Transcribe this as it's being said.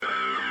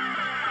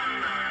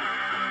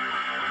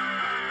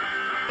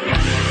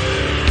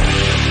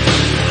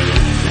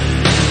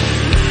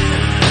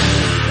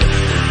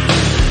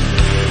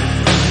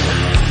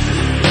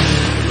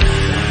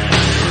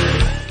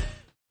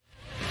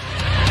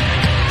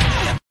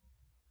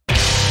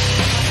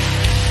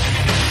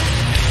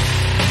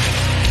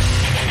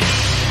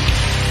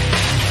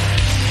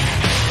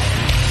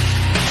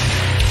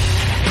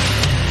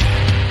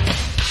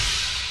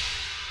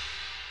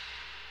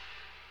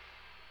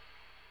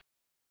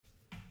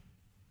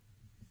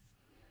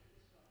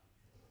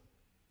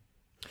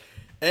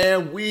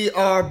And we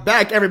are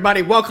back,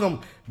 everybody.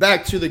 Welcome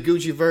back to the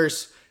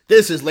Gucciverse.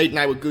 This is Late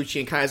Night with Gucci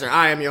and Kaiser.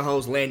 I am your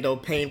host, Lando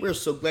Payne. We're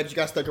so glad you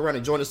guys stuck around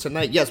and joined us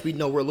tonight. Yes, we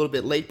know we're a little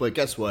bit late, but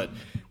guess what?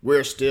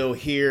 We're still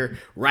here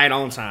right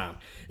on time.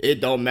 It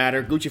don't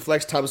matter. Gucci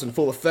Flex time is in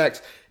full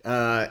effect. We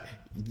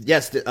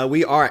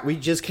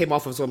just came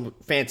off of some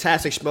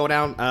fantastic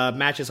Schmodown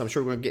matches. I'm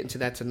sure we're going to get into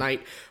that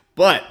tonight.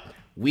 But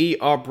we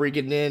are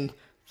bringing in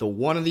the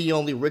one and the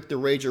only Rick the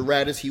Rager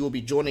Raddus. He will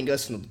be joining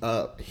us in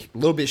a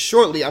little bit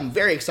shortly. I'm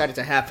very excited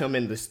to have him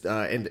in this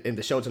in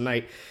the show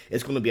tonight.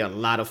 It's going to be a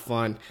lot of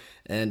fun.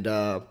 And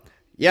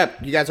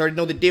you guys already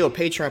know the deal.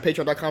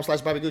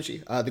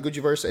 Patreon.com/BobbyGucci, the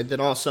Gucciverse, and then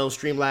also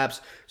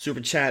Streamlabs, Super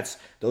Chats.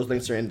 Those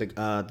links are in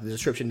the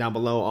description down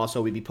below.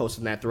 Also, we'll be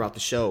posting that throughout the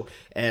show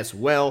as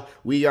well.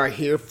 We are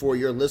here for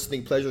your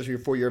listening pleasures, here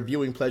for your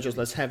viewing pleasures.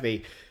 Let's have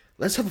a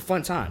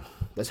fun time.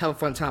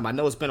 I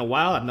know it's been a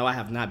while. I know I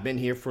have not been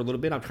here for a little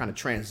bit. I'm kind of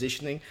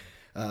transitioning.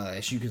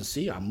 As you can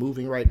see, I'm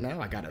moving right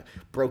now. I got a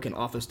broken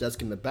office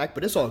desk in the back,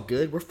 but it's all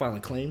good. We're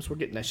filing claims. We're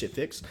getting that shit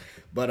fixed.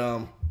 But,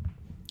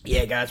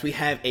 yeah, guys, we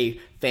have a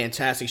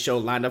fantastic show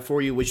lined up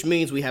for you, which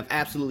means we have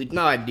absolutely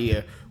no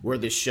idea where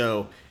this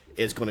show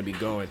is going to be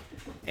going.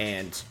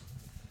 And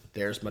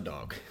there's my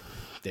dog.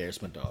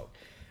 What's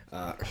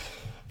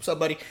up,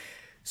 buddy?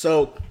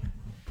 So,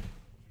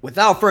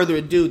 without further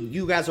ado,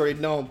 you guys already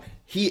know him.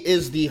 He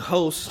is the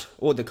host,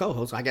 or the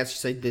co-host, I guess you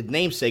say, the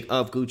namesake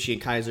of Gucci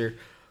and Kaiser,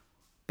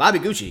 Bobby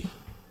Gucci.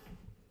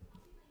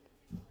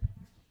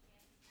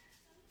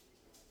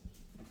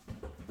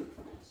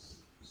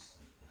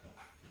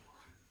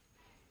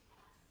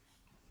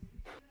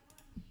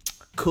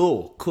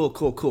 Cool.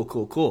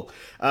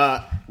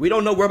 We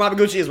don't know where Bobby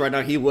Gucci is right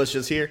now. He was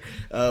just here,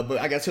 but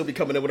I guess he'll be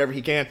coming in whenever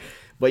he can.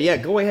 But yeah,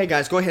 go ahead,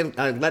 guys. Go ahead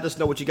and let us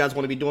know what you guys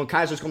want to be doing.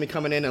 Kaiser's going to be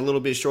coming in a little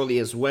bit shortly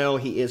as well.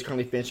 He is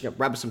currently finishing up,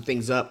 wrapping some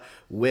things up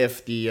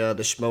with the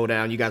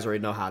Schmodown. You guys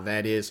already know how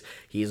that is.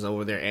 He's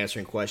over there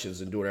answering questions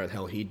and doing whatever the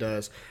hell he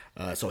does.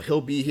 So he'll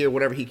be here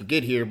whenever he can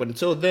get here. But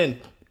until then,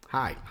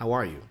 hi, how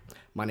are you?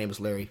 My name is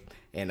Larry,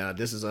 and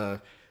this has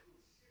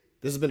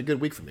been a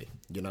good week for me.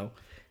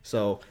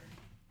 So.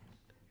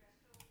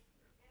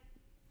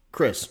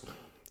 Chris,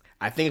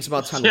 I think it's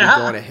about time that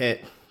we're going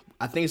ahead.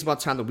 I think it's about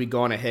time that we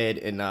go on ahead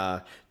and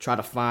try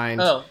to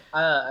find.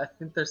 I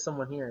think there's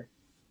someone here.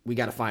 We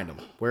got to find him.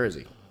 Where is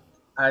he?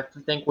 I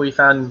think we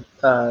found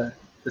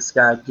this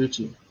guy,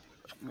 Gucci.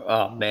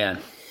 Oh man.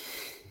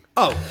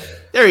 Oh,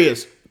 there he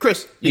is,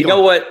 Chris. You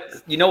know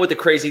what? You know what the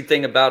crazy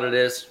thing about it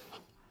is?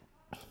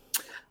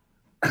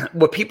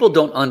 What people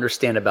don't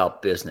understand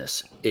about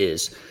business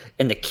is,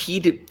 and the key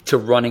to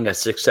running a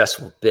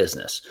successful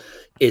business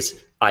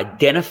is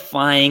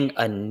identifying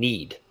a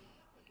need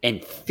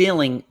and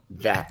filling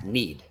that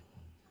need.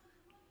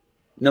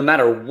 No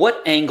matter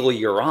what angle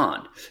you're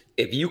on,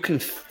 if you can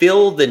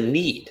fill the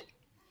need,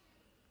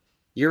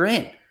 you're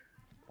in.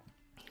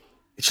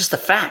 It's just the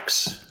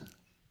facts.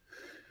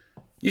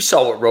 You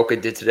saw what Roka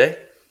did today.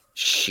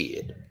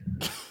 Shit.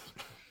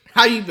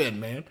 How you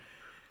been, man?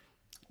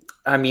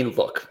 I mean,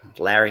 look,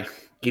 Larry,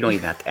 you don't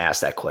even have to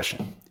ask that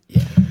question.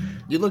 Yeah,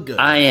 you look good.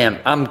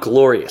 I'm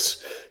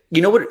glorious.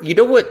 You know what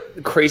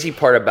the crazy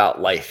part about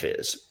life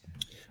is?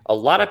 A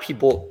lot of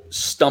people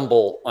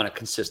stumble on a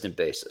consistent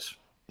basis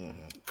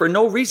for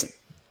no reason.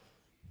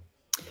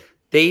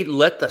 They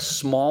let the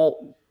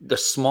small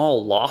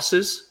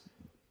losses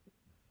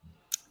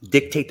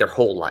dictate their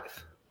whole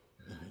life.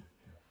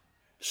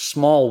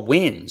 Small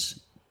wins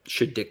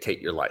should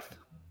dictate your life.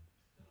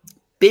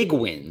 Big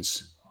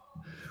wins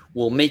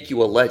will make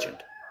you a legend.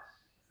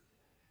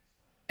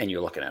 And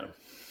you're looking at them.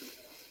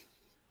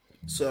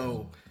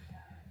 So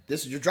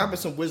you're dropping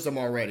some wisdom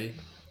already.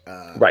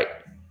 Right.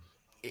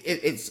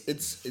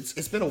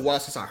 It's been a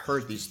while since I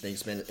heard these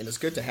things, man, and it's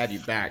good to have you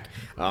back.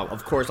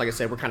 Of course, like I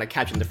said, we're kind of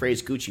catching the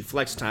phrase Gucci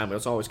Flex time, but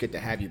it's always good to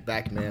have you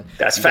back, man.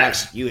 That's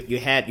facts. You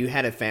had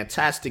a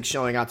fantastic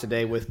showing out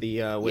today with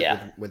the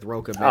with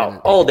Roka, man.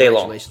 All day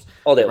long.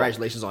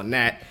 Congratulations on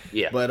that.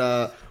 Yeah.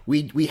 But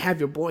we have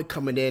your boy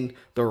coming in,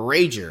 the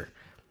Rager.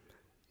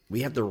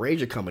 We have the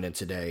Rager coming in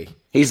today.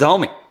 He's the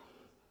homie.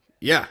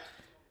 Yeah.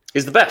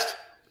 He's the best.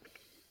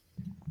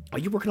 Are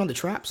you working on the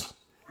traps?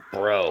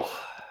 Bro,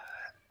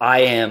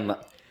 I am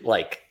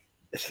like,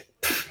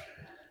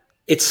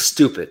 it's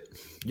stupid.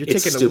 You're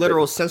taking a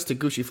literal sense to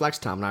Gucci Flex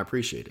time, and I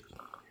appreciate it.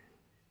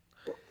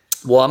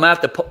 Well,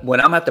 when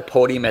I'm at the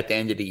podium at the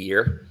end of the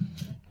year,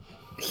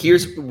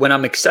 here's when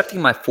I'm accepting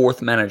my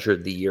 4th Manager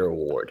of the Year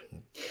award.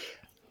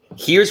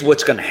 Here's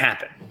what's going to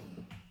happen.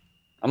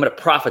 I'm going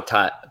to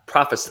prophetize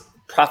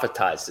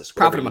this.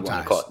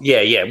 Profitize.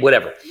 Yeah,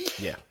 whatever.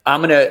 Yeah.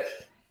 I'm going to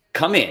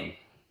come in.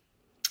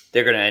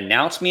 They're going to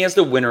announce me as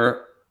the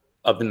winner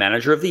of the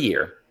Manager of the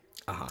Year.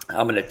 Uh-huh.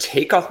 I'm going to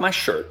take off my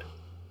shirt.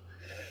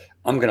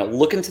 I'm going to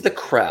look into the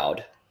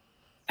crowd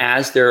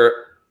as they're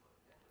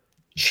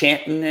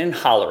chanting and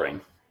hollering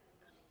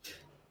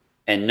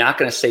and not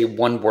going to say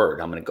one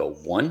word. I'm going to go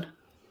 1,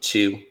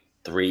 2,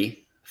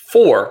 3,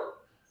 4,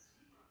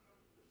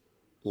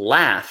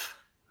 laugh,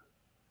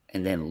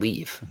 and then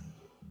leave.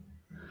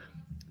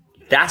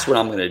 That's what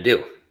I'm going to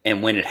do.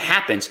 And when it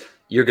happens,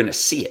 you're going to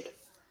see it.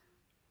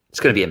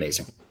 It's going to be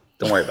amazing.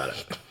 Don't worry about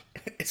it.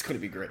 It's going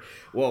to be great.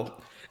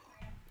 Well,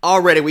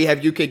 already we have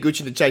UK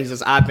Gucci in the chat. He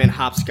says, I've been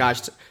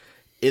hopscotched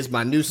is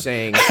my new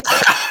saying.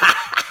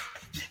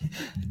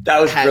 That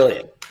was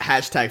brilliant.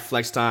 Hashtag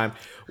flex time.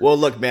 Well,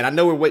 look, man, I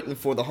know we're waiting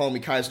for the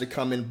homie Kaiser to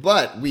come in,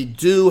 but we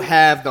do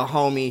have the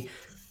homie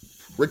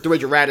Rick the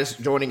Rager Raddus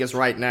joining us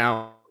right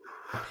now.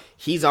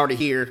 He's already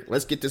here.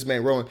 Let's get this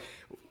man rolling.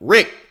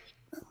 Rick.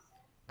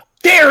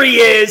 There he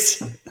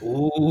is.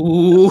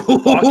 Ooh,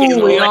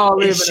 we all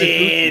live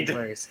in the Gucci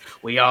verse.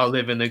 We all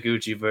live in the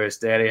Gucci verse,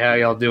 Daddy. How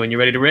y'all doing? You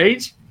ready to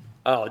rage?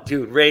 Oh,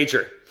 dude,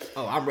 Rager.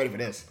 Oh, I'm ready for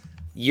this.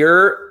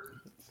 You're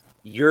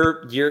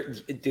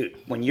dude.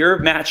 When your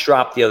match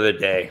dropped the other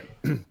day,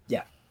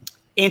 yeah,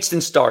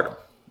 instant stardom.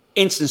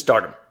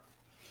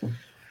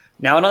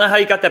 Now, I don't know how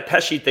you got that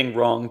Pesci thing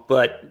wrong,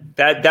 but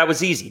that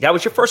was easy. That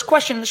was your first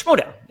question in the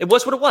Schmodown. It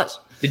was what it was.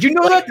 Did you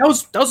know that?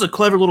 That was a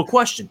clever little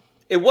question.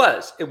 It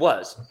was.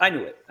 I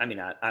knew it. I mean,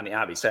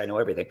 obviously, I know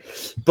everything.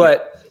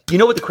 But you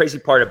know what the crazy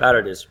part about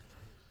it is?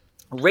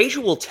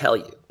 Rager will tell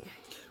you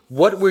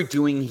what we're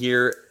doing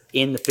here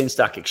in the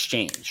Finstock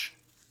Exchange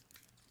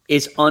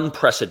is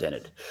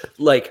unprecedented.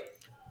 Like,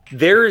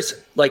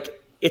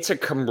 it's a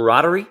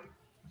camaraderie.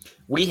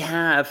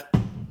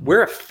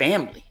 We're a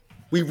family.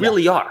 We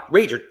really are.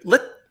 Rager,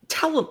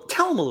 tell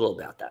them a little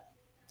about that.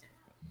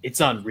 It's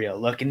unreal.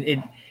 Look,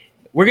 and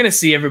we're going to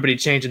see everybody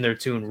changing their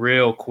tune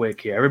real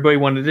quick here. Everybody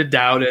wanted to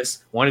doubt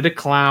us, wanted to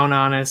clown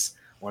on us,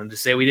 wanted to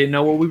say we didn't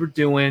know what we were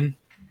doing.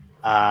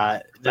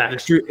 The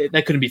truth,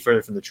 that couldn't be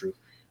further from the truth.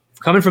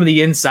 Coming from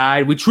the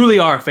inside, we truly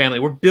are a family.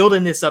 We're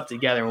building this up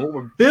together. And what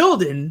we're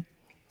building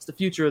is the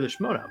future of the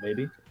Schmodown,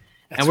 baby.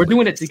 And we're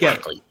doing it together.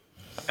 Exactly.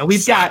 And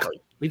we've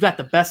got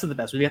the best of the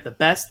best. We've got the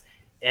best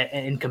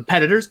in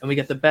competitors, and we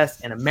get the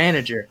best in a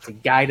manager to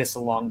guide us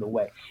along the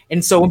way.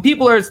 And so when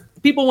people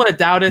want to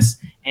doubt us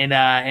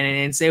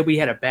and say we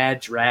had a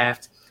bad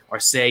draft or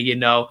say,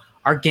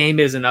 our game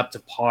isn't up to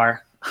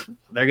par,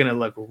 they're going to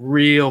look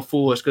real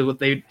foolish because what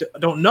they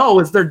don't know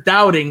is they're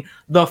doubting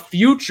the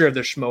future of the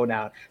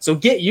Schmodown. So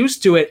get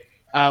used to it.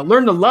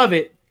 Learn to love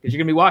it because you're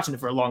going to be watching it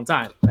for a long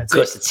time.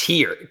 Because it's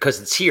here.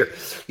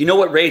 You know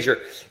what, Rager?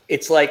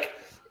 It's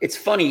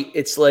funny.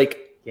 It's like,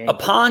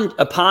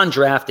 upon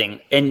drafting,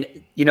 and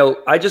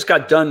I just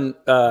got done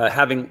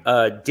having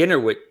dinner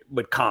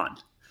with Khan.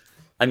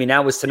 I mean,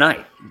 that was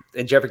tonight,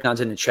 and Jeffrey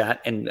Khan's in the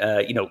chat, and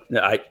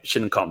I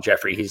shouldn't call him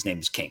Jeffrey. His name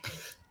is King.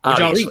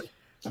 Obviously.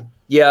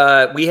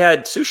 Yeah, we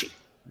had sushi.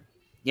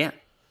 Yeah,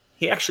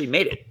 he actually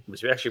made it. It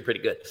was actually pretty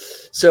good.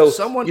 So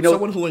someone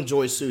who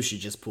enjoys sushi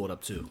just pulled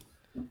up too.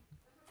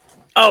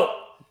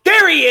 Oh,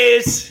 there he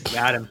is.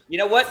 Got him. You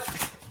know what?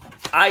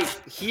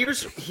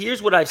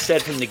 Here's what I've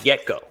said from the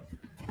get-go.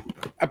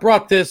 I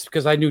brought this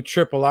because I knew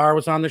Triple R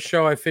was on the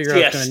show. I figured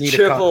I was going to need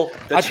a couple.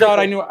 I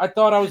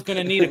thought I was going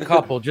to need a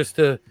couple just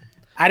to.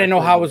 I didn't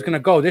know how it was going to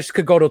go. This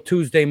could go till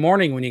Tuesday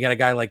morning when you got a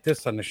guy like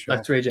this on the show.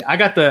 That's right. I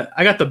got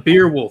the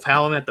Beer Wolf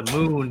howling at the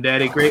moon,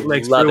 Daddy. Great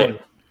Lakes. Love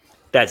it.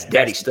 That's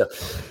daddy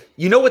stuff.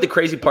 You know what the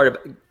crazy part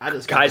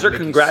about Kaiser?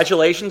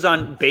 Congratulations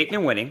on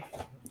Bateman winning.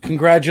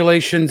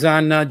 Congratulations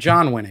on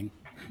John winning.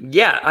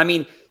 Yeah, I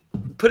mean,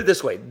 put it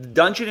this way: the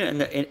Dungeon and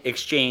the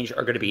Exchange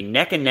are going to be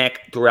neck and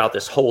neck throughout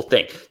this whole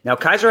thing. Now,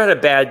 Kaiser had a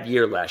bad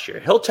year last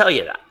year. He'll tell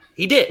you that.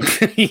 He did.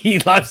 He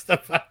loves the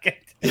fucking.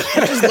 You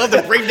just love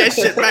to bring that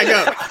shit back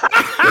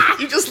up.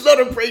 You just love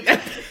to bring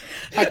that.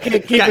 I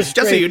can't keep Guys,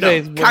 just so you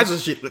know, face,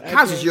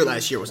 Kaiser's year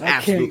last year was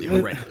absolutely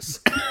horrendous.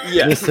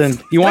 Yeah. Listen,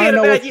 you want to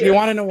know what? You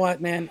want to know what,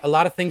 man? A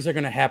lot of things are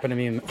going to happen to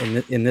me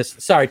in this.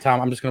 Sorry,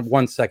 Tom. I'm just going to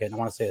 1 second. I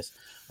want to say this.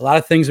 A lot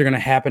of things are going to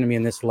happen to me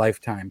in this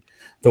lifetime.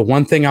 The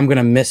one thing I'm going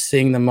to miss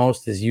seeing the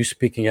most is you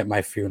speaking at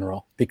my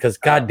funeral because,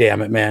 God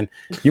damn it, man,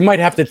 you might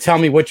have to tell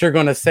me what you're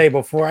going to say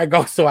before I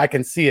go so I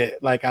can see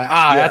it. Like,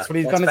 that's what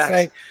he's going to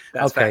say.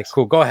 That's okay, facts.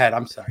 Cool. Go ahead.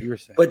 I'm sorry. You were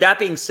saying. But that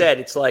being said,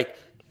 it's like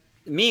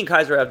me and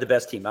Kaiser have the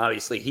best team.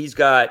 Obviously, he's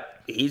got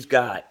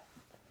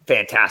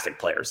fantastic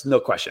players, no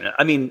question.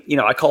 I mean,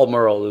 I call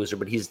Murrow a loser,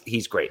 but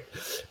he's great,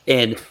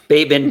 and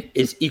Bateman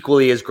is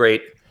equally as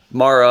great.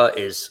 Mara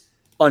is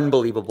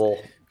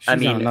unbelievable.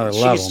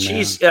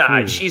 She's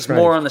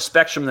more on the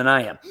spectrum than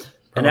I am.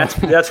 And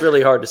that's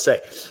really hard to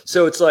say.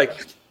 So it's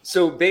like,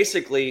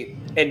 basically,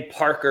 and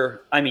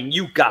Parker, I mean,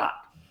 you got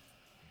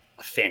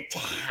a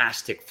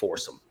fantastic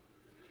foursome.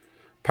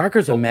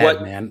 Parker's a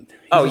madman.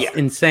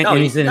 Insane. No,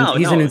 he's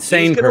an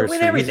insane person.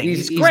 Win everything.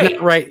 He's great.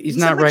 Not right. He's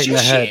not right in the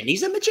head.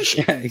 He's a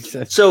magician. Yeah,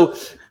 exactly. So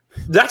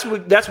that's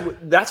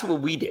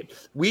what we did.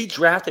 We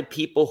drafted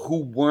people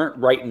who weren't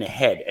right in the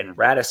head, and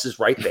Raddus is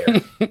right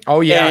there.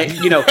 Oh yeah,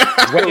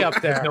 and, way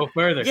up there. No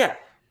further. Yeah.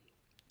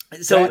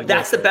 So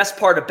that's the best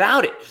part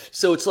about it.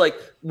 So it's like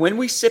when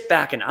we sit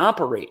back and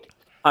operate,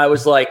 I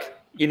was like,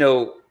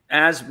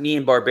 as me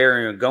and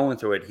Barbarian are going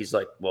through it, he's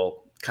like,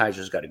 well,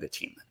 Kaiser's got a good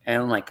team.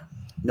 And I'm like,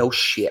 no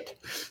shit.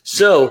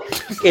 So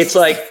it's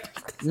like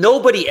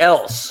nobody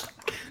else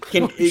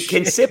can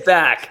sit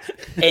back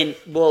and,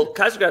 well,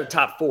 Kaiser got a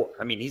top four.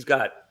 I mean, he's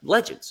got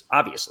legends,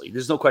 obviously.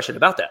 There's no question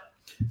about that.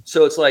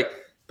 So it's like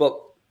But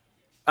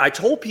I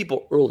told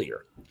people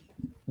earlier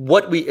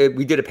what we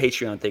did a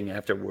Patreon thing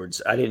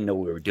afterwards. I didn't know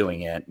we were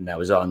doing it, and I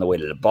was on the way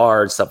to the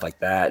bar and stuff like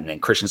that. And then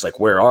Christian's like,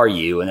 "Where are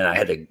you?" And then I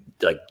had to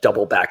like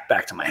double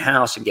back to my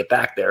house and get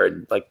back there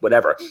and like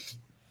whatever.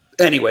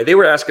 Anyway, they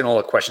were asking all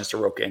the questions to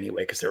Roka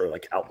anyway because they were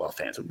like Outlaw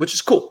fans, which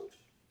is cool.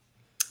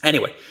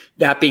 Anyway,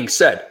 that being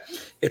said,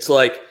 it's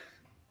like,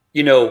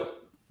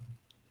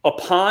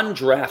 upon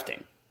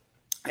drafting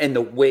and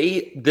the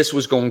way this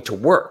was going to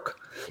work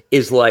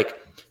is like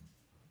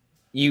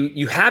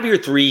you have your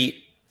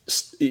three,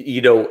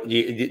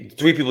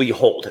 three people you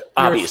hold,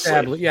 obviously.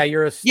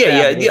 You're established.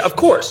 Yeah, of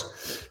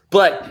course.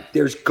 But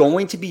there's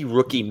going to be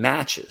rookie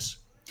matches.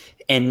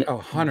 And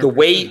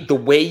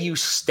the way you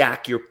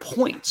stack your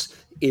points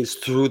is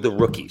through the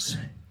rookies.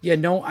 Yeah,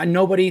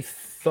 nobody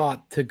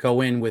thought to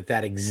go in with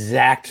that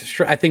exact.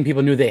 I think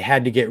people knew they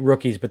had to get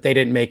rookies, but they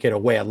didn't make it a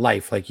way of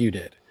life like you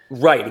did.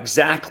 Right,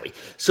 exactly.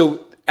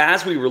 So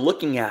as we were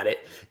looking at it,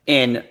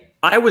 and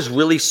I was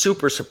really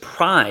super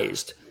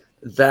surprised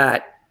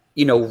that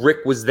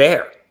Rick was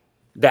there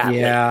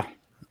that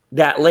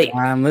late.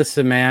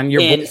 Listen, man,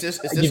 is this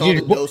all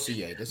the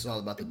dossier? This is all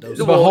about the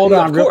dossier. But hold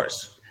on, of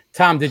course.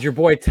 Tom, did your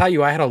boy tell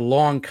you I had a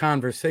long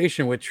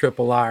conversation with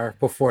Triple R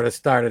before the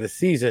start of the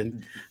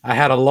season? I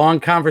had a long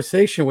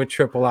conversation with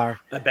Triple R.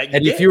 I bet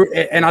you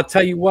did. And I'll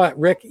tell you what,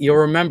 Rick, you'll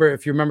remember,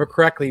 if you remember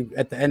correctly,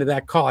 at the end of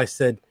that call, I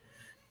said,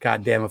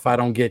 "God damn, if I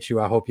don't get you,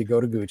 I hope you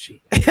go to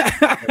Gucci."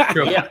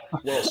 Yeah.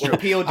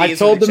 Well, I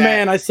told the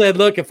man, I said,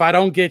 "Look, if I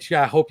don't get you,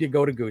 I hope you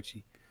go to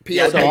Gucci."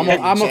 So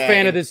I'm a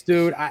fan of this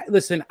dude.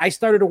 Listen, I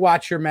started to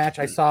watch your match.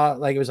 I saw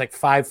it was like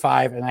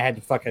 5-5, and I had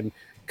to fucking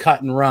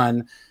cut and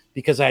run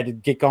because I had to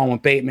get going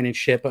with Bateman and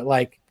shit. But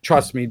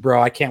trust me,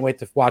 bro, I can't wait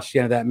to watch the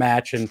end of that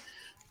match. And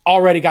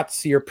already got to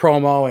see your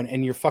promo,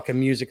 and your fucking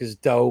music is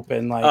dope.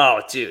 And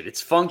oh, dude,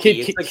 it's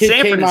funky. It's like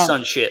Sanford and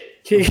Son shit.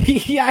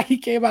 Yeah, he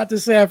came out to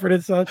Sanford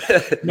and Son.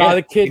 No,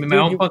 the kid, my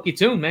own funky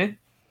tune, man.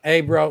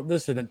 Hey, bro,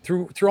 listen,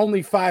 through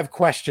only 5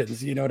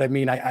 questions, you know what I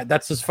mean? I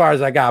that's as far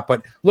as I got.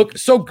 But look,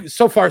 so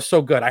far,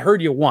 so good. I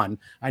heard you won.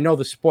 I know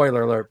the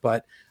spoiler alert,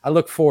 but I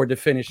look forward to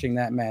finishing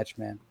that match,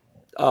 man.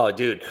 Oh,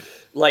 dude.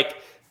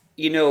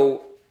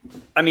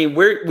 I mean,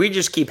 we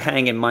just keep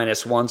hanging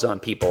 -1s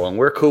on people, and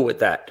we're cool with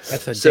that.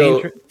 That's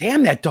dangerous.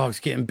 Damn, that dog's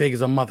getting big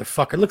as a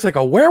motherfucker. It looks like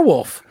a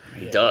werewolf.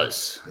 He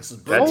does.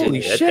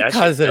 Holy shit,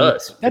 cousin.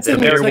 That thing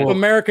looks like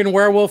American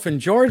Werewolf in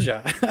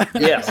Georgia.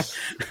 Yes.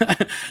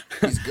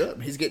 He's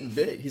good. He's getting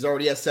big. He's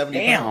already at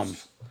 70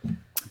 pounds.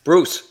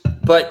 Bruce.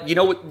 But you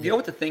know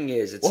what the thing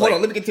is? It's hold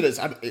on, let me get to this.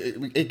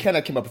 It kind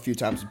of came up a few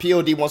times.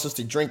 POD wants us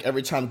to drink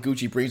every time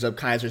Gucci brings up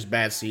Kaiser's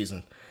bad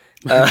season.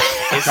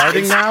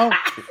 Starting now,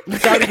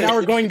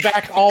 we're going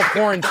back all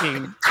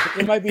quarantine.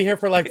 We might be here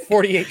for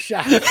 48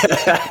 shots.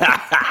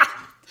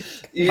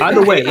 By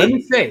the way,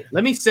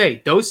 let me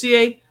say,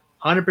 dossier,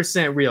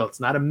 100% real. It's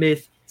not a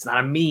myth. It's not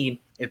a meme.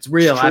 It's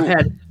real. I've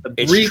had a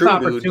brief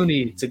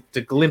opportunity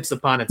to glimpse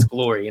upon its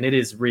glory, and it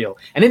is real.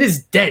 And it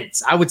is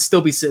dense. I would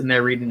still be sitting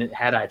there reading it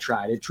had I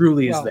tried. It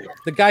truly is there.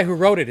 The guy who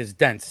wrote it is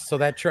dense, so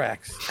that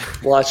tracks.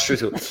 Well, that's true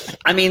too.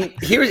 I mean,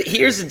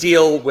 here's the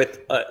deal with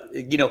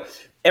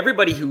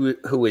everybody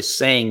who is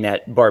saying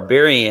that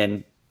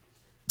Barbarian,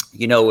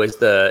 was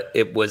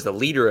the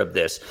leader of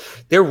this.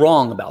 They're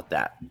wrong about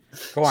that.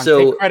 Go on,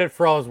 take credit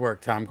for all his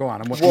work, Tom. Go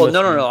on.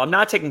 No. I'm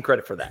not taking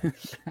credit for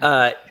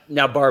that.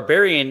 Now,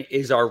 Barbarian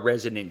is our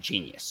resident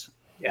genius.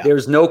 Yeah.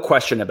 There's no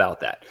question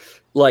about that.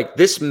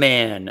 This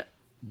man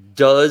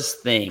does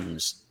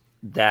things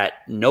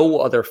that no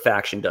other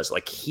faction does.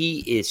 He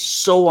is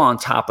so on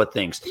top of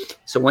things.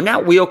 So when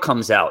that wheel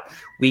comes out,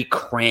 we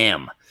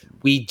cram,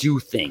 we do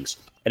things.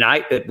 And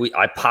I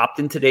popped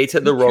in today to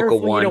the Roka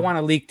one. You don't want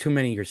to leak too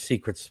many of your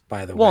secrets,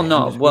 by the way. Well,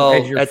 no.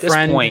 At this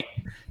point,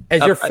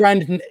 as your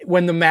friend,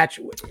 when the match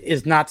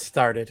is not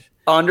started,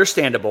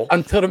 understandable.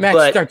 Until the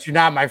match starts, you're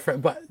not my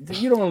friend. But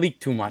you don't want to leak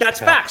too much. That's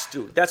facts,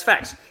 dude. That's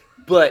facts.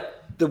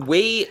 But the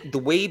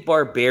way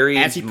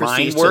Barbarian's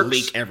mind works, to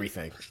leak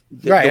everything.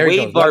 The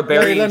way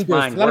Barbarian's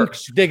mind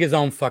works, dig his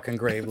own fucking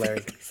grave,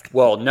 Larry.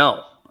 Well,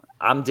 no.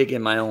 I'm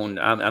digging my own.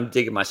 I'm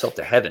digging myself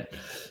to heaven.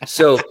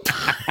 So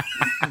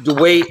the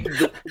way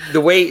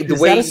is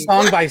that a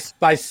song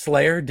by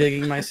Slayer,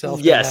 digging myself?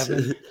 Yes. To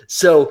heaven?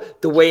 So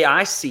the way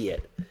I see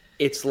it,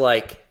 it's and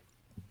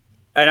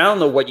I don't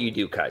know what you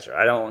do, Kaiser.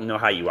 I don't know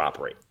how you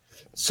operate.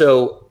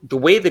 So the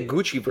way the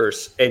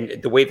Gucciverse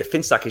and the way the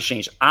Finstock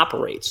Exchange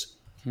operates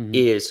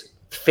is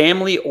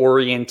family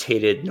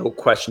orientated, no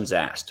questions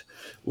asked.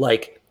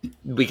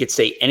 We could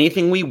say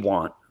anything we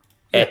want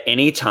at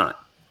any time.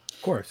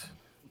 Of course.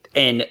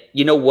 And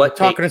you know what?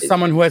 Talking to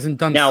someone who hasn't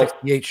done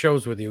 68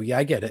 shows with you. Yeah,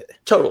 I get it.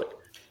 Totally.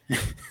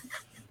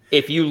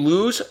 If you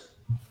lose,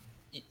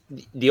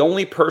 the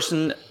only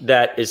person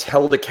that is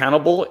held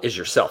accountable is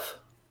yourself.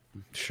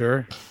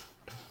 Sure.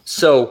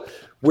 So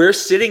we're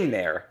sitting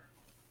there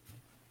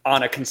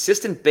on a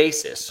consistent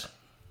basis,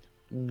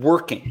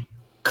 working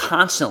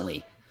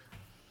constantly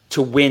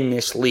to win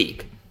this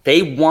league.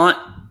 They want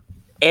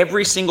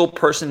every single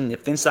person in the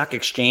Finstock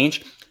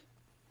Exchange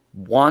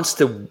wants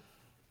to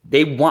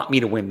They want me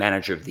to win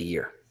Manager of the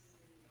Year.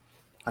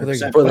 For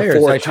the players,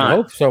 fourth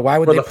time. So why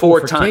would they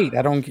pull for Tate?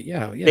 I don't.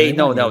 Yeah. They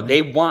want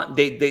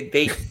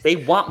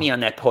me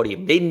on that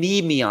podium. They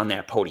need me on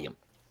that podium,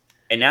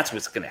 and that's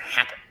what's going to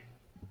happen.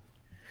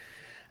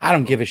 I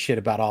don't give a shit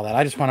about all that.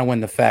 I just want to win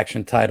the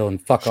faction title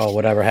and fuck all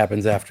whatever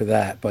happens after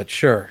that. But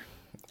sure,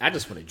 I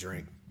just want to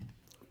drink.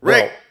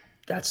 Rick, well,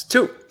 that's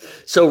two.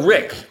 So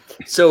Rick,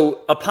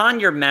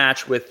 upon your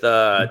match with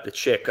the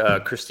chick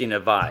Christina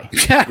Vi,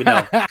 you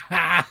know.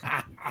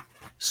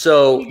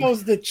 So he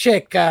goes the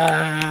chick.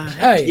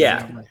 Hey,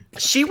 yeah,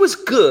 she was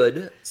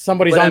good.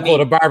 Somebody's uncle at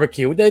a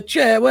barbecue. The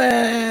chick.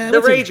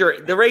 The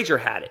Rager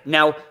had it.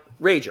 Now,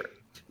 Rager,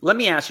 let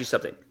me ask you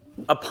something.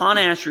 Upon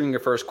answering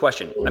your first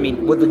question, I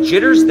mean, were the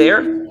jitters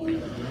there?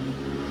 Yo,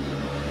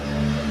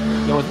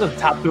 was the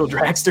Top Fuel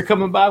dragster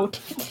coming by?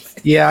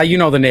 Yeah, you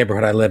know the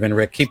neighborhood I live in,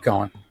 Rick. Keep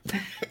going.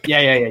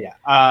 Yeah.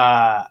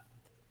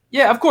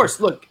 Yeah, of course.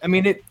 Look, I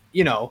mean,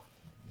 I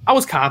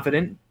was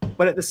confident.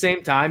 But at the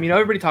same time,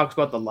 everybody talks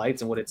about the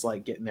lights and what it's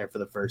like getting there for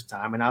the first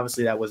time. And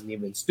obviously that wasn't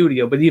even in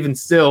studio, but even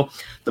still,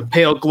 the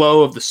pale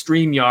glow of the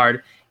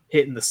StreamYard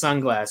hitting the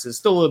sunglasses,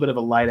 still a little bit of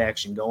a light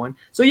action going.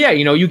 So yeah,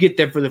 you get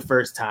there for the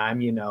first time,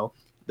 your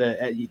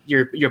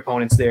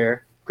opponent's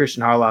there,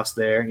 Christian Harloff's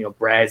there,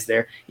 Brad's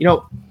there, a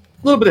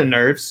little bit of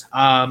nerves.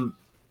 I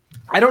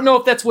don't know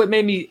if that's what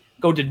made me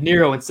go De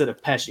Niro instead of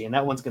Pesci, and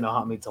that one's going to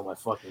haunt me till my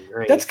fucking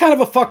grave. That's kind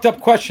of a fucked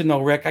up question, though,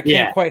 Rick. I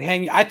can't quite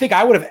hang. I think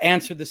I would have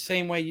answered the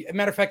same way. As a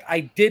matter of fact, I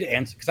did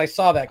answer because I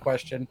saw that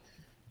question.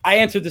 I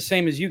answered the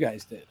same as you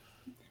guys did,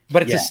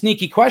 but it's a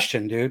sneaky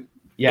question, dude.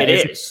 Yeah,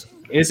 it is.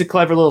 It is a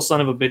clever little son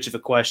of a bitch of a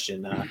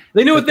question.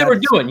 They knew what they were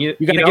doing.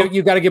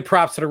 You got to give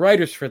props to the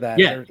writers for that.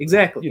 Yeah,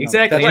 exactly.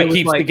 That's what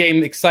keeps the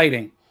game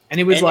exciting. And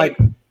it was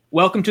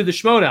welcome to the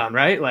Schmodown,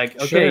 right?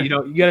 Like, okay,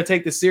 sure. You got to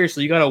take this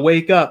seriously. You got to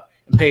wake up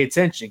and pay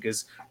attention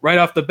because right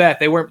off the bat,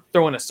 they weren't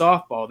throwing a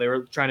softball. They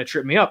were trying to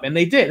trip me up, and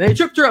they did. And they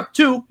tripped her up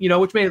too,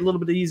 which made it a little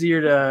bit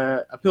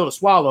easier a pill to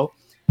swallow.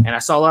 And I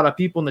saw a lot of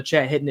people in the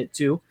chat hitting it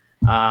too.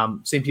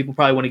 Same people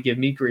probably want to give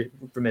me grief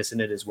for missing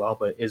it as well,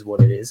 but it is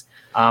what it is.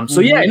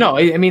 So yeah, no,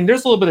 I mean,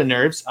 there's a little bit of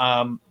nerves.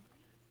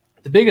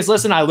 The biggest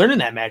lesson I learned in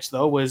that match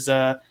though was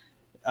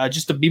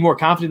just to be more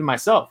confident in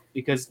myself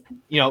because,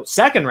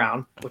 second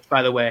round, which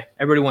by the way,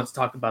 everybody wants to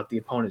talk about the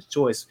opponent's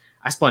choice.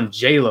 I spun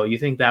J-Lo. You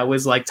think that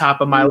was like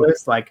top of my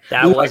list? Like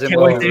that wasn't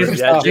what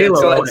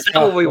that's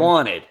not what we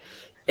wanted.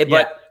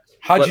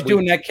 How'd you do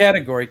in that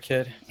category,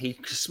 kid? He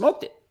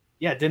smoked it.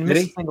 Yeah, didn't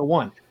miss a single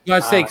one.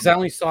 I say because I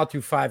only saw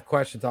through 5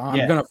 questions.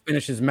 I'm gonna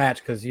finish his match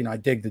because I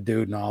dig the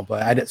dude and all,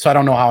 but I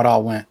don't know how it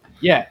all went.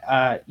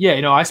 Yeah,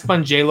 I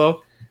spun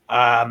J-Lo,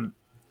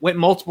 went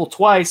multiple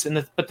twice,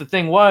 but the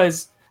thing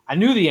was, I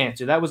knew the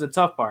answer. That was the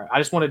tough part. I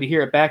just wanted to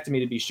hear it back to me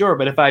to be sure.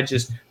 But if I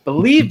just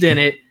believed in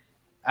it,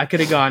 I could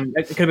have gone.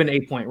 It could have been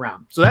an 8-point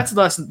round. So that's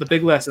the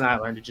big lesson I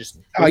learned. To just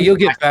you'll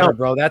get better,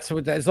 bro. That's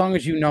what. As long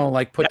as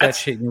put that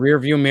shit in the rear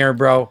view mirror,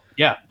 bro.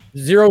 Yeah.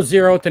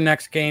 0-0 at the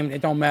next game.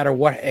 It don't matter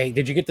what. Hey,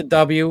 did you get the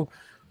W?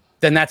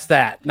 Then that's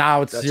that.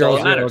 Now it's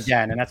 0-0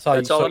 again, and that's all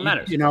that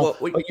matters.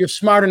 But you're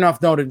smart enough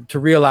though to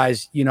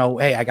realize,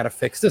 hey, I got to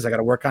fix this. I got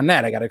to work on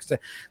that. I got to.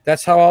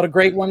 That's how all the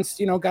great ones,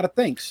 got to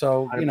think.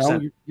 So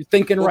 100%. You're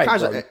thinking right.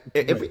 Kaiser,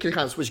 if we can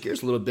kind of switch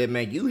gears a little bit,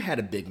 man, you had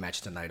a big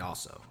match tonight,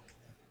 also.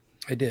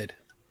 I did.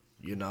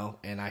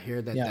 And I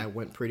hear that that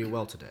went pretty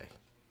well today.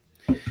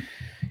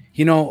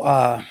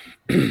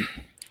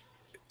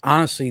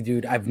 Honestly,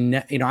 dude,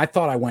 I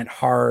thought I went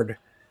hard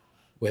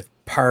with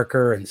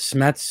Parker and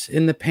Smets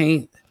in the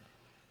paint.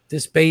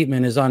 This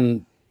Bateman is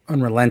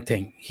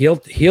unrelenting.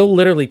 He'll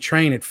literally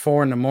train at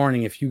 4 a.m.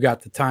 if you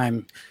got the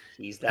time.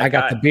 He's that I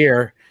got guy. the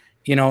beer,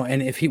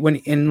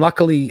 and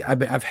luckily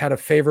I've had a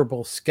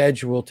favorable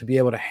schedule to be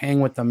able to hang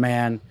with the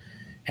man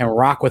and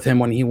rock with him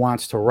when he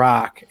wants to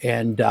rock.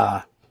 And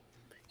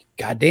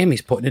goddamn,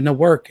 he's putting in the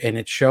work, and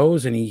it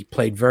shows. And he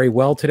played very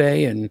well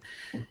today. And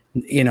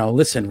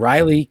listen,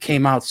 Riley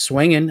came out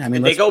swinging. I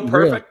mean, did they go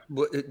perfect?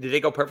 Did they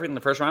go perfect in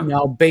the first round?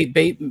 No,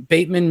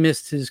 Bateman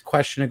missed his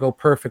question to go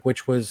perfect,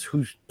 which was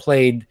who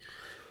played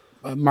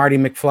Marty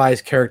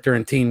McFly's character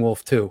in Teen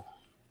Wolf 2.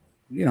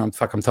 I'm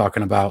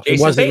talking about.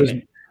 Jason Bateman. It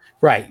was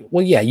right.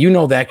 Well, yeah, you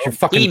know that. You're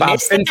fucking Bob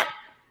Finstock.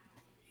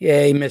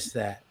 Yeah, he missed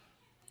that.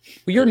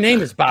 Well, your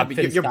name is Bob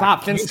Finstock. You're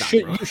Bob Finstock.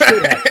 You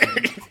should have.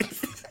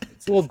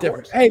 It's a little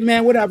different. Hey,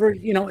 man, whatever.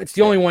 It's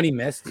the only one he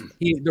missed.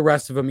 The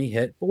rest of them he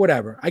hit. But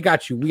whatever. I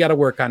got you. We got to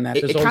work on that.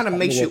 It kind of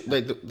makes you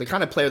the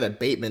kind of player that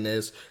Bateman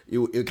is.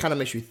 It kind of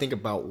makes you think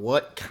about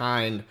what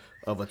kind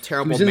of a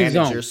terrible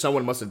manager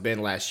someone must have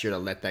been last year to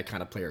let that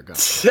kind of player go.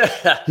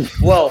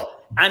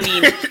 Well, I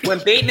mean,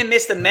 when Bateman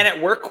missed the men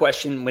at work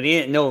question when he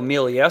didn't know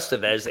Emilio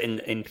Estevez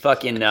in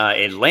fucking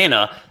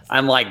Atlanta,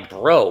 I'm like,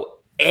 bro,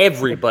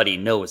 everybody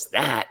knows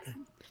that.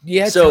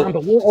 Yeah, Tom,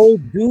 but we're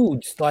old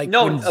dudes. Like,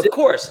 of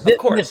course.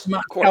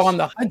 On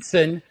the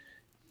Hudson,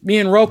 me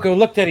and Rocco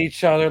looked at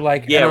each other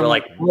like, we're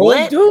like, we're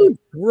old dudes.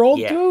 We're old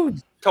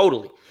dudes.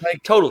 Totally.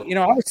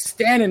 I was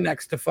standing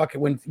next to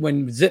fucking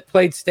when Zip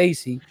played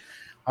Stacy.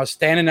 I I was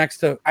standing next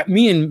to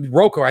me and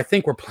Rocco. I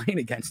think we're playing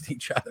against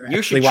each other.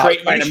 You should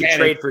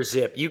trade for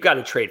Zip. You got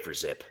to trade for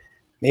Zip.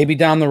 Maybe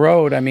down the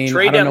road. I mean,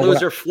 trade that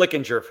loser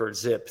Flickinger for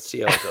Zip.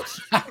 See how it goes.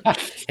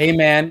 Hey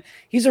man,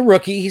 he's a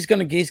rookie. He's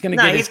gonna get his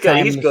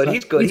time. He's good.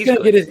 He's good.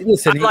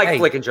 Listen, I like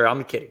Flickinger.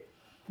 I'm kidding.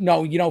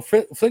 No,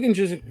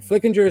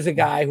 Flickinger is a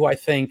guy who I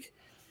think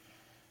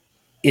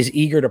is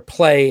eager to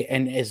play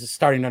and is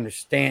starting to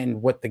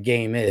understand what the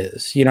game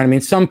is. You know what I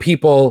mean? Some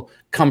people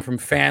come from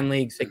fan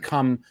leagues. They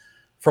come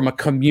from a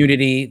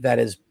community that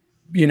is,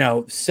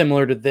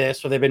 similar to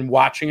this, or they've been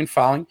watching and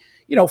following.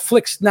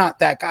 Flick's not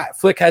that guy.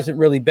 Flick hasn't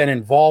really been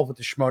involved with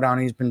the Schmodown.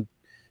 He's been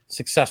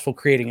successful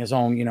creating his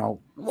own,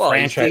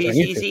 franchise.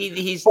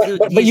 He's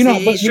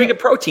drinking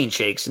protein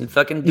shakes and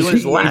fucking doing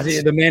his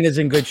laps. The man is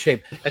in good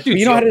shape. How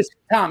it is,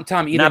 Tom.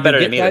 Either not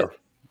better than me though.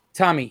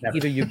 Tommy, never.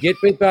 Either you get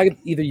bit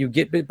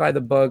by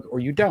the bug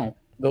or you don't.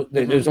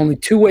 There's only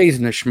two ways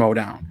in the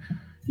Schmodown.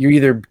 You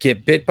either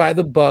get bit by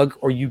the bug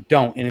or you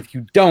don't. And if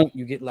you don't,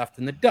 you get left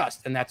in the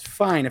dust. And that's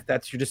fine if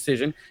that's your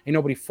decision. Ain't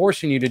nobody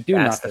forcing you to do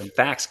nothing. That's the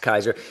facts,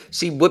 Kaiser.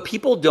 See, what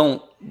people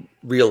don't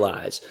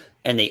realize,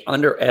 and they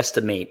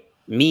underestimate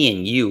me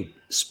and you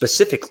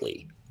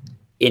specifically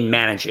in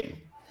managing,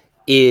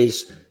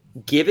 is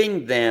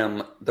giving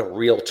them the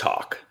real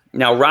talk.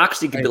 Now,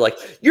 Roxy can be like,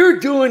 you're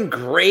doing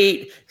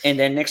great. And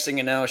then next thing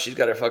you know, she's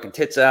got her fucking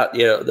tits out,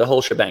 the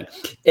whole shebang.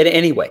 And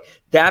anyway,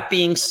 that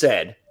being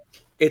said,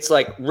 it's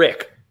like,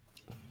 Rick,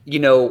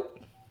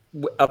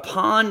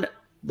 upon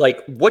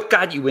what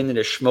got you into the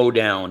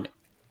Schmodown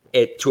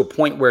to a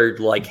point where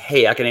like,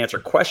 hey, I can answer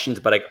questions,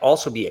 but I can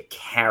also be a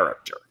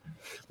character.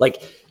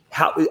 Like,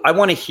 how I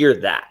want to hear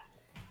that.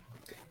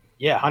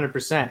 Yeah,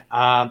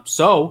 100%.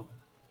 So,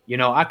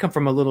 I come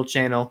from a little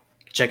channel.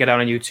 Check it out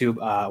on YouTube.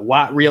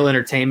 Watt Reel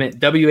Entertainment,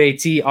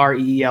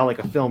 WATREEL, like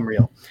a film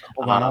reel.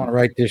 Hold on, I want to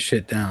write this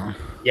shit down.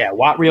 Yeah,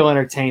 Watt Reel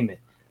Entertainment.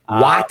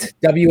 Watt,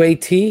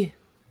 W-A-T?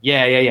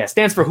 Yeah.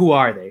 Stands for Who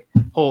Are They?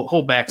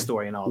 Whole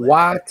backstory and all that.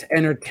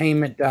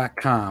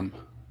 WattEntertainment.com.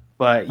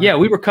 But yeah,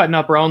 we were cutting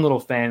up our own little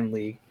fan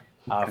league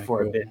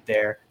for a bit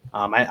there.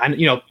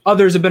 I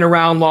others have been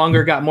around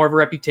longer, got more of a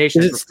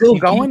reputation. Is it still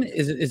going?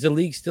 Is the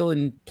league still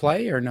in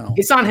play or no?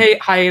 It's on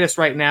hiatus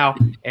right now,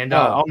 and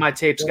all my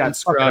tapes got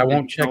scrubbed. I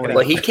won't check it out.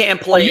 Well, he can't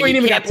play.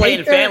 He can't play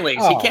in fan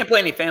leagues. He can't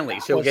play any fan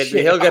leagues. He'll get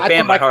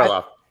banned by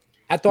Harloff.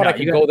 I thought I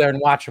could go there and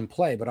watch him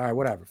play, but all right,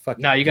 whatever. Fuck.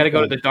 No, you got to go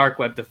to the dark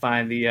web to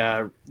find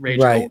the Rage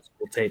Old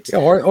School tapes. Yeah,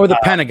 or the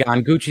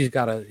Pentagon. Gucci's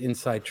got an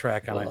inside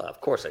track on it. Of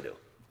course I do.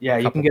 Yeah,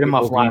 you can get him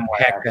offline.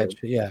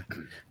 Yeah,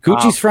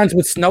 Gucci's friends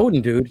with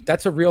Snowden, dude.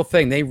 That's a real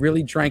thing. They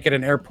really drank at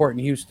an airport in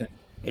Houston.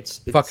 It's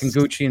fucking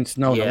Gucci and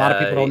Snowden. Yeah, a lot of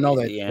people don't know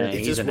that. Yeah,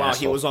 it's just while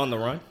he was on the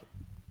run.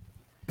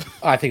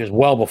 I think it was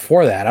well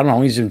before that. I don't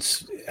know.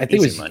 I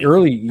think it was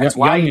early. That's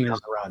why he was on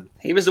the run.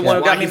 He was the one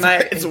who got me my.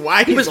 It's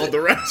why he was on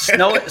the run.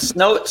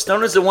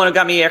 Snowden's the one who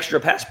got me extra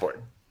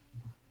passport.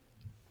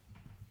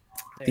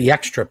 The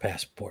extra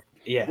passport.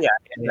 Yeah.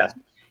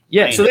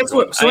 So that's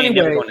what. So anyway,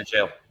 never going to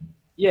jail.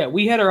 Yeah,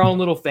 we had our own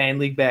little fan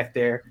league back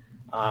there.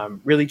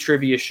 Really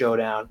trivia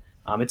showdown.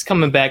 It's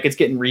coming back. It's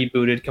getting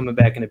rebooted, coming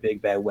back in a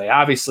big bad way.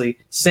 Obviously,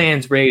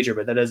 sans Rager,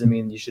 but that doesn't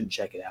mean you shouldn't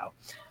check it out.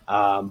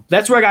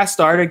 That's where I got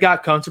started,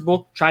 got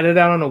comfortable, tried it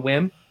out on a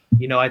whim.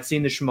 I'd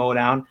seen the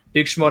Schmodown.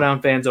 Big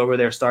Schmodown fans over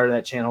there started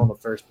that channel in the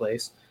first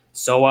place.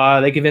 So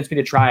they convinced me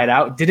to try it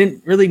out.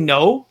 Didn't really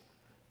know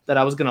that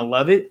I was going to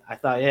love it. I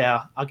thought,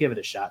 yeah, I'll give it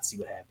a shot, see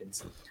what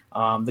happens.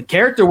 The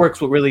character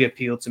work's what really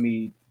appealed to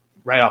me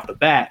right off the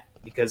bat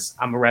because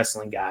I'm a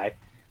wrestling guy.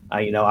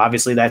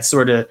 Obviously that's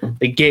sort of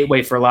the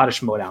gateway for a lot of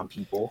Schmodown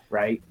people,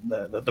 right?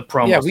 The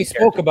promos. Yeah, we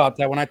spoke about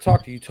that when I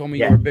talked to you. You told me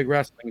you were a big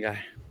wrestling guy.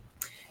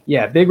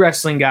 Yeah, big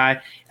wrestling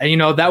guy.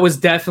 And that was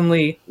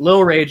definitely Lil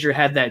Rager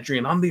had that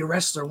dream. I'm gonna be a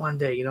wrestler one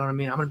day, you know what I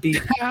mean? I'm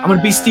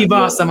gonna be Steve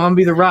Austin, I'm gonna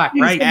be The Rock,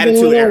 right?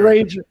 Attitude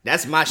era.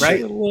 That's my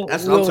shit.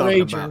 That's what I'm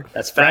talking about.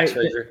 That's facts,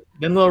 Rager.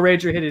 Then Lil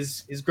Rager hit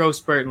his growth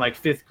spurt in like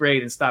 5th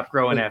grade and stopped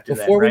growing after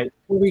that, right?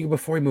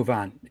 Before we move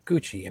on,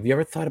 Gucci, have you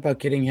ever thought about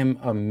getting him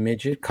a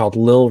midget called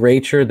Lil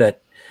Rager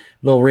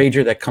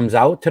that comes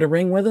out to the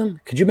ring with him?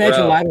 Could you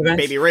imagine live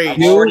events? Baby Rage.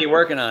 I'm already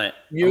working on it.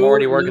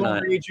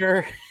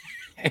 Rager,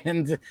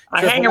 and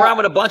I hang around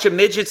with a bunch of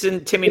midgets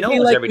and Timmy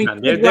Knowles every time.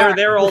 They're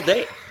there all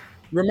day.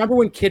 Remember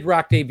when Kid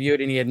Rock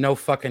debuted and he had no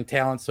fucking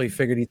talent, so he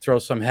figured he'd throw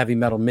some heavy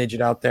metal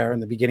midget out there in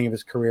the beginning of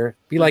his career?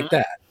 Be like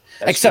that.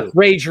 That's Except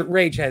true.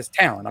 Rage has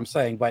talent, I'm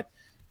saying, but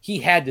he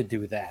had to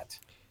do that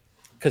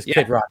because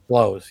Kid Rock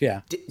blows.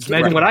 Yeah.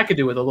 Imagine what I could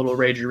do with a little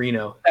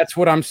Ragerino. That's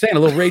what I'm saying. A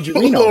little Ragerino.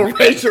 Little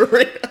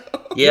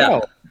Ragerino. Yeah.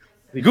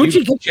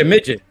 Gucci gets you a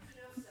midget.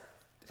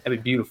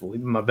 That'd be beautiful. He'd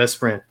be my best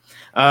friend.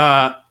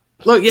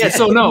 Look,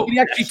 so no. He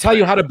actually tell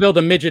you how to build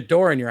a midget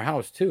door in your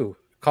house, too.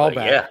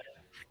 Callback. Yeah.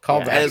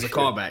 Callback. That is a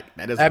callback.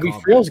 Abby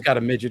Friel's got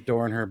a midget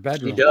door in her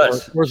bedroom. She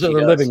does. Or the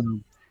living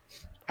room.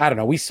 I don't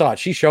know. We saw it.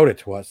 She showed it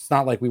to us. It's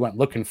not like we went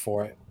looking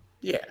for it.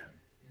 Yeah.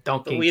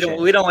 We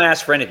don't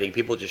ask for anything.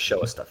 People just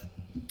show us stuff.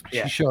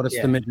 She showed us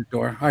the midget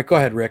door. All right, go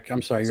ahead, Rick.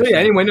 I'm sorry. So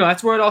anyway, no,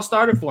 that's where it all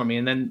started for me.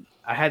 And then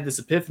I had this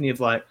epiphany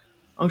of like,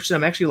 oh shit,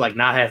 I'm actually like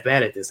not half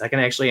bad at this. I can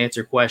actually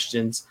answer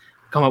questions,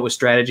 come up with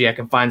strategy. I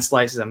can find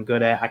slices I'm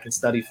good at. I can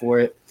study for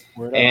it.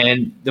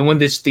 And then when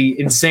the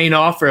insane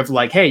offer of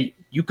like, hey,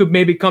 you could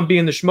maybe come be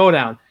in the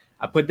Schmodown,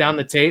 I put down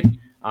the tape.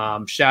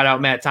 Shout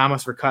out Matt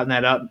Thomas for cutting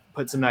that up,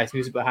 put some nice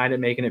music behind it,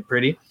 making it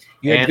pretty.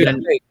 Yeah,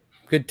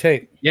 good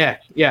tape. Yeah,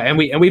 and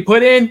we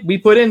put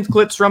in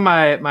clips from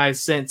my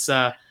since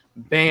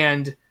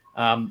banned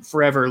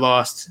forever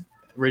lost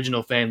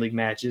original fan league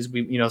matches.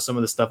 We some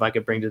of the stuff I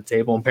could bring to the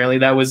table. And apparently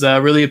that was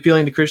really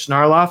appealing to Christian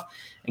Harloff,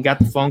 and got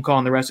the phone call,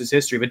 and the rest is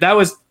history. But that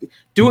was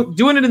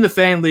doing it in the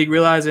fan league,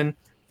 realizing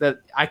that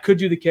I could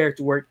do the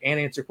character work and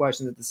answer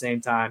questions at the same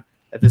time.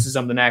 That this is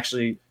something to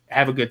actually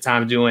have a good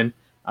time doing.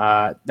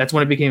 That's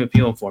when it became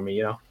appealing for me,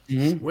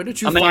 Mm-hmm. Where did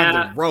you find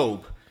the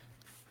robe?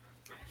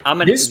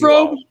 This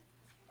robe?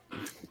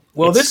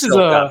 Well, this is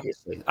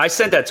obviously. I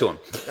sent that to him.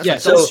 Yeah.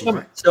 So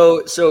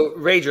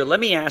Rager, let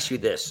me ask you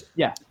this.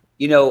 Yeah.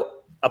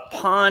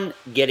 Upon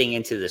getting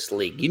into this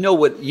league, you know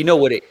what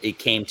it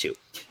came to.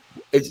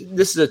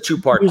 This is a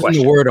two-part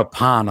question. The word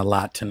upon a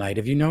lot tonight.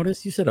 Have you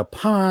noticed? You said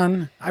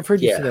upon. I've heard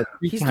you say that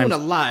 3 He's times. doing a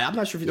lot. I'm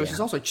not sure if you know. He's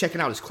also checking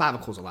out his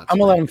clavicles a lot. I'm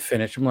gonna let him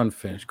finish. Go on,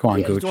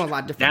 He's Gooch. doing a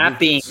lot of different That movements.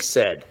 being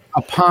said,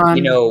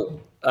 Upon.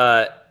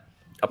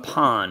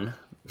 Upon.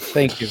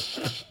 Thank you.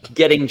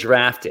 Getting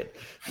drafted,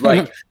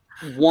 like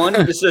one.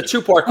 This is a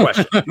two-part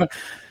question.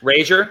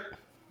 Rager,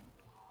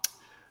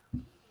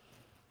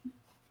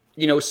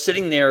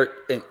 sitting there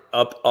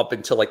up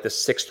until like the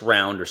 6th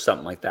round or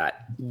something like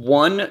that.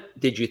 1,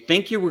 did you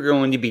think you were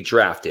going to be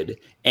drafted?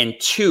 And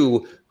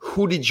 2,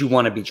 who did you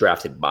want to be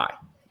drafted by?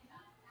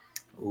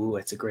 Ooh,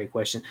 that's a great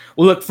question.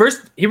 Well, look,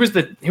 first, here was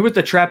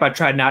the trap I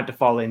tried not to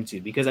fall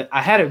into, because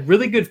I had a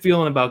really good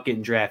feeling about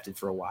getting drafted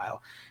for a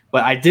while,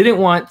 but I didn't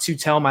want to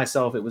tell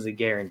myself it was a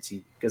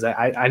guarantee, because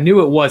I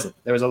knew it wasn't.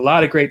 There was a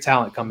lot of great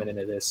talent coming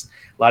into this,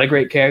 a lot of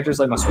great characters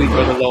like my sweet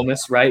brother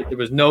Lomas, right? There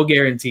was no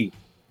guarantee,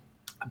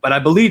 but I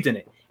believed in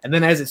it. And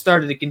then as it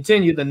started to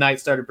continue, the night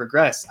started to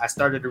progress. I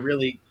started to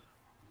really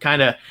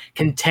kind of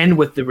contend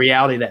with the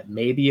reality that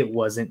maybe it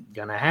wasn't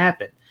going to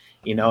happen.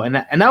 And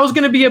that was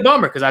going to be a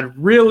bummer, because I'd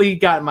really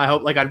gotten my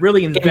hope. Like, I'd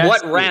really invested. In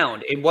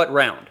what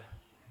round?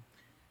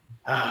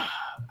 I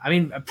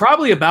mean,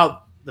 probably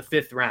about the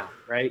 5th round,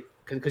 right?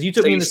 Because you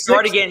took me in the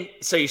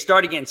 6th. So you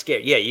started getting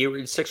scared. Yeah, you were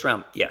in the 6th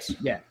round. Yes.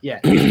 Yeah. You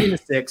took me in the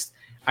 6th.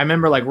 I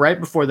remember, like, right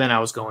before then, I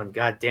was going,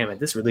 God damn it,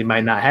 this really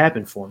might not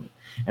happen for me.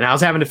 And I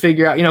was having to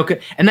figure out,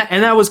 and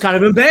that was kind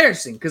of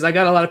embarrassing, because I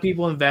got a lot of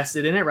people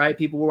invested in it, right?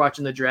 People were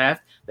watching the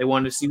draft. They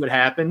wanted to see what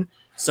happened.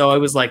 So it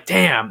was like,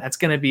 damn, that's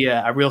going to be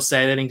a real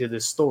sad ending to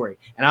this story.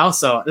 And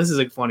also, this is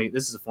a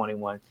funny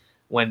one.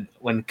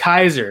 When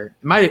Kaiser,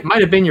 it might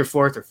have been your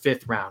 4th or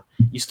 5th round,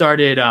 you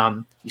started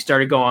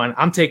going,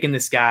 I'm taking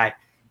this guy.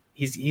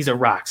 He's a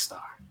rock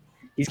star.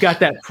 He's got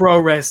that pro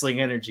wrestling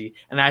energy.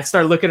 And I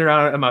started looking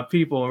around at my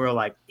people, and we were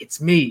like,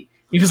 it's me.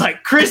 He was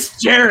like, Chris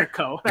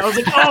Jericho. And I was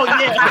like, oh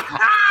yeah.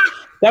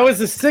 That was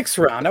the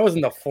 6th round. That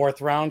wasn't the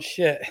 4th round.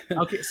 Shit.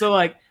 Okay, so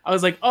I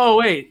was like, oh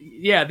wait,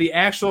 yeah, the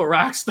actual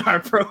rock star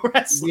pro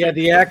wrestler. Yeah,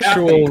 the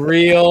actual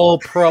real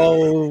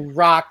pro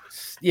rock.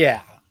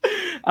 Yeah.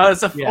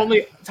 It's the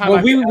only time.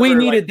 Well, we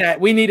needed that.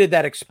 We needed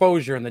that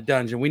exposure in the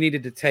dungeon. We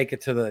needed to take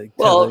it to the.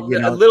 Little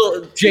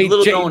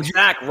known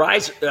fact,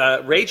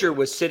 Rager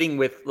was sitting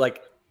with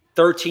like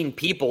 13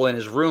 people in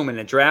his room, in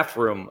the draft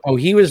room. Oh,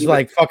 he was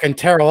like fucking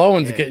Terrell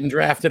Owens getting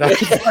drafted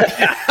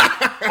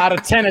out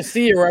of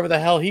Tennessee or wherever the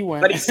hell he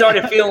went. But he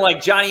started feeling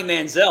like Johnny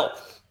Manziel.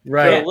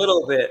 Right. For a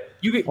little bit.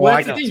 You could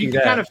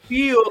kind of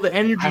feel the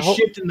energy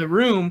shift in the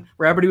room,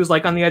 where everybody was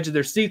like on the edge of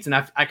their seats, and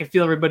I could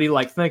feel everybody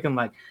like thinking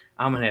like,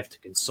 I'm gonna have to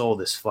console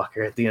this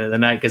fucker at the end of the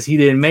night because he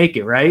didn't make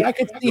it, right? I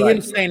could see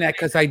him saying that,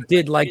 because I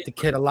did like the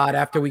kid a lot.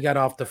 After we got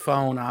off the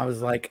phone, I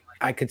was like,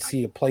 I could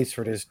see a place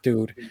for this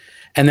dude.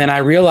 And then I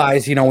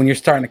realized, when you're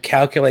starting to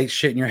calculate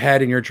shit in your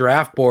head and your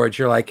draft boards,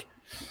 you're like,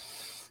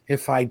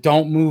 if I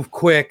don't move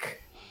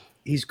quick,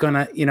 he's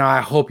gonna, I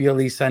hope you at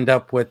least end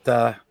up with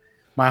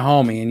my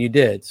homie, and you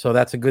did. So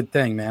that's a good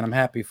thing, man. I'm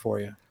happy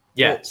for you.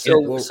 Yeah.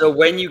 So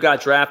when you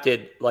got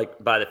drafted,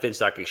 like by the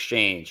Finstock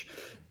Exchange,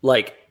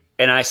 like,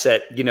 and I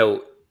said,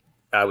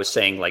 I was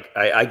saying, like,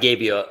 I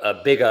gave you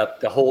a big up,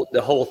 the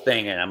whole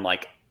thing, and I'm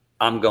like,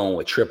 I'm going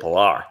with Triple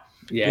R.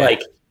 Yeah.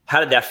 Like, how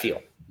did that feel?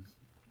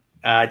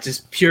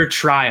 Just pure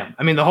triumph.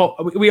 I mean,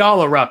 we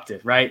all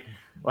erupted, right?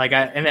 Like,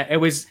 and it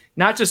was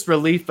not just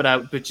relief,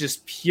 but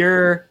just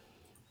pure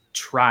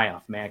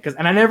triumph, man.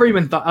 I never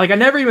even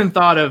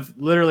thought of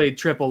literally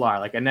Triple R.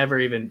 Like, I never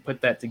even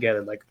put that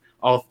together. Like,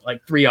 all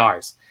like 3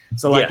 R's.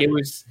 So like, it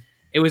was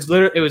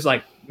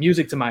like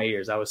music to my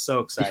ears. I was so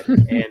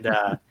excited. And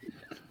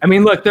I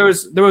mean, look, there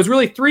was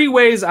really 3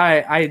 ways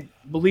I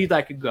believed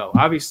I could go.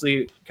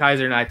 Obviously,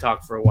 Kaiser and I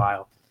talked for a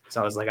while,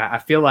 so I was like, I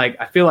feel like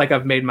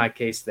I've made my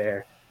case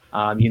there.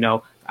 I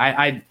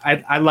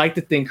like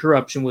to think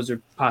corruption was a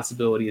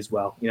possibility as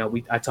well.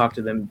 I talked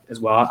to them as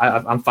well.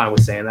 I'm fine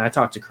with saying that. I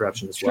talked to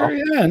corruption as well. Sure,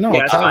 yeah, no,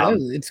 yeah,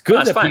 it's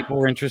good that people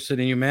were interested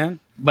in you, man.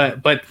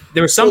 But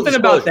there was something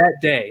about that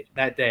day.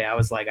 That day, I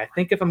was like, I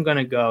think if I'm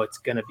gonna go, it's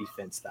gonna be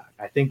Finstock.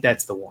 I think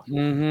that's the one.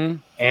 Mm-hmm.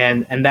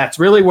 And that's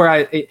really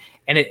where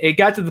it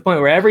got to the point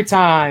where every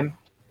time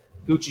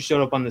Gucci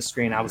showed up on the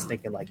screen, I was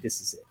thinking like,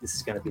 this is it. This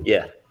is gonna be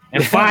it.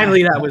 And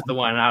finally, that was the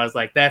one. And I was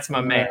like, that's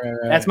my man. Right.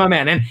 That's my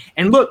man.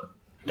 And look,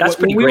 that's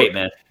pretty great,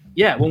 man.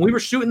 Yeah, when we were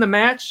shooting the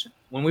match,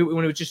 when it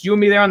was just you and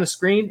me there on the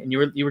screen, and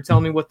you were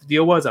telling me what the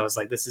deal was, I was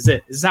like, this is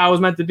it. This is how it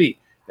was meant to be.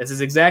 This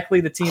is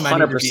exactly the team 100%. I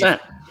need to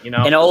be. You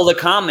know, and all the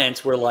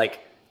comments were like,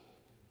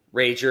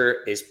 Rager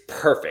is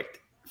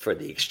perfect for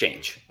the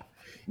exchange.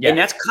 Yeah. And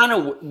that's kind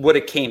of what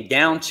it came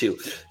down to.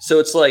 So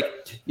it's like,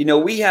 you know,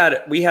 we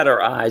had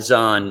our eyes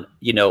on,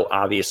 you know,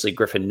 obviously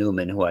Griffin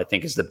Newman, who I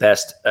think is the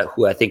best,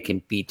 who I think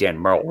can beat Dan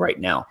Murrell right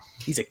now.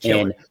 He's a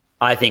killer. And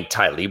I think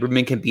Ty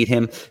Lieberman can beat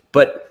him.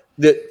 But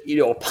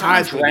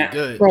Ty's pretty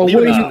good. Bro, what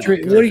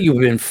are you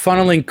been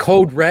funneling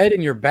Code Red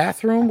in your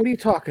bathroom? What are you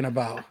talking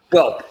about?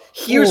 Well,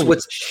 here's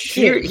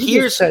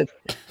said.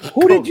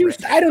 Who did you?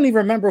 I don't even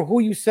remember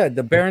who you said.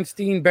 The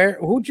Berenstein Bear.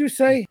 Who'd you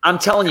say? I'm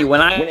telling you,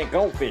 when it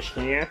go fish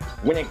here.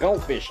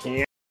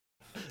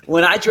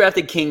 When I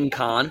drafted King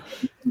Khan,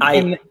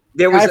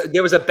 there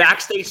was a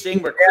backstage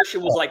thing where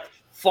Christian was like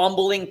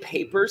fumbling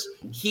papers.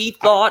 He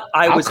thought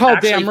I'll call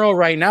Dan Murrell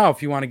right now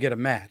if you want to get a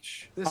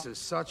match. This is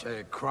such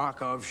a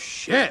crock of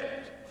shit.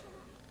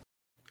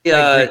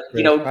 Run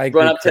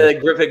up to the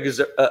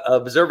Griffith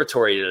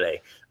Observatory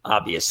today,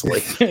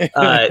 obviously.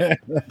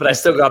 But I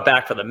still got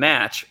back for the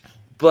match.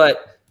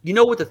 But you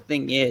know what the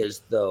thing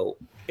is, though?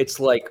 It's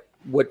like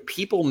what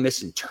people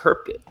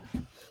misinterpret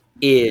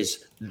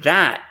is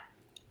that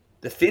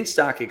the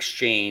Finstock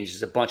Exchange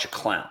is a bunch of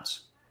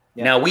clowns.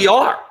 Yeah. Now, we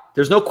are.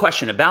 There's no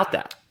question about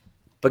that.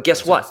 But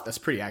guess what? That's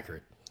pretty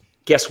accurate.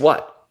 Guess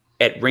what?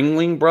 At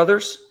Ringling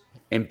Brothers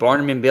and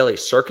Barnum and Bailey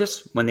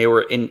Circus, when they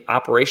were in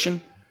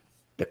operation,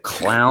 the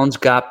clowns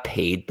got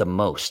paid the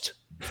most.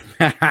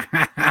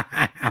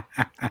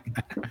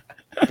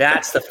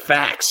 That's the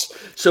facts.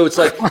 So it's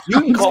like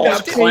you can call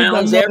us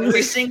clowns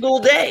every single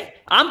day.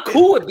 I'm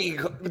cool with being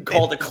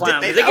called a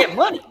clown because they get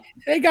money.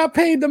 They got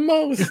paid the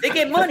most. They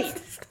get money.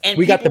 And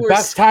we got the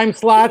best time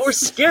slots. We're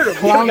scared of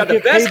them. We got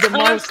the best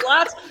time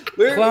slots.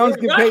 Clowns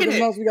get paid the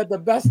most. We got the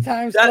best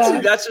time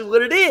slots. That's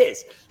what it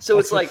is. So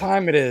it's like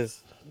time it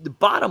is. The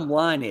bottom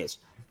line is,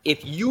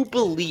 if you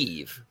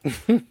believe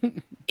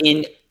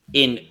in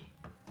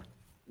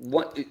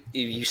what, if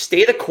you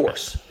stay the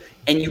course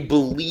and you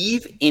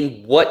believe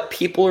in what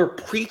people are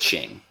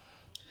preaching,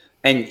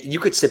 and you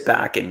could sit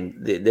back and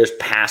there's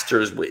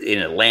pastors in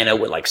Atlanta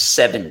with like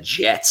 7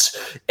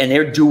 jets and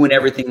they're doing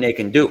everything they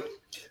can do.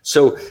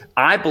 So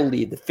I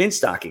believe the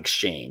Finstock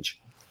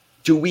Exchange,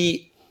 do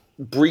we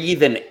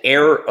breathe an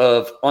air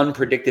of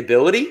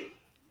unpredictability?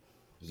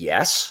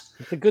 Yes.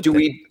 It's a good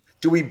thing.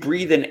 Do we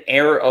breathe an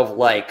air of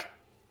like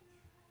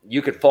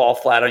you could fall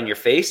flat on your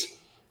face?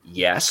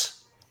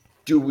 Yes.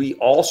 Do we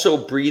also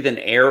breathe an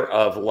air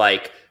of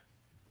like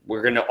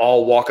we're going to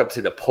all walk up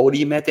to the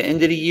podium at the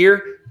end of the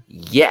year?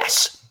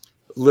 Yes.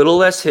 Little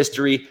less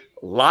history,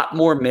 a lot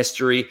more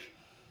mystery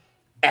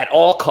at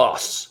all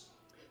costs.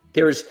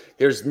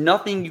 There's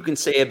nothing you can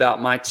say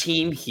about my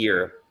team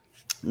here.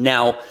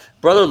 Now,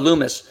 Brother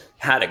Loomis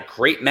had a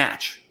great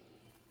match.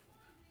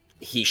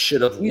 He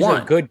should have won. He's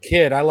a good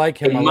kid. I like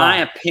him a lot. In my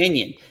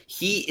opinion,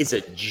 he is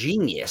a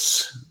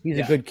genius. He's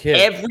a good kid.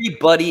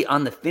 Everybody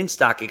on the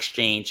Finstock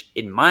Exchange,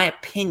 in my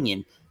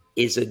opinion,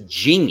 is a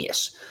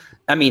genius.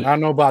 I mean, I don't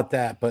know about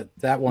that, but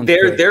that one.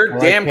 They're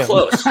damn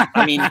close.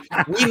 I mean,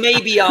 we may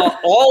be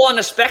all on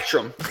a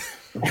spectrum.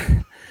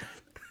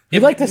 You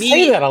like to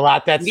say that a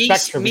lot. That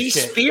spectrum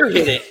shit.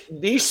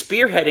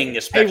 Spearheading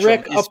the spectrum. Hey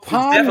Rick,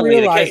 upon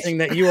realizing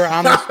that you were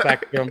on the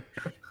spectrum,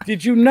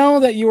 did you know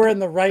that you were in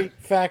the right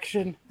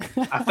faction?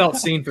 I felt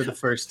seen for the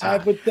first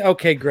time.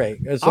 Okay, great.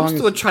 I'm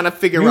still trying to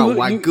figure out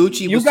why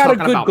Gucci was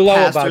talking about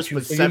pastors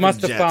with 7 You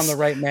must have jets. found the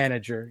right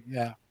manager.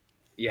 Yeah.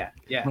 Yeah.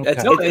 Okay.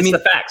 It's the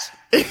facts.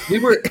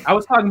 I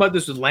was talking about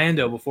this with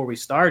Lando before we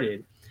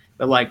started,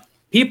 but like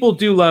people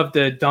do love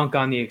to dunk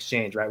on the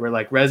exchange, right? We're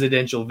like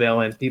residential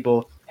villains.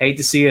 People hate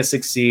to see us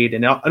succeed,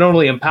 and it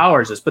only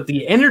empowers us. But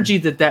the energy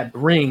that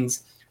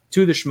brings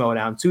to the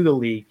Schmodown, to the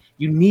league,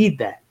 you need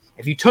that.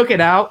 If you took it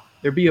out,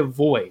 there'd be a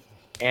void,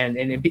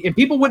 and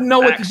people wouldn't know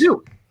what to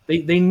do.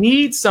 They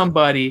need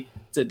somebody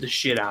to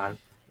shit on,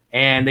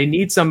 and they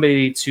need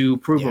somebody to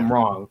prove them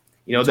wrong.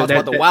 You know,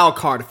 about the wild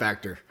card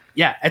factor.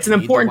 Yeah, it's an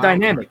important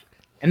dynamic,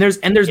 and there's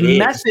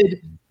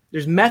method.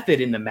 There's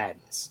method in the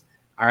madness.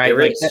 All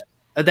right,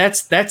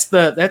 that's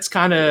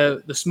kind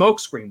of the smoke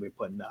screen we're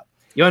putting up.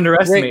 You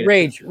underestimate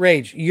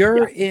Rage.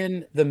 You're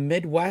in the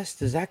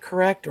Midwest, is that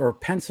correct? Or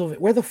Pennsylvania?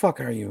 Where the fuck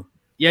are you?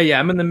 Yeah.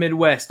 I'm in the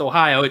Midwest,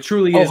 Ohio. It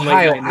truly is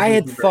Ohio. I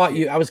had thought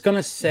I was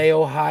gonna say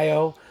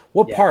Ohio.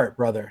 What part,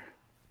 brother?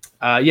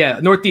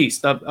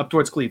 Northeast, up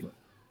towards Cleveland.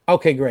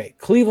 Okay, great.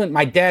 Cleveland,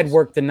 my dad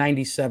worked the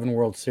 97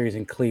 World Series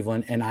in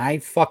Cleveland, and I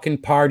fucking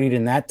partied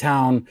in that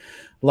town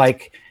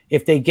like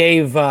if they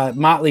gave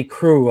Motley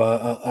Crue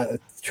a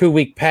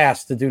 2-week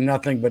pass to do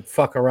nothing but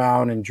fuck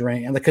around and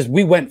drink. And because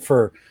we went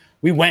for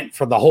We went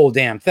for the whole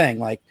damn thing.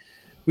 Like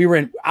we were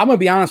in. I'm gonna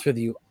be honest with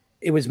you.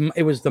 It was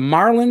the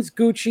Marlins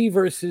Gucci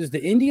versus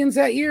the Indians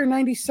that year,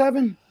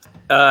 '97.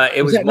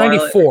 It was at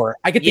 94.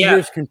 I get the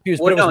years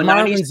confused, but it was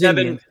Marlins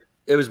Indians.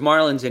 It was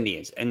Marlins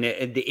Indians, and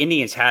the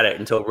Indians had it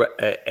until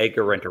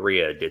Edgar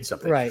Renteria did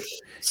something. Right.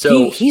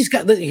 So he's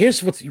got.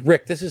 Here's what's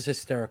Rick. This is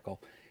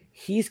hysterical.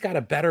 He's got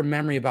a better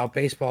memory about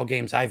baseball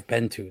games I've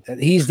been to.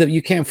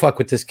 You can't fuck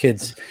with this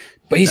kid's.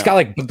 But he's got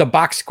like the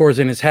box scores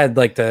in his head,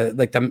 like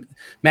the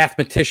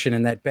mathematician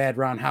in that bad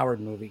Ron Howard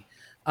movie.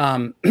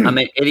 I'm an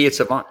idiot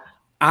savant.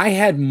 I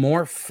had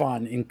more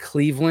fun in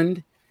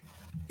Cleveland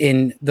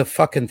in the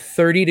fucking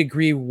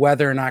 30-degree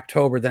weather in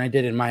October than I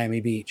did in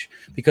Miami Beach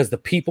because the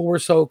people were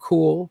so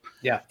cool.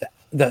 Yeah.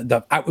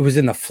 It was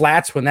in the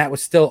flats when that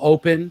was still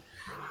open.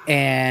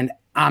 And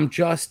I'm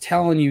just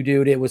telling you,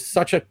 dude, it was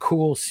such a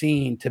cool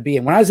scene to be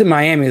in. When I was in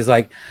Miami, it was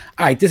like,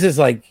 all right, this is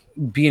like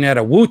being at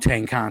a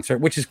Wu-Tang concert,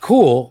 which is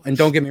cool. And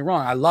don't get me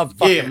wrong, I love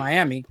fucking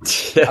Miami.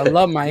 I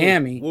love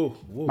Miami.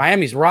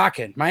 Miami's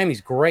rocking.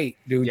 Miami's great,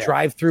 dude. Yeah.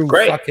 Drive through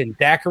fucking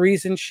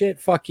daiquiris and shit.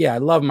 Fuck yeah, I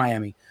love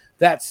Miami.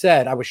 That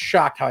said, I was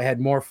shocked how I had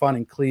more fun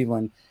in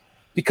Cleveland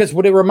because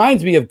what it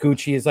reminds me of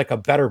Gucci is like a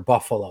better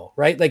Buffalo,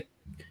 right? Like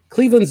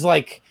Cleveland's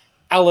like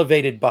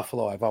elevated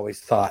Buffalo, I've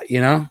always thought,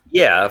 you know?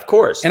 Yeah, of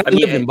course. And I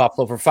lived in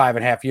Buffalo for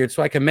 5.5 years,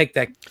 so I can make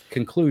that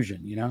conclusion,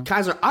 you know?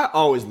 Kaiser, I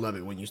always love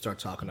it when you start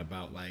talking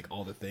about like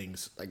all the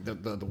things, like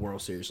the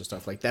World Series and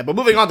stuff like that. But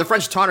moving on, the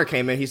French Taunter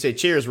came in. He said,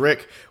 "Cheers,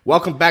 Rick.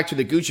 Welcome back to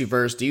the Gucci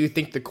verse. Do you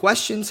think the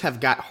questions have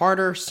got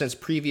harder since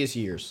previous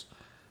years?"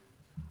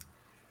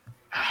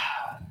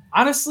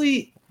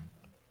 Honestly,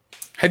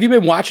 have you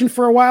been watching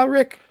for a while,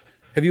 Rick?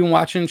 Have you been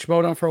watching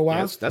Schmodown for a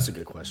while? Yeah, that's a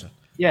good question.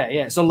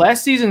 Yeah. So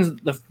last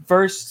season's the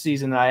first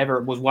season that I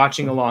ever was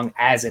watching along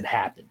as it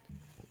happened.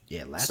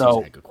 Yeah, last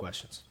season had good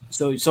questions.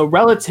 So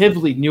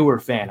relatively newer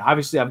fan.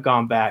 Obviously, I've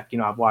gone back. You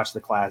know, I've watched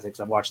the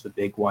classics. I've watched the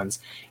big ones,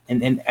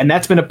 and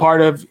that's been a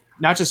part of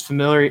not just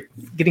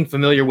getting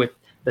familiar with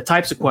the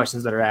types of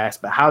questions that are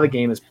asked, but how the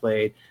game is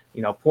played.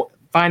 You know,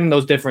 finding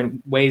those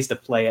different ways to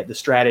play it, the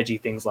strategy,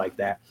 things like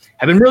that,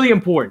 have been really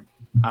important.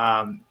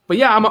 But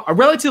yeah, I'm a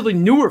relatively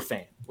newer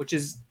fan, which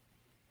has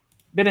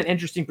been an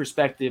interesting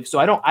perspective. So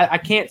I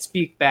can't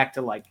speak back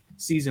to like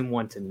season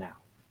 1 to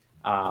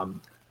now.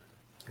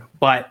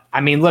 But I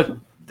mean, look,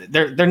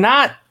 they're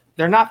not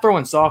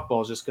throwing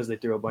softballs just because they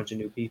threw a bunch of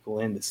new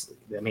people in this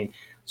league. I mean,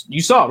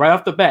 you saw it right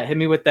off the bat. Hit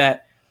me with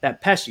that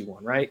Pesci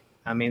one, right?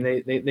 I mean,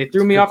 they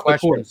threw me off the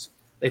course.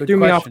 They threw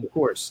me off the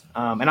course.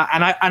 And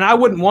I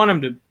wouldn't want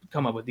them to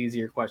come up with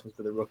easier questions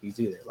for the rookies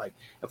either. Like,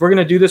 if we're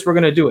gonna do this, we're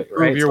gonna do it.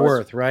 Right? Prove your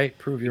worth, right?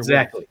 Prove your worth.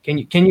 Exactly.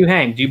 Can you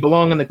hang? Do you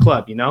belong in the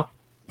club? You know.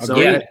 So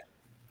yeah.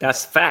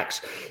 That's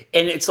facts.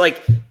 And it's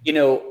like, you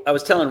know, I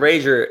was telling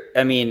Rager,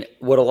 I mean,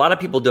 what a lot of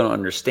people don't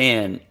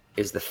understand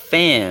is the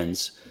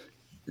fans,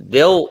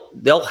 they'll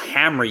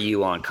hammer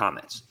you on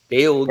comments.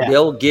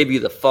 They'll give you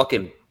the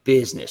fucking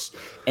business.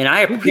 And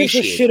I appreciate Who gives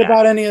a shit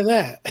about any of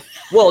that?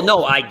 Well,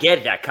 no, I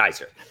get that,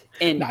 Kaiser.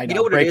 And you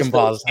know what it is?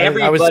 Balls.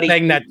 Everybody, I was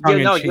saying that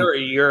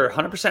you're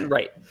 100%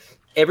 right.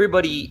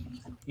 Everybody,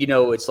 you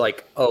know, it's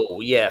like,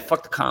 oh yeah,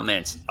 fuck the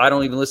comments. I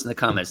don't even listen to the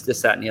comments,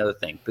 this, that, and the other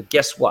thing. But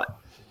guess what?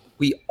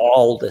 We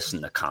all listen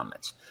to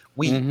comments.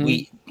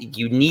 You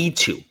need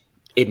to.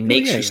 It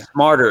makes you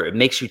smarter. It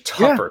makes you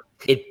tougher.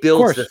 Yeah. It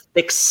builds the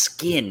thick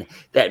skin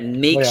that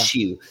makes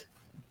you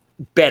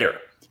better.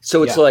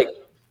 So it's like,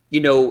 you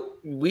know,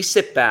 we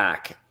sit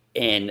back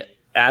and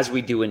as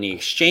we do in the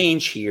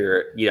exchange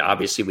here, you know,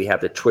 obviously we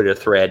have the Twitter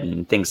thread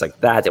and things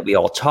like that we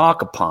all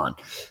talk upon.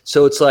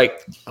 So it's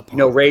like, you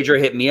know, Rager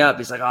hit me up.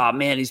 He's like, oh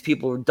man, these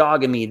people are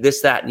dogging me,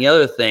 this, that, and the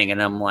other thing.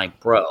 And I'm like,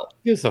 bro,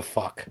 gives a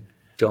fuck.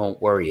 Don't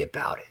worry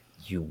about it.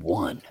 You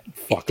won.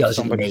 It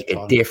doesn't make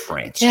a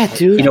difference. Yeah,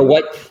 dude. You know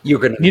what? You're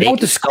gonna. You know what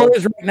the score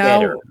is right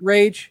now,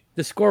 Rage?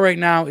 The score right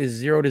now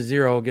is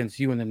 0-0 against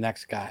you and the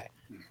next guy.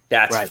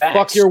 That's right. Facts.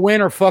 Fuck your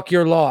win or fuck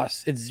your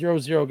loss. It's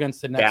 0-0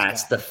 against the next guy.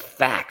 That's the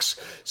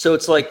facts. So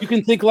it's like you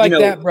can think like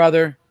that,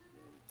 brother.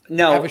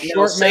 No, have a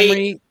short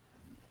memory.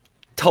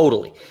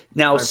 Totally.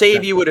 Now, say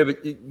if you would have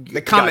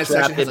the comment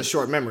section has a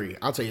short memory.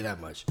 I'll tell you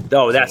that much.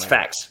 No, that's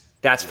facts.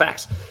 That's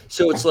facts.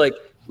 So it's like,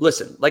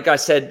 listen, like I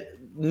said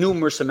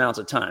numerous amounts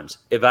of times,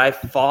 if I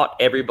fought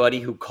everybody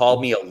who called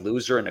me a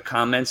loser in the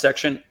comment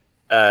section,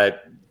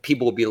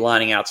 people will be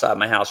lining outside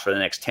my house for the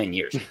next 10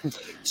 years.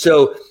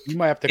 So you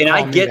might have to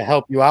call me to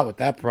help you out with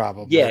that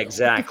problem. Yeah,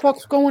 exactly. What the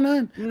fuck's going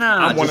on? No,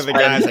 I'm one of the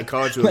guys that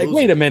called you a loser.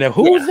 Wait a minute,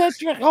 who is that?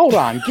 Hold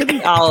on, give me.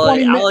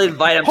 I'll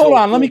invite him. Hold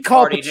on, let me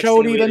call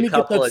Pachodi. Let me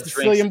get the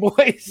Sicilian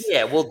boys.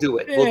 Yeah, we'll do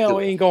it. We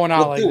ain't going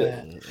out like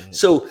that.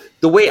 So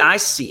the way I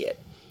see it,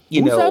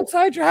 you know, who's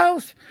outside your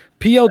house?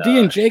 PLD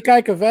and Jake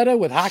Icavetta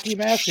with hockey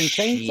masks and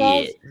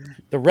chainsaws?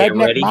 The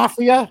redneck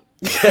mafia?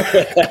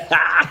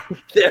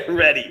 They're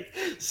ready.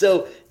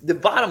 So the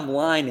bottom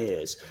line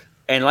is,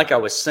 and like I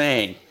was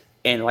saying,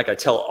 and like I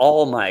tell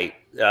all my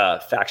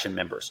faction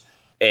members,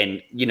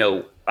 and, you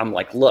know, I'm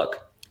like,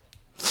 look,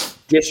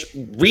 just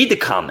read the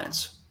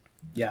comments.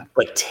 Yeah.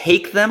 But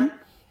take them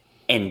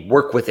and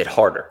work with it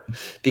harder.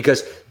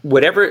 Because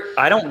whatever,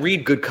 I don't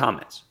read good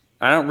comments.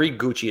 I don't read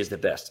Gucci is the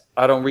best.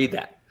 I don't read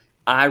that.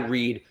 I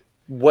read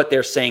what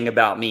they're saying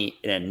about me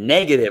in a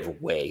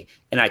negative way,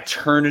 and I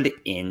turn it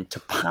into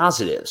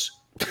positives.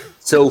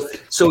 So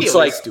it's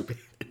like stupid.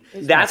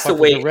 That's the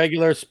way. A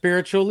regular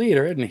spiritual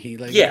leader, isn't he?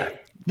 Like, yeah,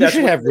 you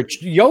should have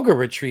yoga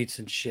retreats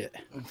and shit.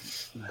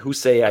 Who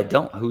say I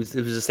don't? Who's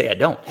to say I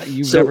don't?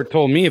 You've never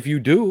told me if you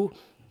do.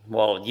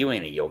 Well, you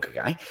ain't a yoga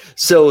guy.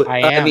 So I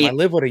am. mean, I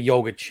live with a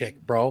yoga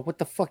chick, bro. What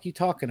the fuck you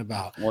talking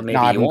about? Well, maybe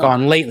no, I haven't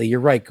gone lately. You're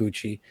right,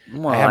 Gucci.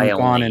 Well, I haven't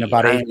gone in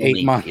about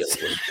 8 months.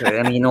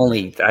 I mean,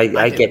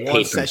 I get one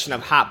paid. Session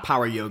of hot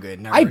power yoga.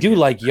 I do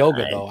like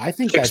yoga, though. I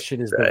think that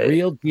shit is the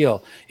real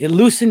deal. It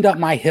loosened up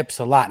my hips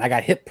a lot. And I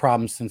got hip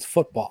problems since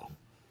football.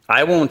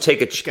 I won't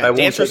take a.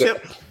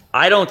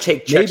 I don't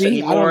take checks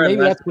anymore.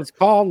 Maybe that's what it's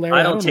called, Larry.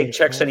 I don't take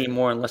checks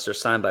anymore unless they're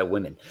signed by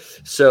women.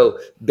 So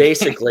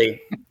basically,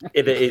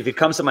 if it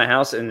comes to my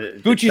house and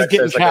Gucci's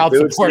getting says child like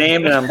a dude's support,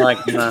 name, and I'm like,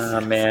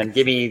 nah, man,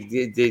 give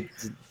me,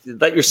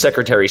 let your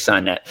secretary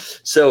sign that.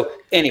 So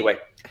anyway,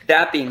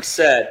 that being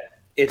said,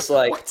 it's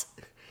like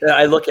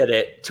I look at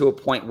it to a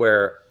point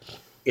where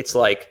it's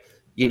like,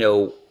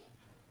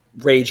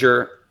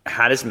 Rager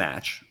had his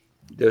match.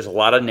 There's a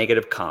lot of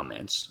negative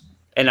comments,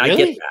 and I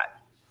get that.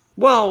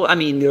 Well, I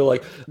mean, they're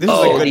like, they're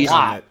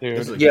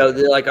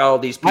like, oh,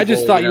 these people. I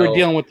just thought you were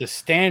dealing with the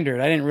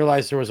standard. I didn't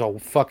realize there was a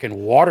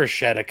fucking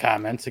watershed of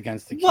comments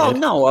against the kid. Well,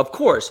 no, of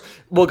course.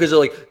 Well, because they're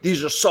like,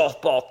 these are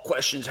softball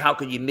questions. How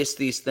could you miss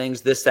these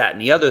things, this, that,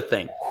 and the other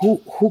thing?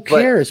 Who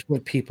cares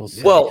what people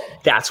say? Well,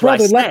 that's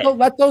what I said.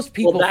 Let those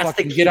people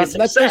fucking get on.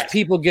 Let those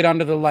people get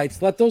under the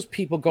lights. Let those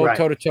people go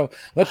toe to toe.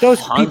 Let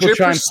those people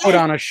try and put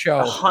on a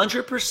show.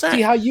 100%.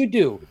 See how you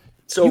do.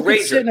 So you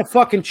could sit in a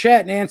fucking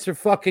chat and answer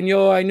fucking,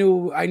 I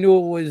knew it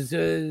was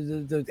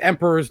the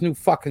Emperor's new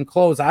fucking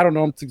clothes. I don't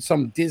know,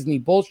 some Disney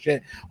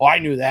bullshit. Oh, I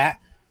knew that.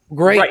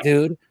 Great,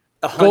 dude.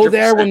 100%. Go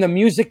there when the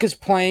music is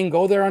playing.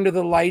 Go there under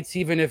the lights,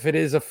 even if it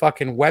is a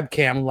fucking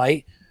webcam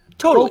light.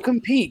 Totally. Go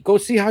compete. Go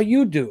see how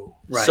you do.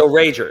 Right. So,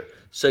 Rager,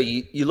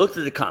 you looked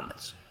at the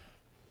comments.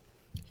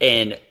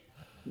 And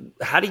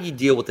how do you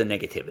deal with the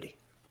negativity?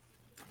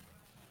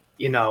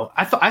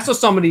 I saw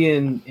somebody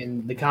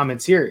in the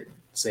comments here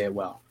say it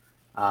well.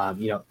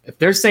 If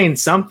they're saying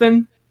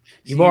something,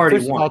 you've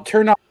already won. I'll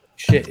turn off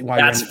shit.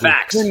 That's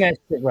facts. Turn that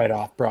shit right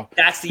off, bro.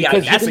 That's a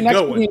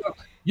good one.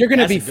 You're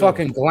gonna be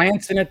fucking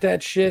glancing at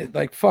that shit.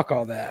 Like, fuck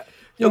all that.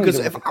 Because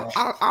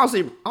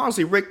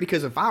honestly, Rick,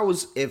 because if I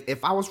was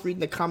reading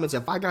the comments,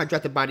 if I got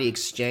drafted by the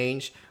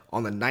exchange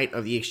on the night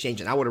of the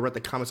exchange, and I would have read the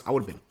comments, I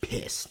would have been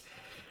pissed.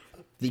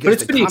 Because but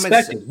it's been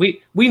expected.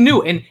 We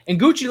knew, and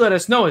Gucci let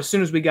us know as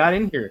soon as we got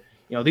in here.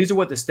 These are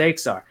what the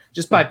stakes are.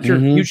 Just by pure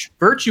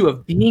virtue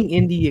of being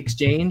in the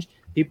exchange,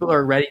 people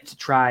are ready to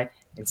try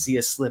and see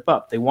us slip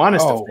up. They want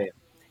us to fail.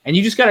 And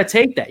you just got to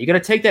take that. You got to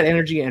take that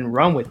energy and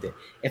run with it.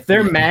 If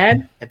they're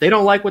mad, if they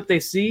don't like what they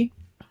see,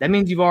 that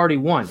means you've already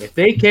won. If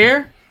they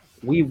care,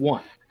 we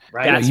won.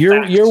 Right?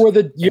 You're with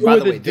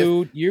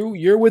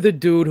a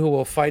dude who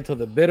will fight till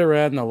the bitter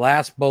end, the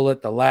last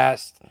bullet, the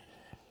last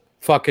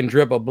fucking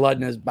drip of blood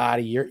in his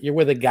body. You're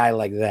with a guy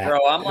like that.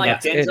 Bro, I'm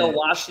like Denzel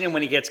Washington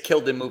when he gets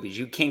killed in movies.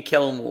 You can't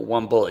kill him with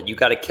one bullet. You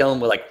got to kill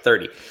him with like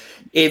 30.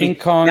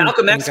 If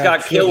Malcolm X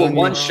got killed with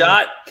one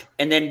shot,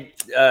 and then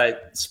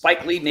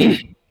Spike Lee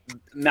made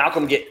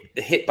Malcolm get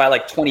hit by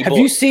like 20 bullets.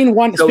 Have you seen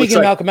one? So speaking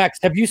of Malcolm X,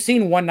 have you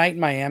seen One Night in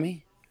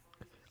Miami?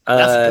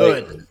 That's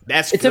good.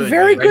 It's a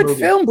very good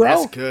film, bro.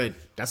 That's good.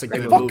 That's a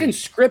good movie. The fucking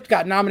script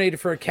got nominated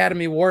for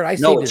Academy Award. I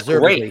say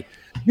deservedly.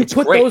 You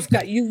put those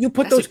guys. You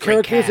put those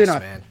characters in a.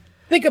 Man.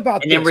 Think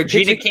about this. And then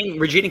Regina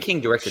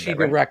King directed that. She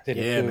directed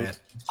it. Yeah, man.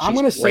 I'm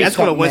going to say that's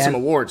going to win some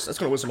awards.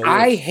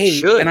 I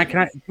hate, and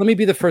let me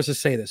be the first to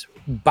say this.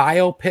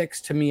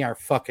 Biopics to me are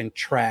fucking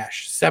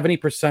trash.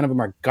 70% of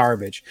them are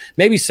garbage.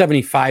 Maybe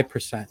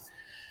 75%.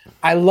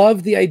 I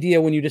love the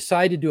idea when you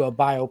decide to do a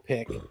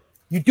biopic,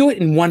 you do it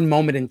in one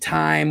moment in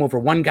time over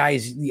one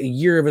guy's a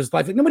year of his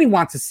life. Like, nobody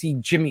wants to see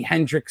Jimi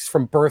Hendrix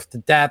from birth to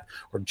death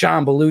or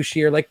John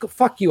Belushi or like,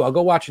 fuck you. I'll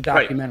go watch a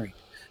documentary. Right.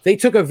 They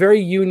took a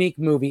very unique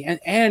movie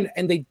and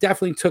they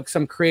definitely took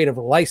some creative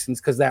license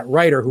because that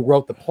writer who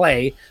wrote the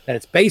play that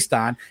it's based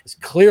on is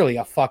clearly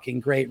a fucking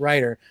great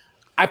writer.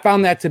 I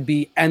found that to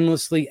be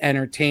endlessly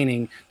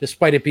entertaining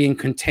despite it being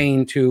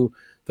contained to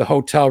the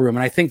hotel room.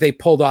 And I think they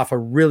pulled off a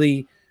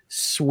really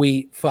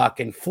sweet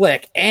fucking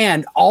flick.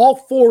 And all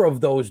four of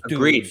those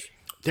dudes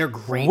they're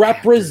great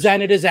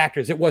represented as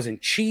actors. It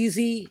wasn't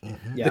cheesy.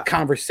 Mm-hmm. Yeah. The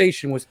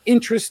conversation was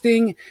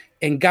interesting.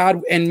 And it got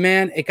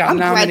I'm nominated.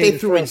 Glad they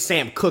threw in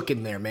Sam Cooke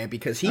in there, man,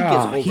 because he gets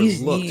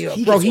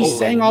overlooked. He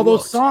sang all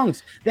those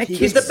songs.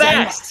 He's the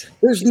best.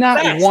 There's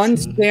not one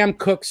Sam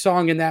Cooke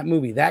song in that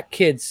movie. That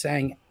kid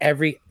sang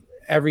every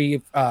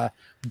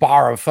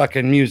bar of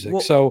fucking music.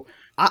 Well, so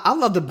I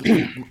love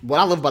what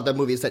I love about that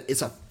movie is that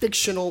it's a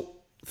fictional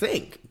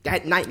thing.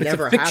 That night It's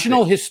never a fictional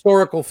happened.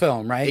 historical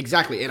film, right?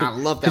 Exactly, and I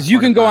love that because you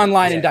part can go about it.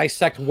 online and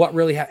dissect what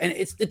really happened,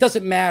 and it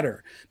doesn't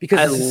matter because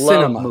I this is love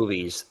cinema.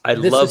 movies. I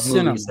This love is movies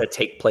cinema. that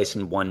take place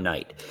in one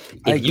night.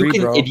 I agree,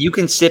 bro. If you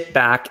can sit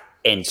back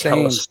and tell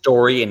Same. a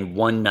story in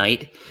one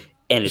night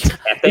and it's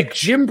epic, With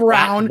Jim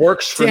Brown, that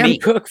works for Sam me.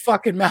 Cooke,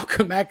 fucking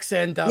Malcolm X,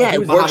 and Yeah, who it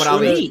was works Muhammad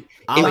for Ali. me.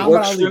 Ali. It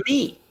works Ali. for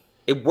me.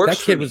 It works that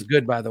for kid me. was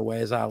good, by the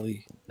way, as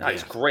Ali.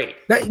 Nice, great.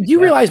 You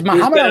realize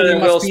Muhammad better Ali than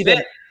must Will be Smith.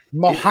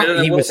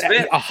 he Will was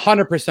Smith.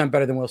 100%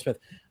 better than Will Smith.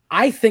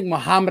 I think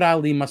Muhammad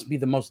Ali must be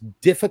the most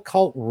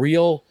difficult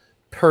real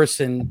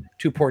person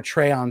to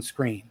portray on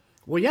screen.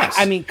 Well, yes.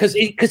 I mean, because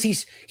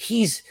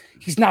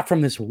he's not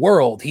from this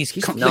world.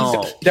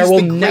 no. There He's will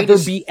the never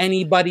greatest- be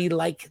anybody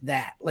like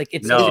that. Like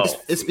it's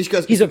It's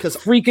he's a because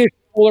freakish,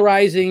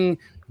 polarizing,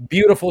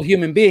 beautiful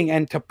human being,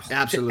 and to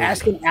Absolutely.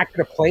 ask an actor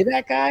to play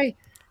that guy,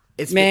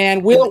 it's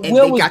man. Will and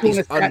Will they was got doing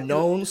these a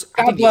unknowns.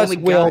 I God think the bless only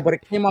Will, guy- but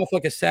it came off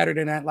like a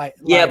Saturday Night Live.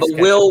 Yeah, but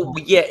sketch. Will,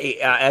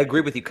 I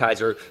agree with you,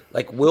 Kaiser.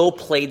 Like Will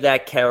played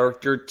that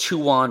character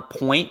too on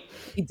point.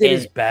 He did and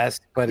his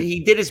best, but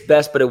he did his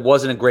best, but it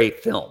wasn't a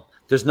great film.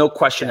 There's no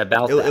question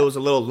about that. It was a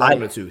little long in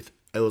the tooth.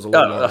 It was a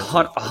little long in the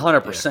tooth.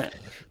 100%.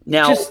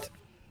 Now,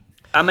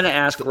 I'm going to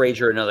ask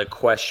Rager another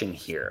question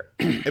here.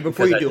 And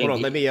before you I do, hold think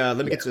on. Let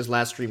me get to this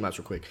last stream real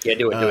quick. Yeah,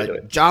 do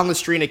it. John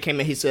Lestrina came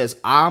in. He says,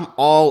 "I'm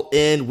all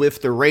in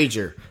with the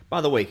Rager."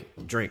 By the way,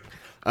 drink.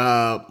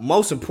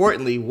 Most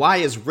importantly, why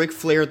is Ric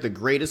Flair the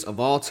greatest of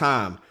all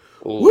time?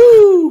 Ooh.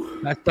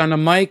 Woo! best on the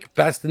mic,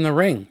 best in the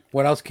ring.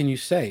 What else can you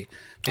say?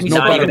 There's He's no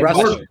not better even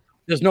wrestler. close.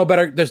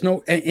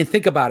 And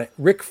think about it.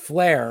 Ric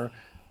Flair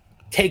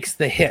takes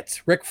the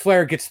hits. Ric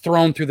Flair gets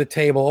thrown through the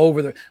table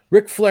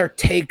Ric Flair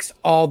takes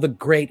all the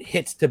great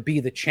hits to be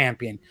the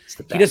champion.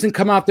 He doesn't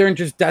come out there and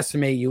just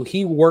decimate you.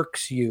 He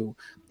works you.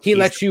 He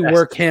lets you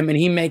work him, and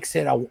he makes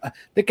it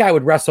the guy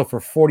would wrestle for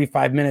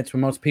 45 minutes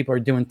when most people are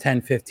doing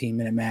 10,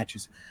 15-minute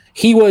matches.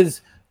 He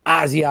was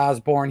Ozzy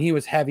Osbourne. He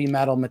was heavy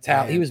metal,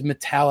 He was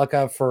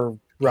Metallica for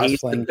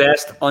wrestling. He's the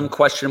best,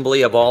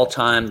 unquestionably, of all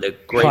time, the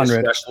greatest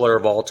 100. wrestler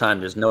of all time.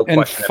 There's no And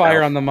question fire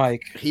about on the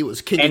mic. He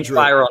was king and of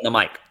drill. fire on the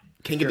mic.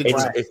 King of the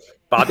drill. It's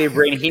Bobby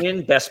Brain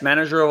Heenan, best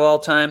manager of all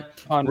time.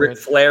 100. Ric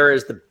Flair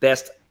is the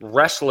best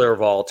wrestler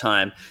of all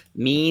time.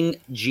 Mean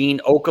Gene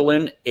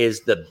Okerlund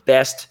is the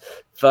best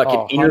fucking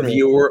 100.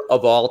 interviewer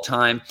of all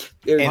time.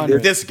 And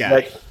There's this guy.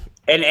 like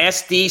an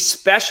SD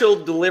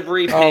special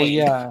delivery. Oh, Pain.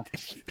 yeah.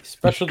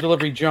 Special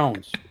Delivery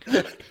Jones.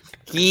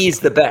 He's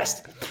the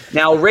best.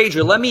 Now,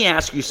 Rager, let me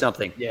ask you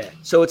something. Yeah.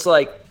 So it's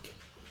like,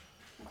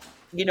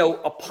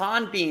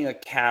 upon being a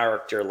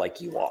character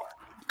like you are,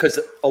 because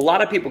a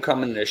lot of people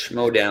come into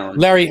Schmodown.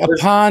 Larry,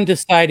 upon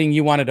deciding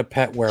you wanted a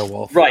pet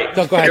werewolf. Right.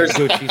 Go ahead,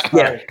 Gucci.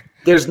 Sorry.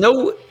 There's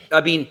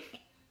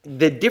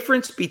the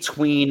difference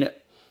between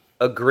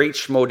a great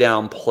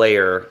Schmodown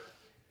player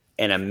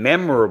and a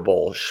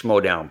memorable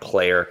Schmodown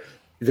player,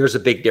 there's a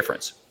big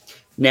difference.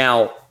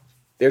 Now,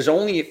 there's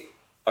only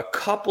a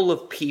couple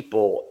of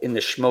people in the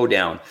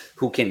Schmodown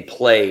who can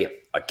play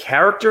a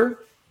character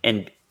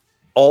and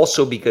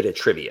also be good at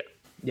trivia.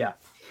 Yeah.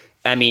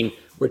 I mean,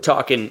 we're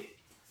talking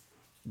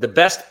the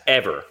best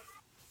ever,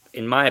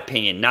 in my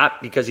opinion,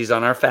 not because he's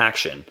on our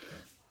faction,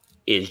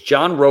 is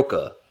John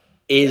Roca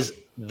is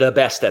the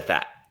best at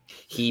that.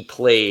 He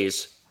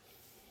plays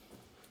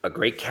a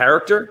great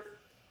character,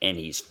 and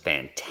he's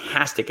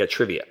fantastic at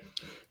trivia.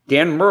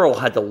 Dan Murrell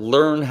had to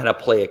learn how to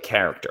play a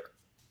character,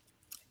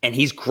 and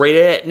he's great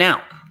at it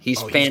now.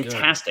 He's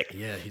fantastic.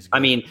 Yeah, he's good. I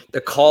mean,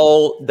 the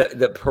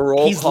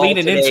parole He's call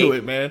leaning today, into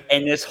it, man.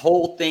 And this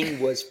whole thing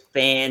was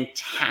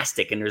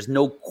fantastic, and there's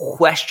no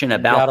question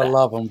about You gotta that.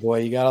 love him, boy.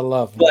 You gotta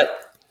love him.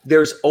 But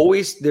there's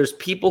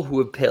people who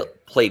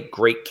have played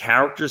great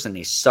characters and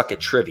they suck at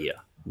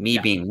trivia. Me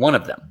being one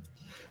of them.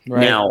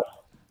 Right. Now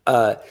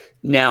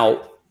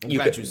I'm you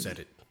glad you said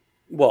it.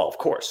 Well, of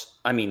course.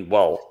 I mean,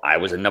 I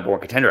was a number one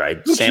contender.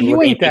 Gucci, you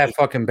ain't that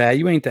fucking bad.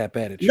 You ain't that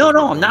bad at No,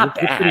 trivia, I'm bro. not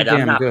You're pretty bad. I'm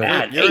damn not good.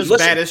 bad. You're Hey, as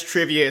listen, bad as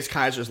trivia as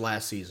Kaiser's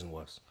last season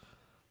was.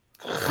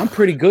 I'm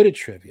pretty good at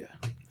trivia.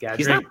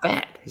 he's not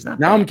bad. He's not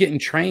Now bad. I'm getting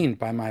trained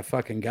by my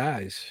fucking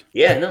guys.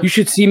 Yeah, no. You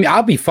should see me.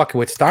 I'll be fucking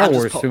with Star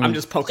Wars soon. I'm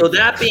just poking. So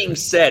that being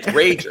said,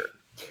 Rager,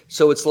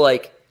 so it's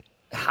like,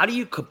 how do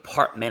you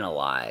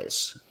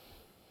compartmentalize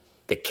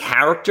the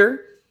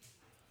character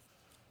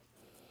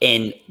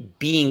and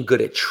being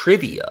good at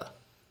trivia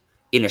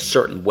in a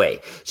certain way?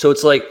 So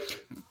it's like,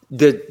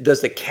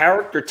 does the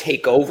character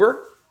take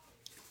over?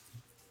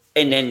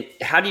 And then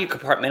how do you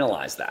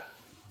compartmentalize that?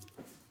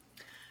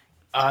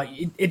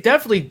 It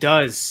definitely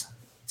does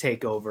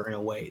take over in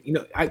a way,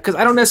 because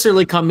I don't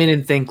necessarily come in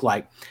and think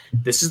like,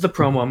 this is the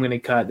promo I'm going to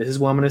cut. This is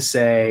what I'm going to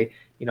say.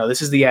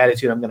 This is the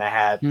attitude I'm going to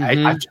have.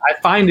 Mm-hmm.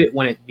 I find it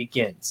when it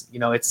begins.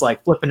 It's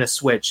like flipping a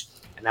switch,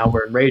 and now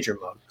we're in Rager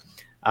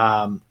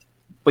mode.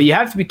 But you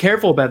have to be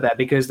careful about that,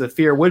 because the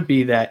fear would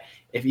be that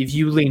if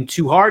you lean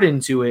too hard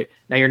into it,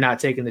 now you're not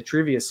taking the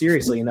trivia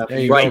seriously enough. There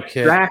you You're go, kid.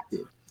 distracted.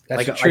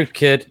 That's the truth,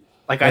 kid.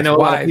 Like, I That's know a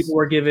lot of wise. people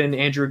were giving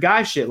Andrew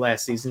Guy shit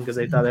last season because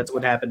they thought that's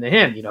what happened to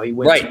him. He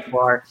went Right. too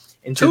far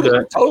into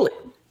Totally.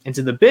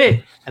 into the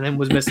bit and then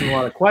was missing a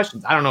lot of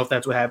questions. I don't know if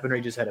that's what happened or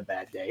he just had a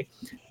bad day,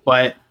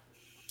 but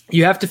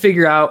you have to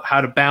figure out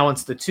how to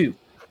balance the two.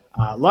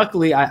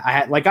 Luckily, I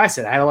had, like I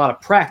said, I had a lot of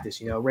practice.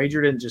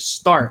 Rager didn't just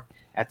start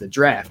at the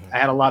draft. I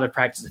had a lot of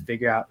practice to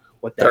figure out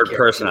what that third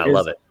person. I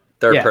love it.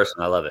 Third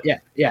person. I love it.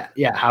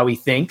 Yeah. How he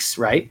thinks,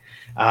 right?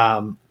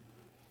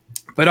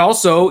 But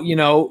also,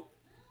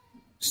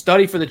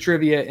 study for the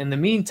trivia in the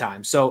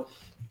meantime. So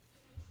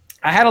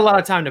I had a lot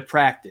of time to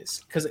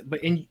practice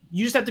and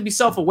you just have to be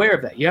self-aware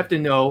of that. You have to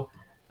know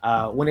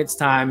when it's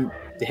time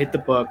to hit the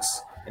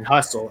books and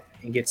hustle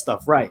and get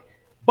stuff right.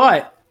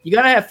 But you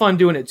got to have fun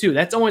doing it too.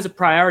 That's always a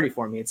priority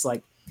for me. It's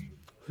like,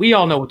 we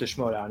all know what the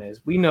Schmodown is.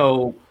 We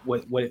know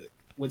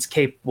what's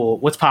capable,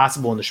 what's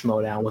possible in the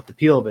Schmodown, what the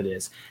appeal of it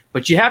is.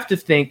 But you have to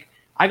think,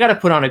 I got to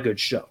put on a good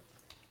show.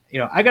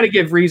 I got to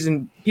give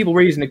people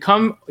reason to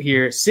come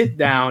here, sit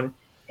down,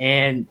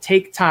 and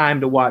take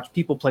time to watch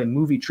people play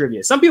movie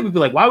trivia. Some people be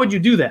like, why would you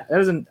do that? That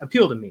doesn't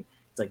appeal to me.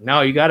 It's like, no,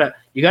 you gotta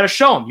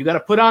show them. You gotta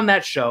put on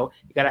that show.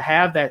 You gotta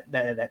have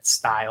that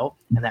style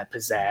and that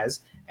pizzazz,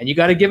 and you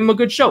gotta give them a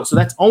good show. So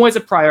that's always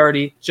a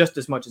priority, just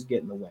as much as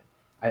getting the win.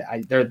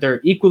 They're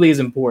equally as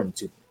important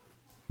to me.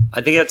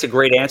 I think that's a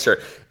great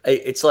answer.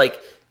 It's like,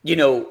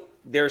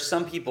 there are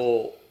some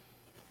people,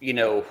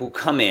 who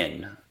come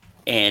in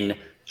and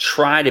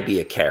try to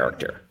be a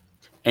character,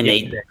 and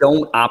they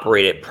don't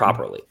operate it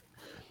properly.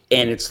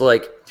 And it's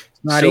like,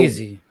 not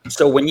easy.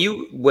 So when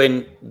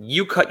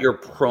you cut your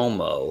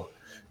promo,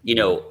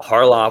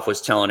 Harloff was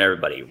telling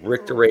everybody,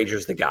 Rick the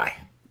Rager's the guy.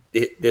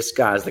 This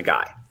guy's the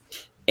guy.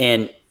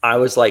 And I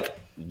was like,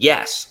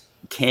 yes,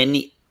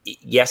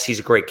 he's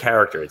a great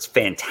character. It's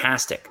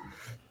fantastic.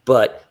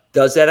 But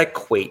does that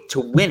equate to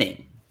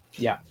winning?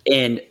 Yeah.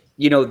 And,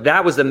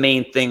 that was the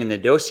main thing in the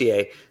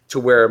dossier, to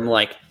where I'm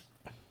like,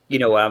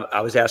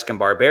 I was asking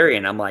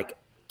Barbarian, I'm like,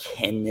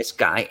 can this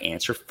guy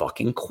answer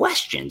fucking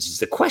questions? Is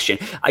the question.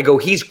 I go,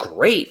 he's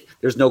great.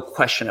 There's no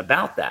question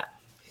about that.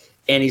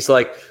 And he's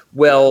like,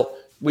 well,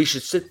 we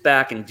should sit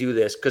back and do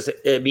this. Because,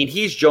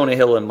 he's Jonah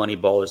Hill in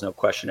Moneyball. There's no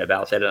question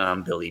about that. And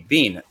I'm Billy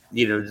Bean.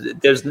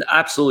 There's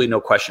absolutely no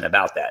question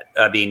about that.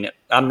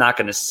 I'm not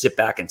going to sit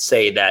back and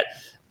say that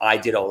I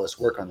did all this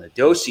work on the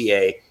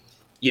dossier,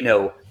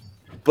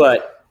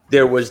 but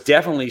there was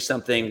definitely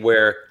something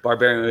where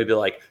Barbarian would be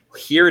like,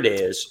 here it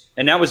is.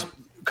 And that was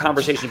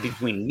conversation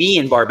between me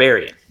and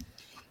Barbarian,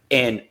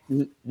 and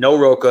no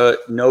Roca,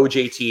 no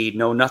JT,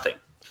 no nothing.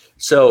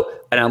 So,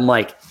 and I'm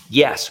like,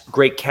 yes,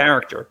 great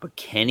character, but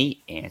can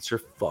he answer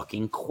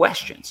fucking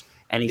questions?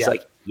 And he's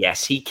like,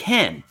 yes, he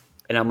can.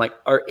 And I'm like,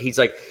 he's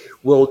like,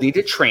 we'll need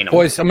to train him.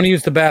 Boys, I'm going to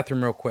use the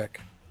bathroom real quick.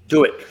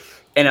 Do it.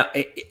 And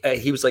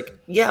he was like,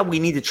 yeah, we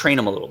need to train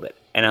him a little bit.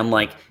 And I'm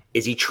like,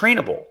 is he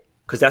trainable?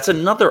 Because that's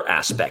another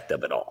aspect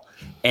of it all.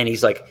 And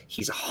he's like,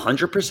 he's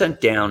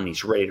 100% down and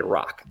he's ready to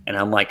rock. And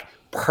I'm like,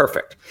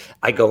 perfect.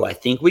 I go, I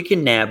think we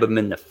can nab him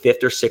in the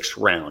 5th or 6th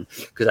round,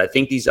 because I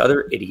think these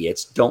other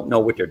idiots don't know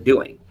what they're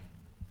doing.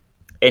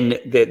 And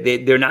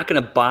they're not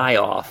going to buy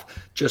off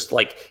just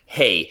like,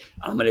 hey,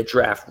 I'm going to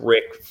draft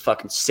Rick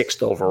fucking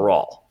 6th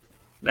overall.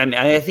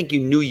 I think you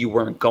knew you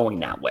weren't going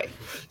that way.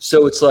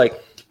 So it's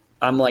like,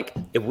 I'm like,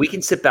 if we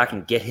can sit back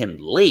and get him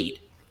late,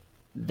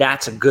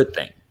 that's a good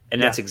thing.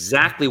 And that's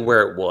exactly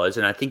where it was.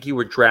 And I think you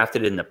were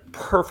drafted in the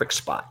perfect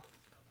spot.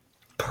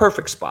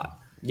 Perfect spot.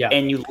 Yeah.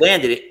 And you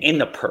landed it in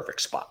the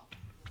perfect spot.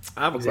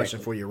 I have a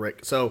question for you,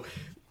 Rick. So,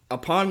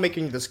 upon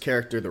making this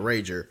character the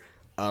Rager,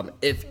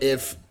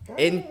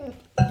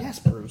 yes,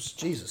 Bruce,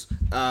 Jesus.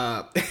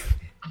 Sorry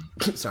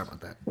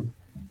about that.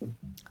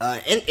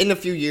 In a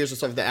few years or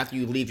something, that after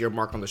you leave your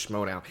mark on the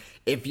Schmodown,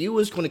 if you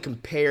was going to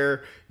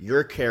compare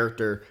your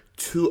character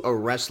to a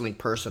wrestling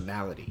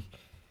personality,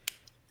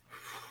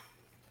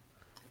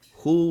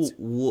 who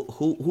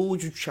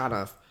would you try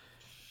to?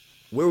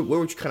 Where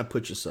would you kind of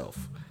put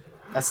yourself?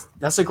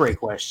 That's a great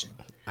question.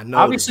 I know.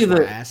 Obviously,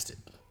 I asked it.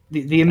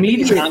 The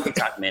immediate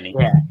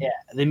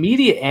the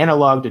immediate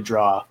analog to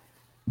draw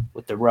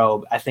with the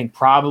robe, I think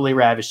probably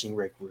Ravishing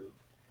Rick Rude,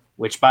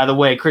 which, by the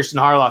way, Christian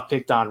Harloff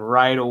picked on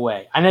right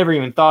away. I never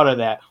even thought of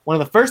that. One of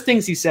the first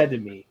things he said to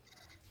me,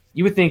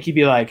 you would think he'd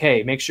be like,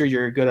 "Hey, make sure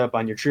you're good up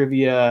on your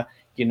trivia,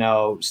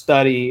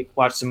 study,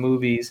 watch some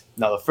movies."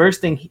 No, the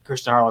first thing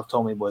Christian Harloff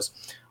told me was,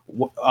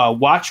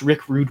 watch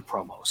Rick Rude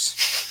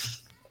promos.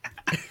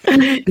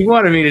 He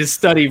wanted me to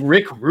study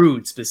Rick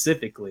Rude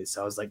specifically,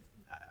 so I was like,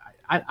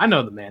 I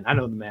know the man. I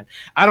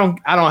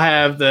don't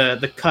have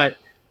the cut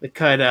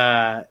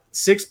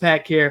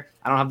 6-pack here.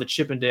 I don't have the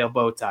Chippendale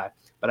bow tie,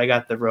 but I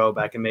got the robe.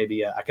 I can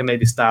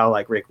maybe style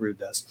like Rick Rude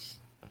does.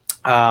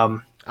 I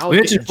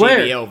was getting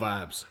JBL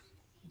vibes.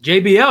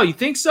 JBL, you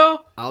think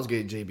so? I was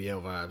getting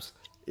JBL vibes.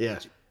 Yeah.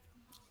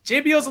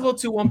 JBL's a little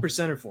too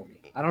 1%er for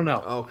me. I don't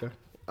know. Okay.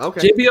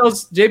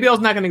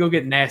 JBL's not going to go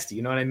get nasty.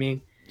 You know what I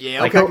mean?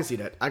 Yeah, okay, I can see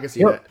that.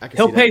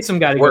 He'll pay some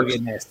guy to go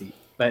get nasty,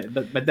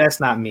 but that's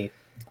not me.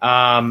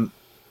 There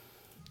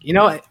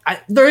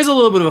is a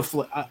little bit of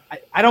a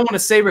I don't want to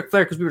say Ric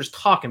Flair because we were just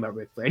talking about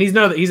Ric Flair, and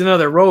he's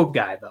another robe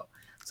guy though.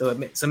 So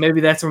maybe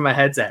that's where my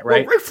head's at,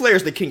 right? Well, Ric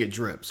Flair's the king of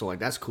drip, so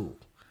that's cool.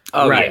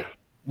 Oh right.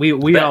 yeah,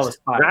 We all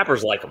aspire.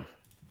 rappers like him.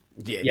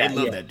 Yeah, they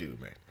love that dude,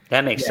 man.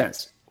 That makes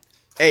sense.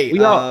 Hey,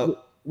 We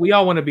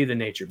all want to be the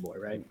nature boy,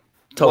 right?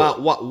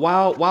 Totally.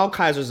 while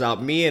Kaiser's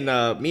out, me and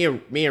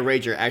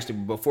Rager actually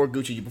before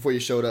you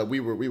showed up, we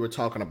were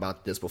talking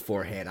about this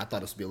beforehand. I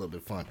thought this would be a little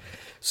bit fun.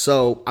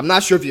 So I'm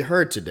not sure if you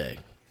heard today,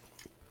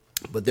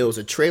 but there was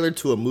a trailer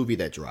to a movie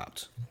that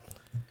dropped.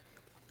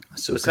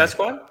 Suicide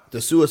Squad?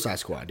 The Suicide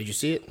Squad. Did you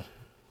see it?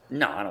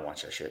 No, I don't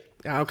watch that shit.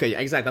 Okay,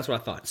 exactly. That's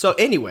what I thought. So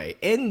anyway,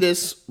 in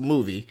this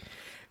movie,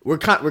 we're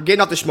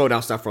getting off the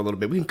Schmodown stuff for a little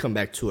bit. We can come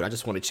back to it. I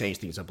just want to change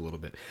things up a little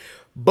bit.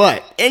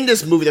 But in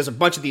this movie, there's a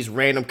bunch of these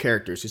random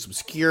characters, these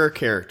obscure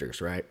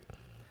characters, right?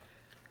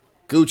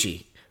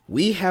 Gucci,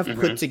 we have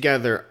put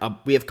together,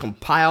 we have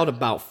compiled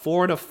about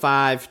 4 to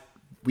 5.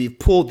 We've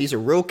pulled, these are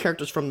real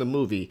characters from the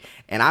movie,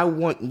 and I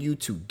want you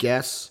to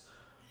guess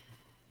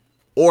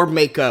or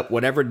make up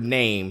whatever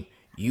name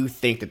you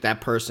think that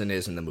person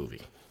is in the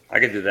movie. I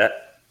can do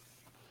that.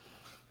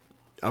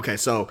 Okay,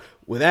 so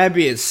with that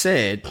being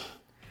said,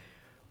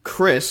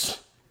 Chris,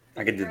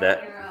 I can do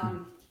that.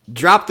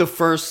 drop the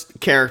first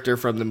character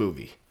from the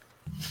movie.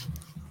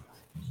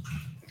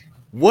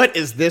 What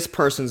is this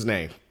person's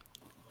name?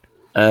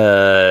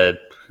 I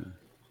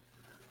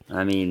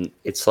mean,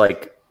 it's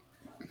like,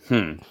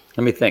 let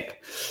me think.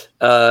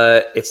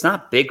 It's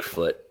not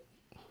Bigfoot,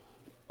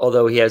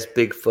 although he has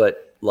Bigfoot,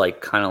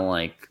 like, kind of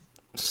like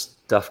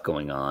stuff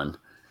going on.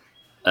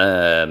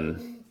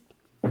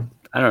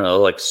 I don't know,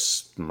 like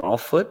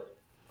Smallfoot.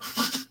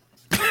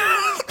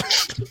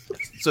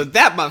 So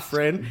that, my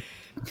friend,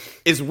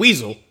 is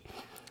Weasel.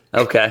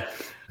 Okay.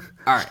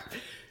 All right.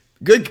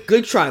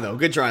 Good try though.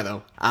 Good try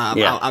though.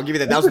 Yeah. I'll give you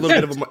that. That was a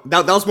little bit of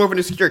that was more of an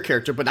obscure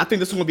character, but I think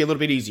this one will be a little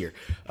bit easier.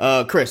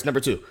 Chris, number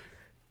 2.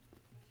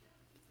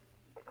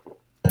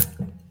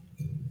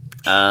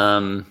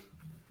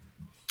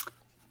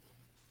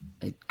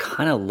 It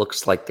kind of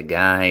looks like the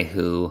guy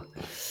who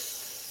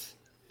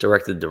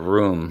directed The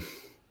Room.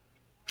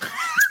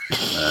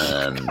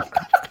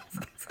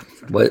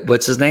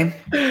 What's his name?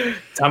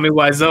 Tommy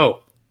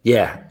Wiseau.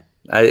 Yeah,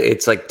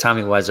 it's like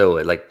Tommy Wiseau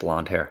with like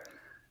blonde hair.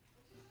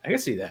 I can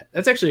see that.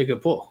 That's actually a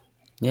good pull.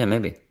 Yeah,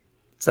 maybe.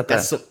 It's not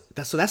bad.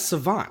 That's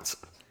Savant.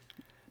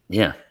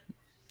 Yeah,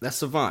 That's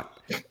Savant.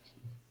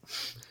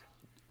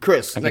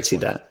 Chris, I can see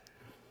that.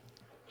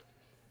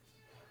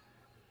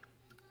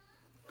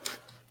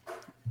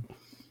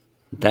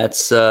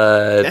 That's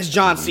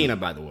John Cena,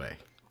 by the way.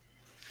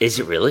 Is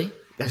it really?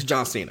 That's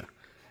John Cena.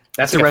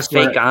 That's Like a a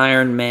restaurant. fake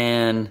Iron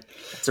Man.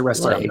 It's a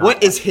restaurant. Like-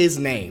 What is his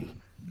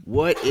name?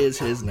 What is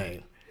his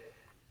name?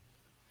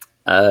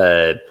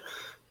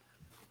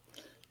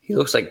 He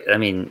looks like. I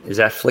mean, is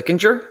that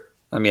Flickinger?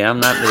 I mean, I'm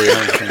not really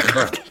 100%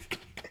 sure.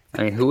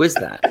 I mean, who is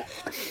that?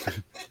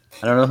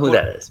 I don't know who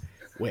that is.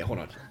 Wait, hold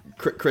on.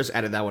 Chris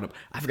added that one up.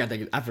 I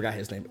forgot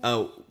his name.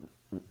 Oh,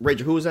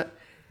 Rager, who was that?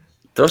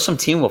 Throw some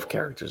Teen Wolf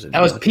characters in.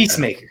 That was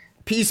Peacemaker.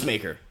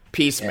 Peacemaker.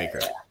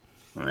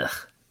 Ugh.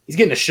 He's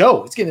getting a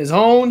show. He's getting his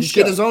own He's show.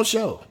 getting his own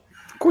show.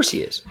 Of course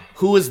he is.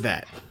 Who is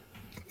that?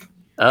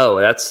 Oh,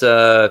 that's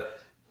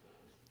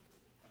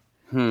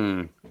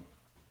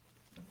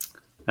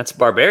that's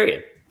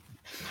Barbarian.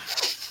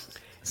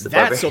 It's the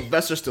That's Barbarian.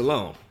 Sylvester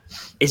Stallone.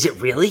 Is it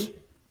really?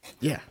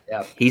 Yeah,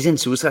 He's in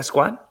Suicide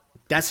Squad?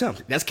 that's him.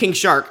 That's King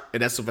Shark,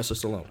 and that's Sylvester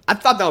Stallone. I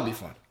thought that would be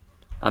fun.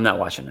 I'm not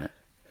watching that.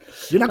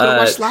 You're not gonna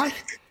watch Sly?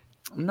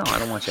 No, I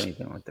don't watch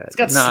anything like that.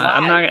 got no, Sly.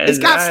 I'm not. It's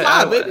got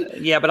Sly, baby.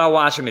 Yeah, but I'll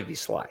watch him if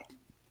he's Sly.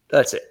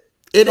 That's it.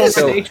 It is.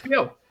 It's on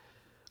HBO.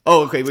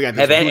 Oh, okay. We got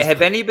this.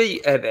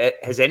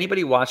 Has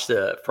anybody watched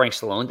the Frank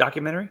Stallone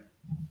documentary?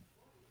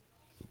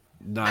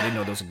 No, I didn't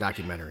know there was a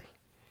documentary.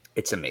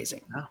 It's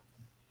amazing.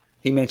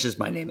 He mentions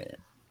my name in it.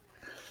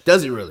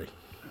 Does he really?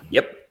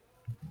 Yep.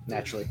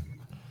 Naturally.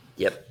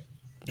 Yep.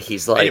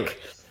 He's like Anyway.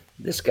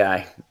 this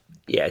guy.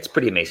 Yeah, it's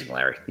pretty amazing,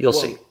 Larry. You'll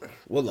see.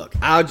 Well, look,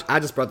 I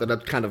just brought that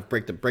up to kind of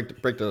break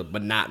the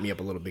monotony up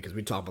a little bit because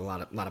we talk a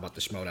lot about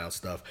the Schmodown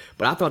stuff.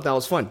 But I thought that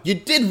was fun. You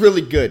did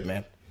really good,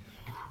 man.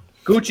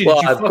 Gucci, Well,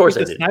 did you of fuck course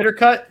with I the did. Snyder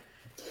cut?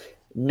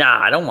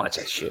 Nah, I don't watch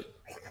that shit.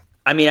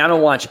 I mean, I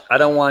don't watch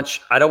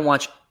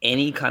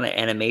any kind of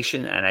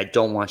animation, and I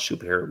don't watch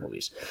superhero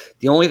movies.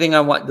 The only thing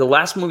the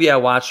last movie I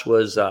watched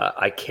was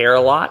I Care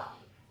a Lot,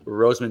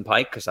 Rosamund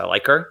Pike, because I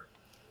like her,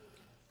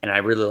 and I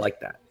really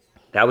like that.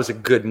 That was a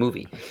good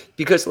movie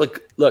because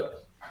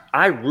look,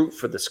 I root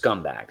for the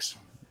scumbags.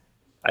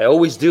 I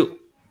always do.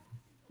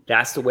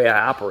 That's the way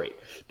I operate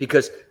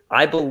because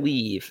I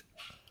believe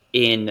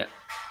in,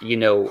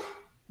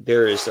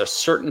 there is a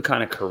certain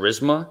kind of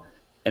charisma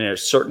and a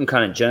certain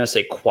kind of je ne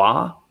sais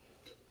quoi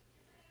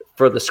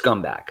for the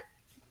scumbag.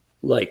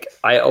 Like,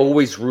 I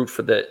always root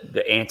for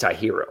the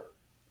anti-hero.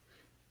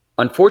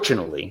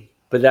 Unfortunately,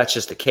 but that's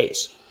just the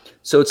case.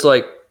 So it's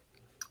like,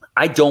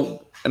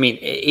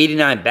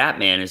 89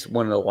 Batman is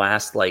one of the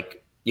last,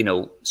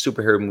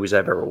 superhero movies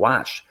I've ever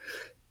watched.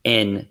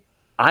 And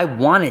I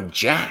wanted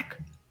Jack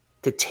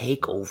to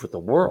take over the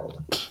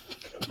world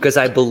because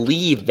I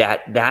believe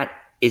that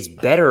is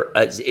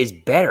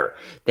better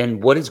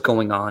than what is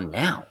going on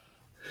now.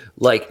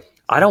 Like,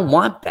 I don't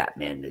want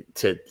Batman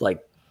to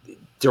like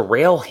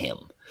derail him.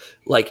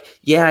 Like,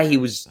 yeah, he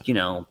was,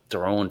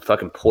 throwing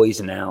fucking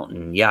poison out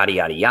and yada,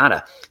 yada,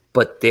 yada.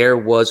 But there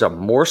was a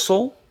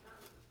morsel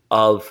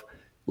of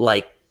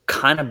like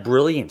kind of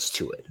brilliance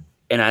to it.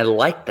 And I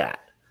like that.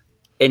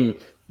 And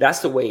that's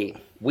the way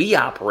we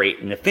operate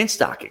in the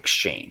Finstock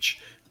Exchange.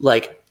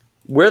 Like,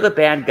 we're the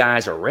bad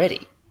guys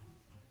already.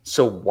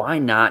 So why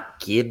not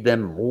give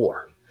them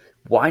more?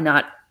 Why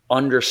not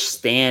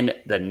understand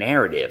the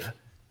narrative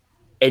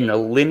and the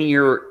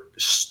linear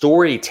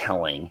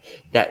storytelling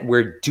that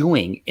we're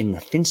doing in the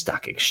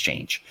Finstock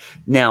Exchange?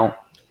 Now,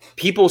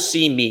 people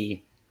see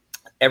me,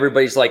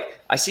 everybody's like,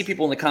 I see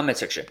people in the comment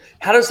section,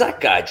 how does that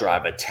guy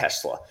drive a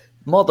Tesla?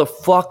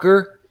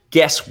 Motherfucker,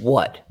 guess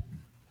what?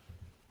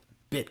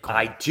 Bitcoin.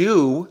 I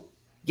do.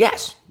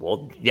 Yes.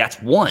 Well,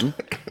 that's one.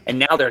 And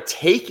now they're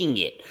taking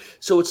it.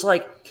 So it's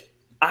like,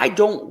 I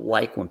don't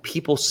like when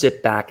people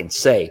sit back and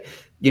say,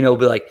 be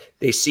like,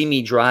 they see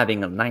me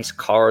driving nice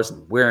cars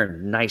and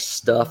wearing nice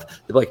stuff.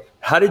 They're like,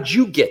 how did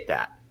you get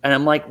that? And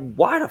I'm like,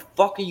 why the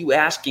fuck are you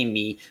asking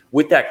me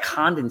with that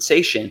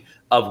condensation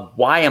of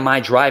why am I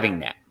driving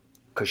that?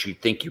 Because you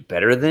think you're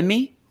better than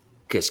me?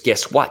 Because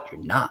guess what?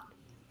 You're not.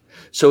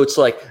 So it's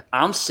like,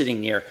 I'm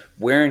sitting there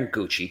wearing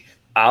Gucci.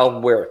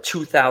 I'll wear a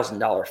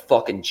 $2,000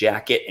 fucking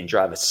jacket and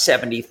drive a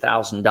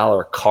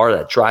 $70,000 car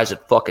that drives it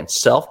fucking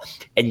self.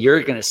 And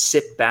you're going to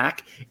sit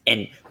back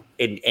and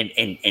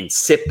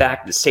sit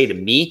back to say to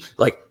me,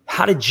 like,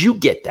 how did you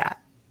get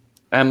that?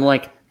 And I'm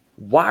like,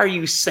 why are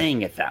you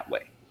saying it that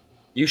way?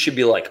 You should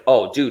be like,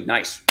 oh, dude,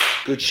 nice.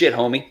 Good shit,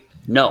 homie.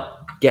 No,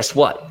 guess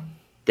what?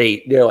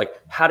 They're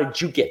like, how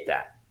did you get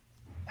that?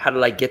 How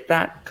did I get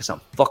that? Because I'm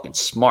fucking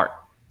smart.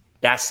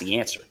 That's the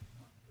answer.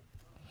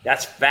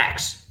 That's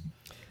facts.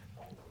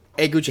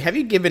 Hey, Gucci, have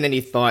you given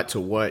any thought to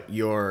what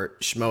your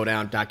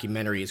Schmodown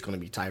documentary is going to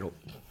be titled?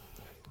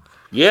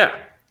 Yeah.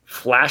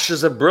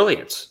 Flashes of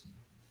Brilliance.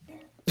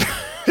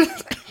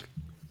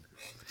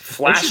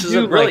 Flashes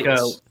of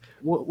Brilliance.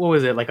 What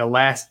was it? Like a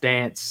Last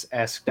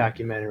Dance-esque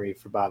documentary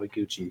for Bobby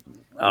Gucci.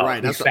 Oh,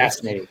 right. That's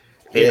fascinating.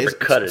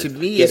 To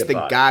me, it's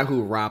the guy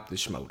who robbed the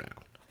Schmodown.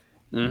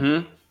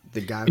 Mm-hmm.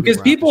 The guy because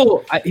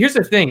people, here's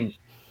the thing.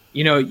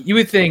 You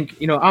would think,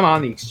 I'm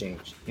on the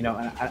exchange.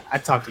 I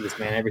talk to this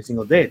man every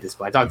single day at this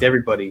point. I talk to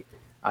everybody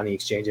on the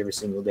exchange every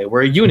single day.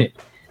 We're a unit.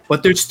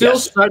 But there's still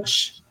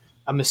such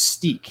a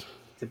mystique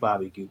to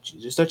Bobby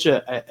Gucci. There's such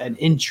an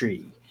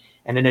intrigue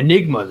and an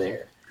enigma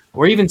there.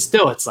 Or even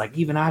still, it's like,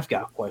 even I've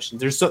got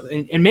questions. There's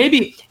and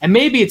maybe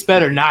it's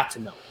better not to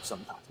know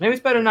sometimes. Maybe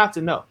it's better not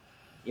to know.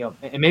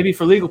 And maybe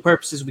for legal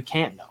purposes, we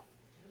can't know.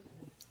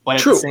 But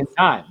at the same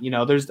time,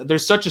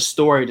 there's such a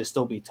story to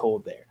still be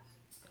told there.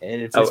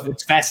 And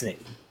it's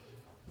fascinating.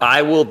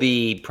 I will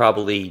be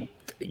probably,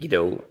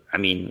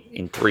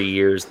 in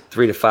 3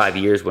 to 5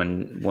 years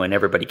when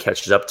everybody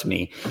catches up to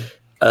me,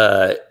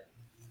 I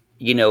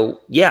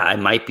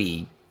might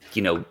be,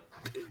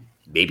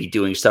 maybe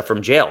doing stuff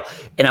from jail.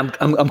 And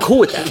I'm cool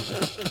with that.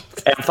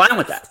 And I'm fine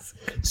with that.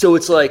 So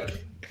it's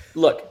like,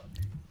 look,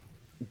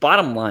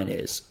 bottom line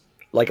is,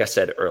 like I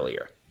said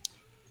earlier,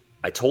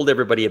 I told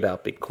everybody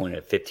about Bitcoin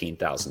at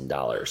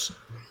 $15,000.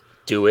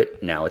 Do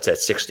it. Now it's at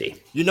 60.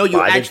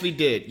 You actually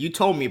did. You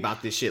told me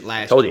about this shit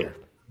last year. You.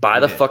 Buy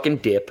the fucking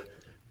dip.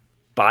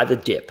 Buy the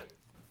dip.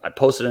 I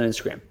posted on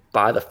Instagram.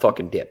 Buy the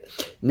fucking dip.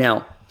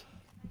 Now,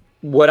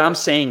 what I'm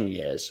saying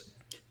is,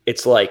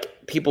 it's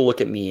like people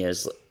look at me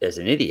as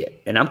an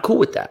idiot, and I'm cool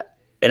with that.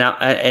 And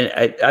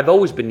I've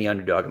always been the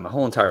underdog in my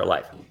whole entire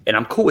life, and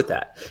I'm cool with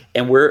that.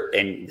 And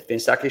the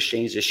Finstock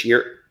Exchange this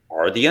year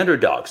are the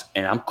underdogs,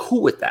 and I'm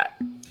cool with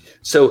that.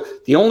 So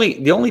the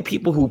only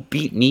people who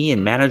beat me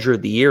in Manager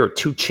of the Year are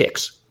two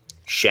chicks.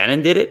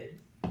 Shannon did it,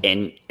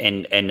 and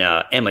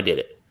Emma did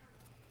it.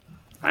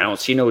 I don't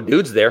see no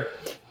dudes there.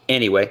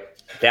 Anyway,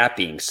 that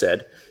being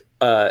said,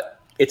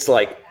 it's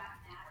like,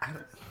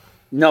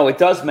 no, it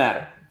does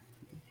matter.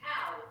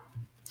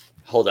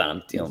 Hold on,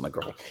 I'm dealing with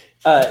my girl.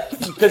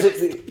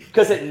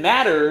 Because it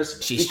matters.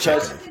 She's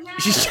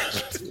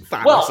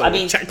well, I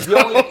mean,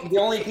 the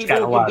only people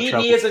who can beat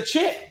me is a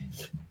chick.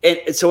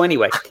 And so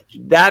anyway,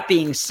 that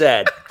being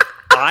said,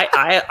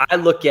 I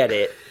look at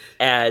it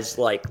as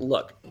like,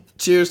 look,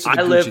 cheers to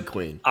the Gucci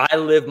Queen. I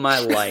live my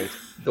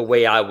life the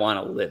way I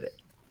want to live it.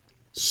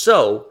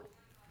 So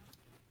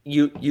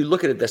you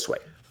look at it this way.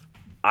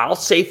 I'll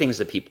say things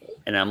to people,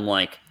 and I'm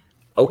like,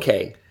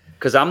 okay,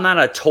 because I'm not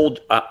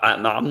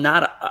I'm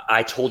not a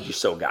I told you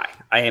so guy.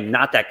 I am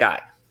not that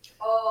guy.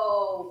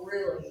 Oh,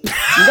 really?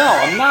 No,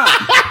 I'm not.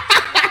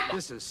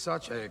 This is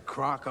such a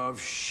crock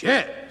of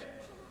shit.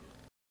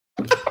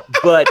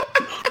 But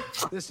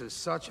this is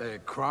such a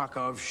crock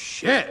of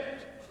shit.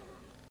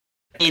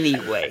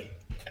 Anyway,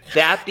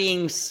 that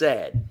being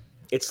said,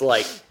 it's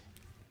like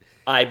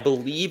I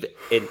believe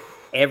in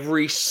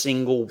every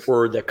single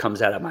word that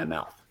comes out of my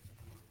mouth.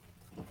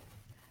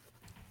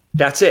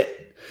 That's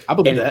it. I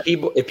believe that.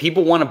 If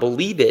people want to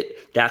believe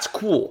it, that's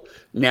cool.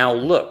 Now,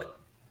 look,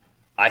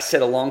 I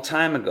said a long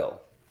time ago,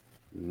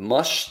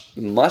 much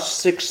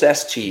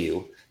success to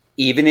you,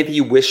 even if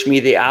you wish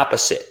me the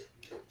opposite.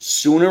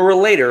 Sooner or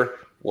later,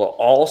 we'll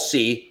all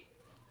see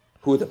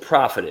who the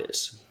prophet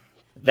is.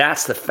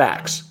 That's the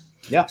facts.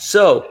 Yeah.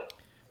 So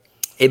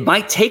it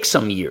might take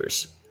some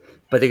years,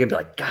 but they're going to be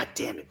like, God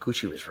damn it,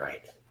 Gucci was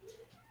right.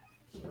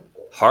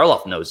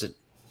 Harloff knows it.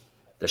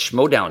 The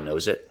Schmodown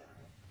knows it.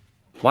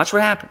 Watch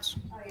what happens.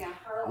 Oh, yeah.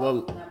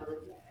 Well,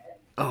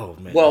 oh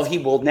man. Well, he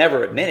will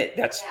never admit it.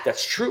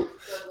 That's true.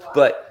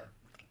 But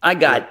I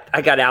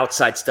got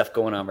outside stuff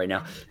going on right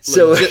now.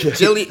 So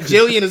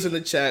Jillian is in the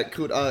chat.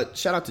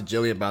 Shout out to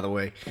Jillian, by the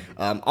way.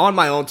 On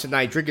my own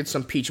tonight, drinking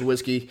some peach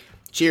whiskey.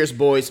 Cheers,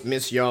 boys.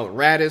 Miss y'all.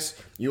 Raddus,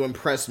 you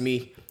impressed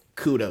me.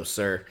 Kudos,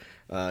 sir.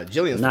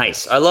 Jillian's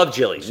nice. I love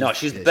Jillian. No,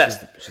 she's the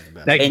best. She's the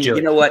best. Thank And you,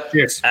 you know what?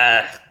 Cheers.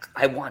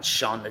 I want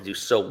Sean to do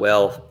so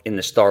well in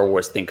the Star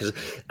Wars thing because,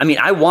 I mean,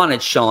 I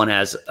wanted Sean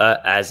as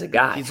a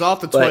guy. He's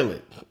off the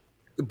toilet.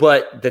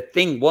 But the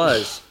thing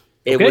was,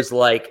 it Okay. was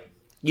like,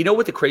 you know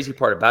what the crazy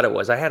part about it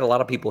was? I had a lot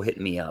of people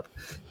hitting me up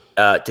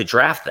to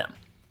draft them.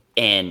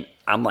 And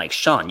I'm like,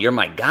 Sean, you're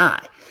my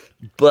guy.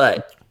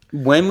 But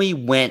when we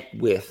went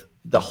with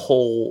the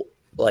whole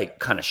like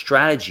kind of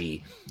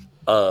strategy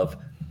of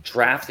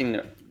drafting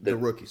The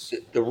rookies.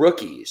 the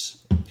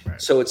rookies. Right.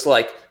 So it's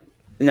like,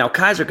 now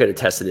Kaiser could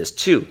attest to this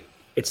too.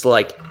 It's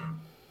like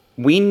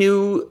we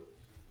knew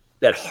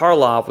that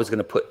Harloff was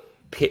going to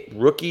pit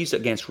rookies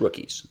against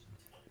rookies.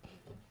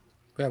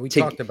 Yeah, we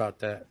talked about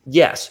that.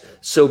 Yes.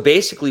 So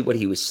basically what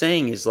he was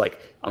saying is like,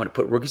 I'm going to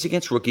put rookies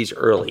against rookies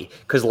early.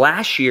 Because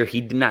last year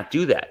he did not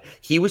do that.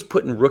 He was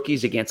putting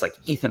rookies against like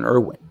Ethan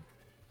Irwin.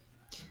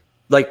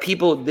 Like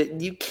people,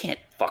 you can't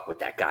fuck with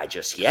that guy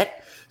just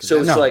yet. So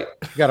it's like,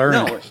 you gotta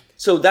earn it.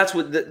 So that's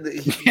what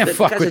You can't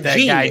fuck with that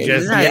guy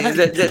just yet.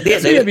 You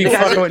can't be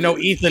fucking with no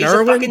Ethan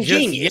Irwin. He's a fucking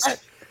genius.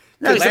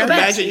 No, he's the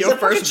best. He's a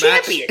fucking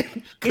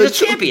champion. He's a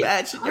champion.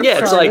 Yeah,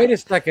 it's like, wait a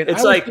second.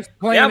 It's like,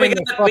 yeah, we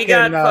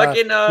got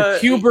fucking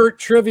Hubert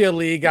Trivia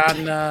League on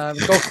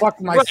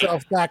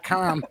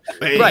GoFuckMyself.com.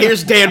 Right.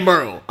 Here's Dan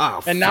Merle.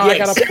 Oh, and now I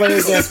got to play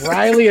against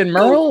Riley and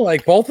Merle,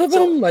 like both of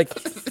them, like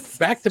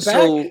back to back.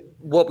 So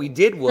what we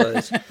did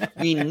was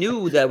we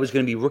knew that it was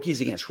going to be rookies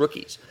against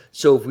rookies.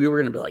 So if we were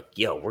going to be like,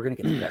 yo, we're going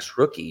to get the best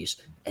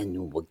rookies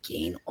and we'll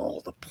gain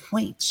all the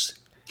points.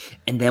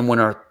 And then when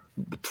our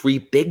three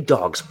big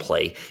dogs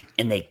play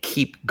and they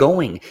keep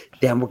going,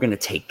 then we're going to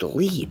take the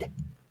lead.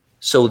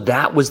 So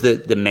that was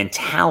the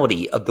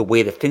mentality of the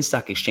way the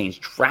Finstock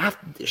Exchange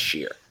drafted this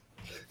year.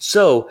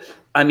 So,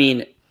 I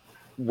mean,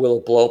 will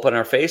it blow up on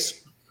our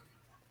face?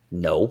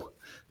 No.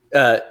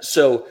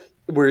 So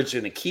we're just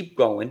going to keep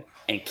going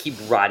and keep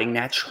riding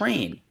that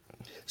train.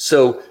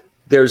 So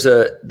there's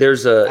a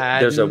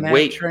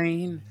way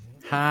train.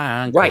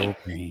 Right.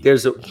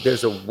 There's a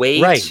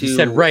way right. to You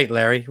said right,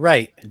 Larry.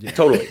 Right.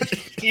 Totally.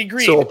 He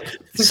agreed.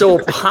 So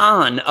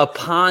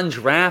upon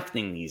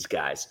drafting these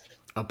guys,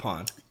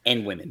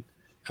 and women,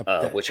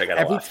 which I got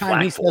a lot of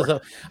flack for.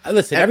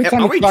 Listen, every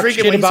time you talk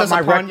shit about my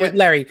record,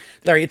 Larry,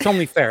 it's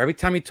only fair. Every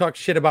time you talk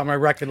shit about my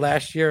record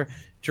last year,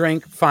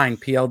 drink, fine,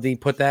 PLD,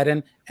 put that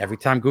in. Every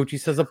time Gucci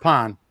says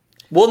upon.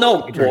 Well,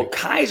 no. Well,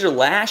 Kaiser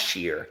last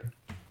year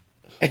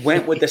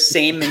went with the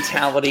same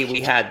mentality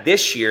we had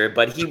this year,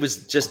 but it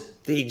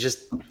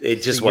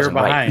just wasn't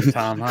behind, right.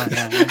 Tom. Huh?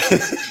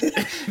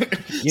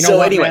 You know so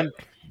what, anyway, man?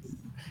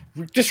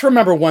 Just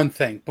remember one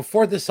thing.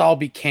 Before this all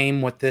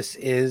became what this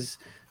is,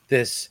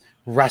 this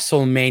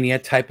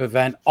WrestleMania type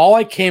event, all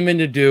I came in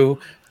to do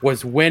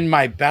was win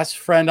my best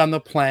friend on the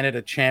planet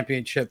a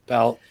championship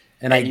belt.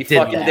 And I did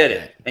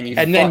it.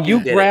 And then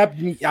you grabbed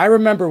me. I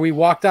remember we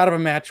walked out of a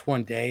match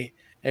one day.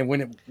 And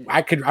when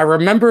I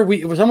remember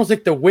it was almost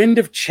like the wind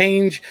of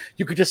change.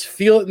 You could just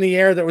feel it in the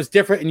air that was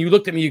different. And you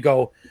looked at me, you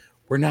go,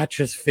 we're not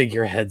just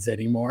figureheads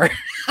anymore.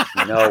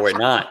 No, we're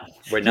not.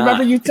 We're not.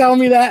 Remember you telling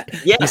me that?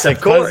 Yes,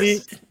 of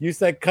course. You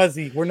said,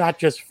 Cuzzy, we're not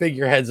just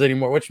figureheads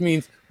anymore, which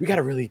means we got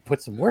to really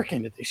put some work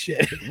into this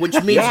shit. Which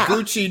means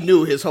Gucci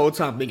knew his whole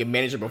time being a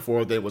manager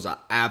before there was an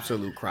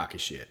absolute crock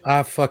of shit.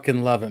 I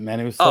fucking love it, man.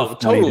 It was so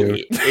funny,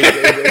 totally.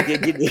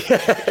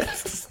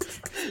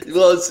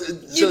 Well,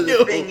 so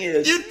the thing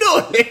is, you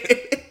know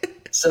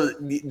it. So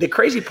the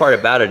crazy part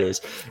about it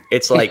is,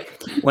 it's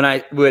like when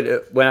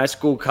I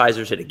schooled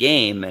Kaiser at a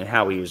game and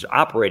how he was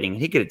operating,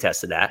 he could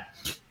attest to that.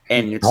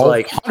 And it's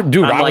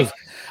dude,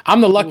 I'm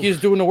the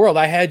luckiest dude in the world.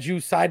 I had you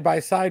side by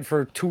side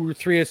for 2 or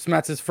 3 of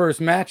Smets's first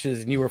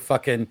matches, and you were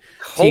fucking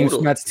Team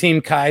Smets,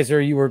 Team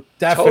Kaiser. You were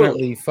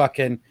definitely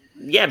fucking.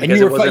 Yeah, because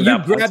you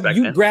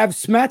grabbed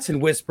Smets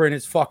and whisper in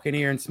his fucking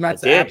ear, and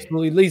Smets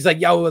absolutely. He's like,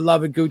 "Yo, I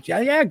love it, Gucci."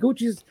 Yeah,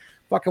 Gucci's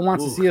fucking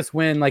wants to see us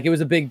win. Like, it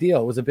was a big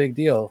deal. It was a big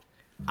deal.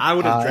 I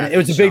would have drafted. It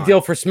was a big deal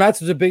for Smets.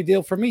 It was a big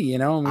deal for me. You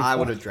know, I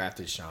would have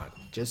drafted Sean.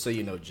 Just so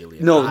you know,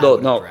 Jillian. No,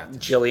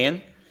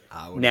 Jillian.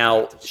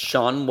 Now,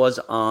 Sean was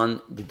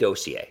on the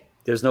dossier.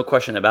 There's no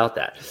question about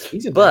that.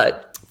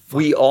 But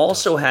we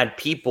also had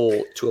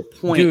people to a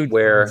point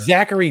where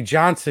Zachary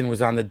Johnson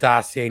was on the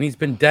dossier, and he's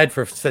been dead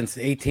since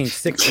the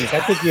 1860s.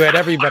 I think you had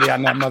everybody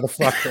on that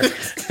motherfucker.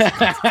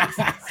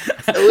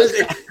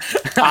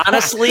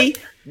 Honestly,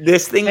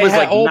 this thing was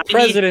like old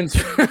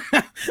presidents.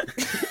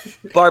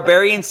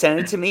 Barbarian sent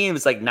it to me. It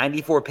was like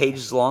 94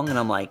 pages long, and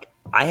I'm like,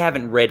 I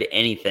haven't read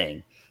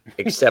anything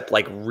except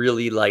like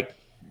really like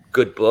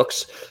good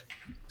books.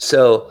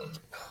 So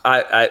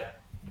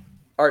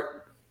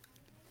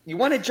you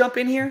want to jump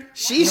in here?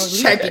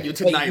 She's checking you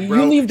tonight,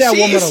 bro. You leave that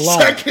woman alone.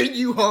 Checking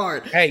you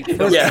hard. Hey,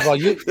 first of all,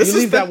 you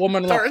leave that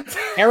woman alone.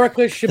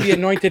 Erica should be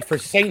anointed for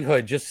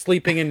sainthood, just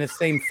sleeping in the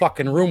same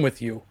fucking room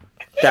with you.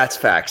 That's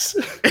facts.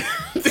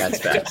 That's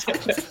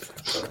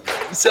facts.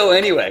 So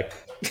anyway,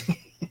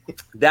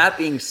 that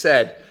being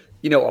said,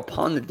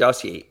 upon the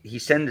dossier, he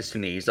sent this to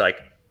me. He's like,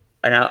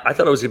 and I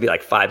thought it was gonna be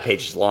like 5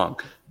 pages long,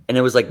 and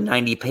it was like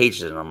 90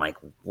 pages, and I'm like,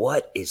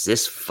 what is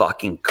this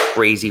fucking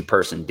crazy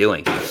person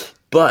doing?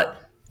 But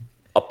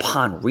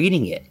upon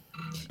reading it,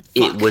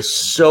 it was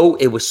so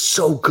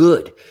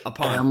good. And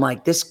I'm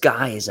like, this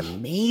guy is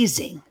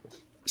amazing.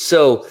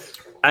 So,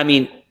 I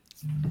mean,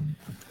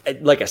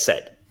 like I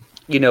said,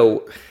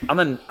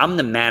 I'm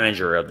the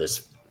manager of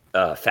this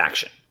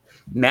faction.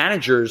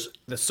 Managers,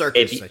 the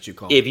circus that you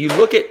call. If you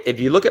look at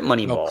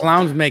Moneyball,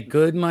 clowns make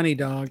good money,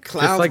 dog.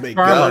 Clowns like make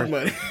farmers. good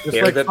money.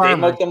 They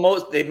make the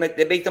most. They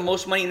make the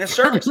most money in the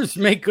circus. Farmers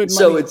make good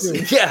money.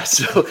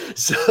 So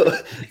so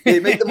they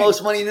make the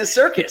most money in the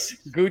circus.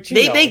 Gucci,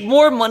 they make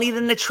more money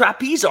than the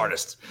trapeze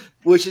artist,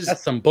 which is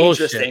that's some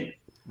bullshit. Interesting.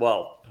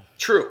 Well,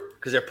 true,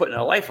 because they're putting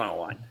their life on the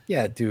line.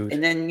 Yeah, dude.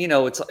 And then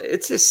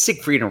it's a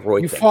Siegfried and Roy.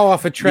 You thing. fall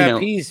off a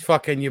trapeze,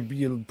 fucking,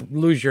 you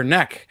lose your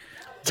neck.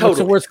 Totally. What's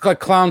the worst? Like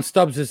clown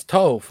stubs his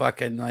toe.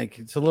 Fucking like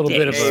it's a little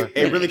bit of a.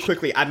 Hey, really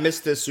quickly, I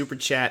missed this super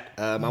chat.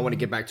 I want to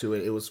get back to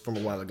it. It was from a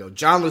while ago.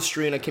 John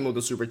Lestrina came with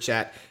a super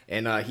chat,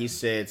 and he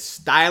said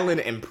styling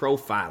and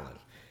profiling.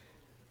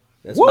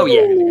 That's what we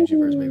do. That's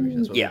what we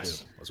do.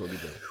 That's what we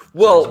do.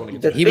 Well,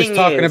 he was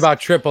talking about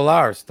Triple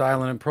R,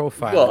 styling and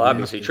profiling. Well,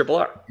 obviously Triple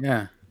R.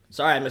 Yeah.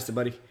 Sorry, I missed it,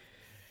 buddy.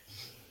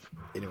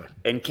 Anyway.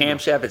 And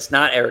camshaft, it's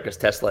not Erica's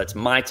Tesla. It's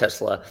my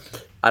Tesla.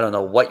 I don't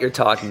know what you're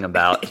talking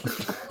about.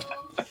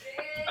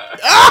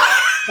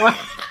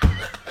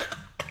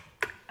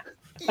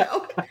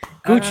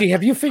 Gucci,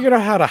 have you figured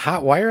out how to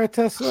hot wire a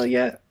Tesla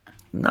yet?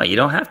 No, you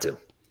don't have to.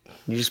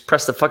 You just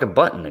press the fucking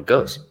button, it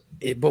goes.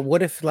 But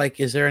what if, like,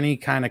 is there any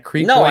kind of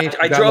creep? No, I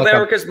drove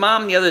Erica's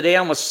mom the other day. I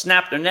almost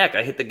snapped her neck.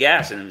 I hit the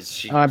gas, and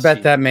I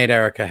bet that made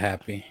Erica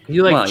happy.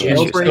 You like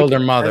she killed her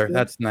mother.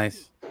 That's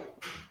nice.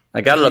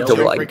 I got it up to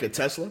like a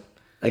Tesla.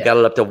 I got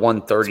it up to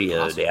 130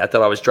 the other day. I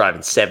thought I was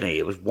driving 70.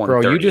 It was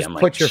 130. Bro, you just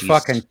put your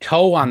fucking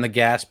toe on the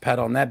gas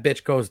pedal, and that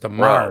bitch goes to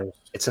Mars. Bro,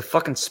 it's a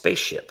fucking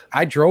spaceship.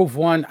 I drove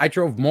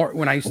more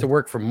when I used to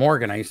work for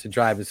Morgan. I used to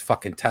drive his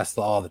fucking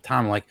Tesla all the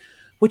time. I'm like,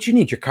 what you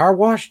need, your car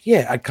washed?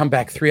 Yeah. I'd come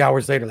back 3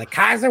 hours later, like,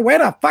 Kaiser, where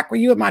the fuck were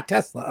you at my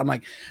Tesla? I'm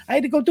like, I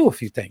had to go do a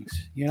few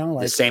things,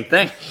 like the same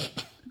thing.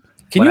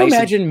 Can you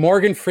imagine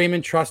Morgan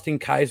Freeman trusting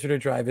Kaiser to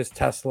drive his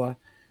Tesla?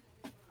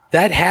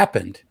 That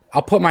happened.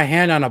 I'll put my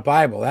hand on a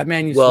Bible. That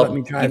man used to let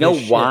me drive. You know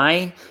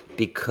why?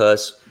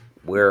 Because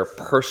we're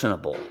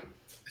personable.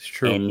 It's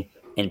true.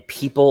 And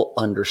people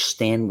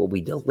understand what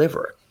we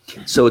deliver.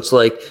 So it's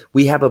like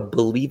we have a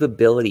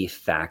believability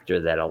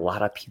factor that a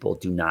lot of people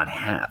do not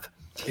have.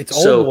 It's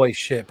old boy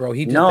shit, bro.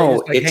 They just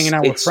like hanging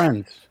out with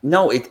friends.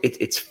 No,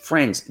 it's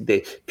friends.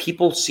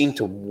 People seem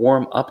to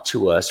warm up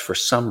to us for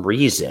some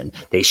reason.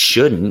 They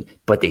shouldn't,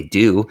 but they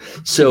do.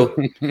 So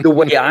the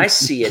way I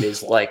see it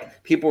is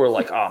like people are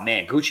like, "Oh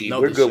man, Gucci,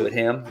 we're good with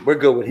him. We're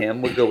good with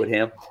him. We're good with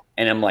him."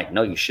 And I'm like,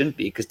 "No, you shouldn't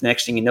be," because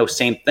next thing you know,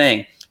 same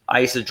thing. I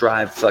used to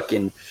drive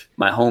fucking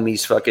my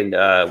homies fucking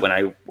when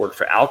I worked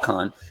for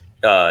Alcon.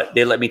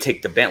 They let me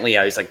take the Bentley.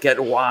 I was like,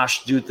 get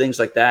washed, do things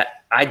like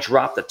that. I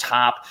drop the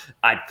top.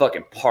 I'd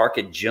fucking park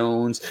at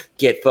Jones,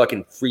 get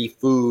fucking free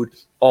food,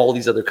 all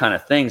these other kind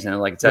of things. And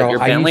they're like, is that your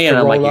Bentley? And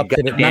I'm like,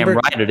 you goddamn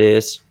right it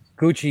is.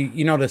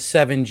 Gucci, the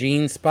 7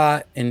 Jeans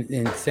spot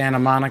in Santa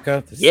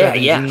Monica?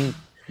 Yeah.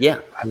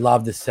 I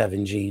love the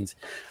 7 Jeans.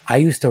 I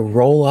used to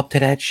roll up to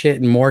that shit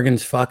in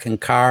Morgan's fucking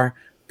car,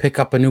 pick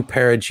up a new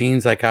pair of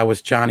jeans like I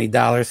was Johnny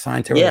Dollar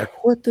Sign. To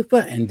like, what the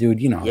fuck? And dude,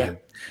 I don't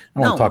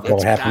want to talk about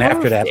what happened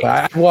after that,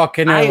 but I walk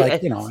in there I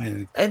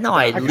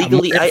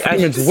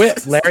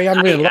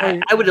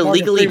would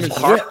illegally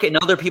park in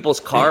other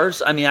people's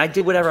cars. I mean, I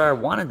did whatever I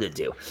wanted to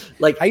do.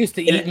 Like I used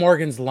to eat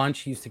Morgan's lunch.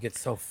 He used to get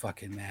so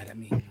fucking mad at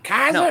me.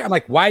 Kaiser, I'm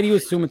like, why do you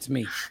assume it's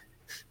me?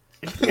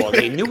 Well,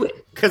 they knew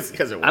it because it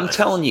was. I'm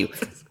telling you,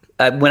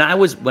 when I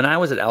was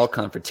at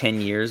Alcon for 10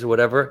 years or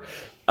whatever,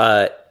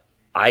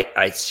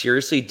 I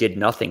seriously did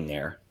nothing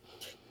there.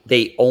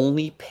 They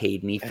only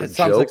paid me for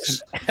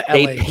jokes.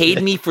 They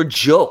paid me for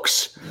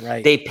jokes.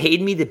 Right. They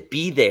paid me to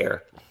be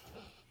there.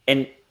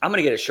 And I'm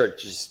gonna get a shirt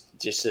just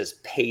says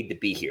paid to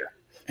be here.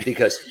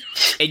 Because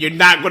and you're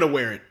not gonna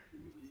wear it.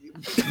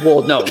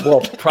 Well,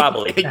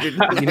 probably. You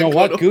know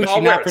what?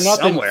 Gucci, not for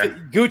nothing.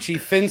 Somewhere. Gucci,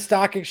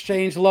 Finstock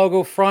Exchange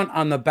logo front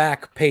on the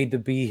back, paid to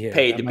be here.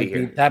 Paid to be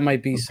here. That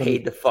might be some.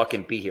 Paid to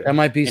fucking be here. That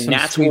might be and some. And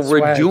that's what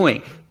we're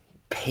doing.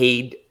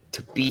 Paid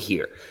to be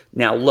here.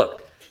 Now,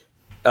 look.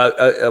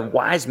 A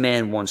wise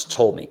man once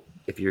told me,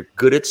 if you're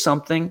good at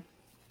something,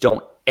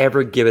 don't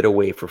ever give it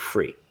away for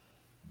free.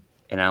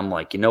 And I'm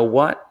like, you know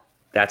what?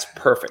 That's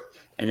perfect.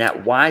 And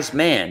that wise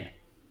man,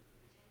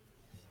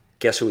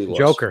 guess who he was?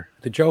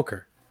 The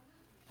Joker.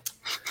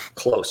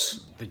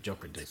 Close. The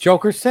Joker did.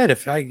 Joker said,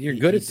 "If you're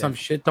good at some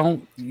shit,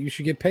 you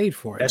should get paid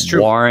for it." That's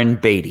true. Warren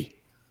Beatty.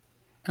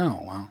 Oh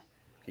wow.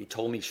 He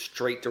told me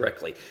straight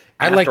directly.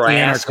 I like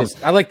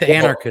the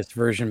anarchist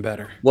version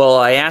better. Well,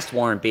 I asked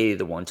Warren Beatty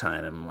the one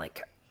time. I'm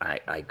like,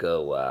 I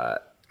go.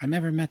 I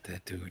never met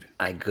that dude.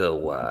 I go,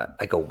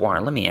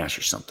 Warren, let me ask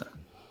you something.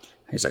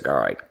 He's like, all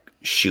right,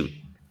 shoot.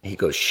 He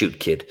goes, shoot,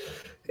 kid.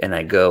 And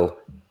I go,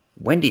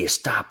 when do you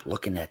stop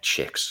looking at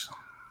chicks?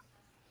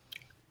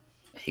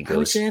 He Why would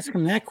goes, you ask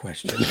him that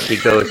question? he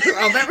goes,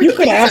 You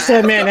could ask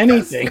that man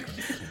anything.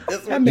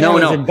 That man No,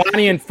 was no. in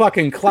Bonnie and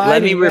fucking Clyde.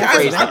 let me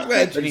rephrase I'm that.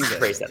 glad Let me you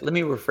said rephrase that. Let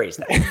me rephrase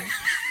that.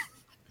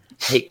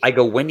 Hey, I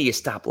go, when do you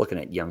stop looking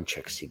at young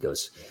chicks? He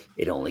goes,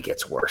 it only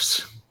gets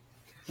worse.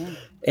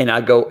 And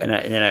I go, and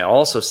then I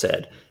also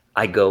said,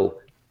 I go,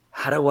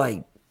 how do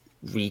I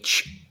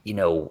reach,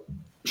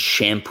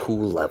 shampoo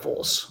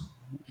levels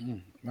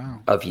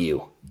of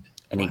you?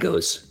 And he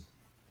goes,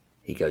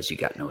 you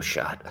got no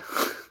shot.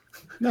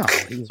 No.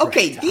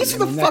 Okay, these are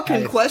the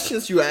fucking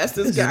questions you asked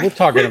this guy. We're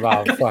talking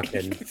about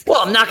fucking.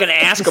 Well, I'm not going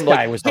to ask This him. guy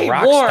like, was the hey,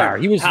 rock Warren, star.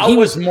 He was how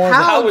more.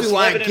 How was do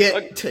I living in get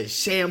fucking- to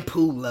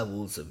shampoo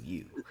levels of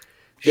you?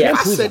 Yeah,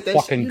 Shampoo's I a said that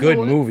fucking shit, good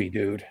what? movie,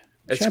 dude.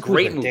 It's a Shampoo's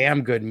great a movie.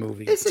 damn good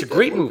movie. It's a good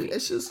great movie.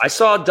 It's just I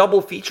saw a double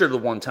feature the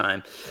one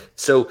time.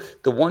 So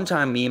the one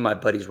time me and my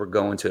buddies were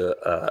going to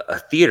a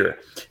theater,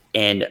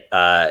 and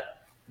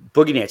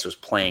Boogie Nights was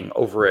playing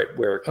over at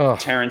where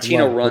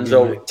Tarantino love runs Boogie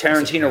over. Nights.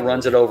 Tarantino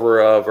runs it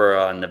over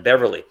on the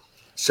Beverly.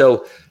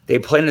 So they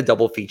played in a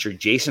double feature.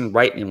 Jason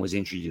Reitman was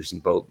introducing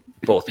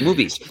both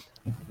movies,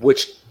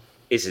 which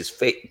is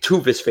two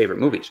of his favorite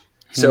movies.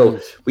 So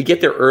we get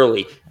there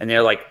early, and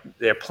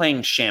they're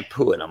playing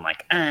Shampoo, and I'm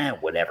like,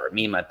 whatever.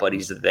 Me and my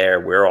buddies are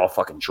there. We're all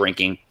fucking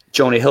drinking.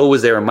 Jonah Hill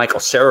was there, and Michael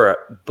Cera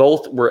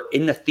both were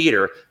in the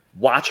theater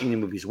watching the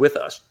movies with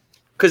us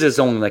because it's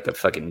only like a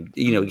fucking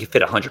you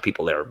fit 100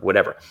 people there,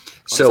 whatever.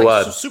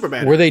 So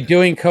Superman. Were they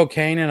doing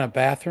cocaine in a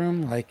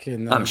bathroom? Like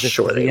in I'm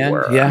sure they end?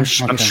 were. Yeah,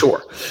 I'm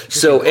sure.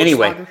 So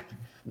anyway,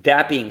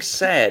 that being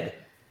said,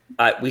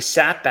 we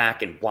sat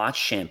back and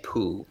watched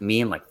Shampoo. Me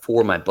and like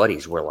four of my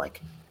buddies were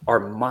like. Our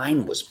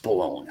mind was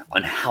blown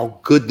on how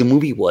good the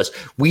movie was.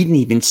 We didn't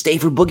even stay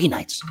for Boogie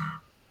Nights.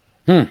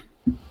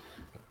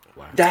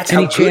 That's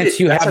Any how chance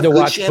you that's have how to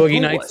good watch Shampoo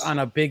Boogie Nights was. on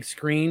a big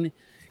screen?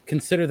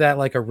 Consider that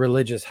like a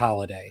religious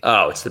holiday.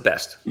 Oh, it's the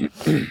best. I used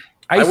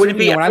to- wouldn't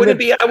be. you know, when I I wouldn't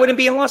lived- be. I wouldn't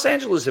be in Los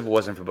Angeles if it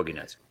wasn't for Boogie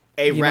Nights.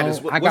 Hey, You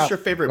Raddus, know, what's your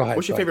favorite? Go ahead,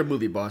 What's your go ahead. favorite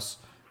movie, boss?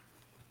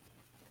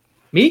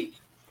 Me?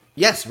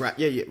 Yes, right.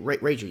 Yeah.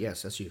 Rager.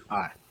 Yes, that's you. All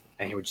right.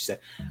 I hear what you said.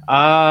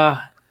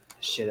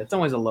 Shit, that's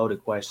always a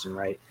loaded question,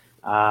 right?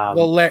 Well,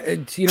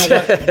 you know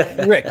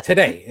what, Rick?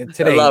 Today,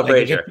 I love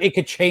like, Rager. it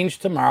could change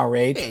tomorrow,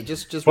 Rage. Hey,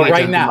 just But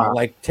right Rager. now,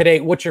 like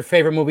today, what's your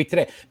favorite movie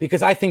today?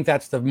 Because I think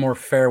that's the more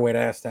fair way to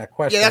ask that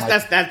question. Yeah,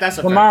 Like, that's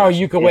a tomorrow. fair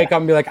question. You could wake up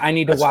and be like, I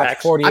need to That's watch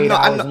facts. 48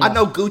 hours. I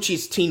know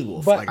Gucci's Teen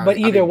Wolf. But like,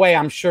 either way,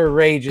 I'm sure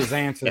Rage's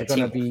answer is Yeah,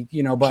 going to Teen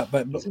be, but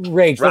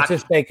Rage, let's Rocky.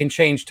 just say can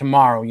change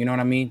tomorrow. You know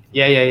what I mean?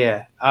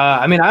 Yeah.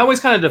 I mean, I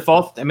always kind of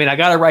default. I mean, I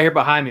got it right here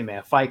behind me,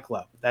 man. Fight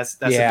Club. That's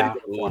Yeah. a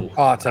big one.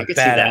 Oh, it's a I can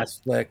see that.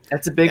 badass flick.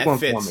 That's a big That one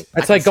fits. for me.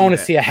 That's I like can going to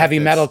that. see a heavy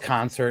That metal fits.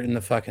 concert in the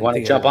fucking. Want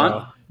to theater, jump on?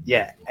 bro.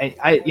 Yeah,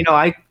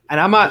 and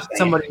I'm not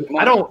somebody.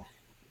 I don't.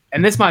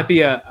 And this might be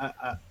a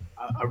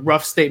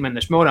rough statement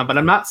to schmo down, but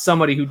I'm not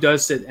somebody who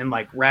does sit and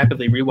like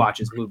rapidly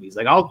rewatches movies.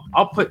 Like I'll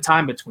put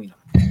time between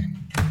them.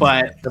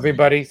 But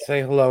Everybody,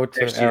 say hello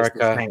there to she is,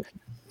 Erica, Saint.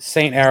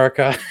 Saint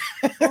Erica,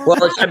 Well,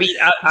 I mean,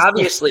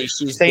 obviously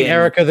she's Saint been,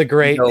 Erica the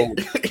Great.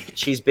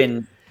 she's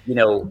been,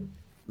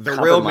 The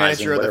real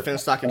manager of the compromising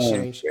Finstock with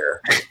her Exchange.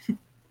 here.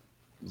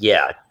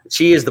 Yeah,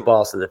 she is the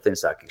boss of the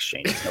Finstock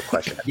Exchange. There's no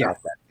question about Yeah,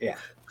 that. yeah.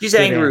 She's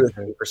Good angry with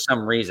answer. me for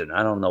some reason.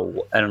 I don't know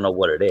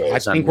what it is.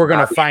 I think mean, we're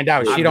gonna obviously- find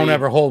out. She don't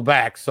ever hold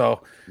back.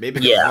 So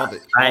Maybe Yeah,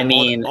 I all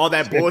mean, all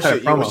that cut a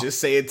bullshit you was promo. just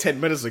saying 10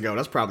 minutes ago.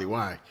 That's probably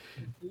why.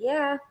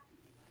 Yeah.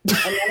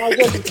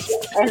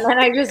 And then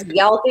I just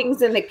yell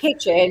things in the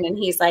kitchen, and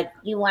he's like,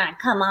 "You want to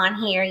come on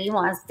here? You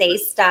want to say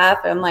stuff?"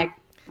 I'm like,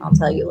 "I'll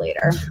tell you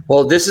later."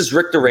 Well, this is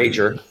Rick the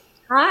Rager.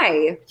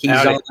 Hi. He's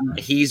Howdy. on,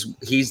 he's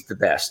the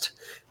best.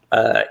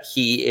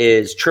 He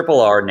is Triple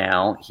R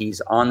now. He's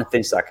on the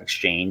Finstock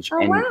Exchange,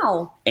 Oh,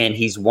 wow. and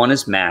he's won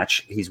his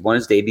match. He's won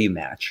his debut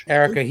match.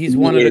 Erica, he's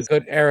one of the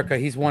good. Erica,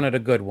 he's one of the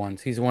good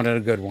ones. He's one of the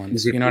good ones.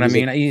 He's a- You know what I he's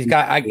a-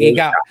 mean? He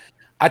got.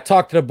 I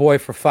talked to the boy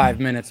for 5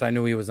 minutes. I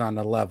knew he was on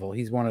the level.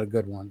 He's one of the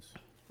good ones.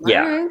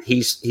 Yeah, Alright.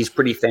 he's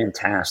pretty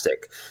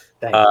fantastic.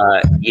 Thank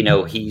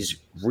you. He's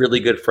really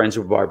good friends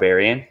with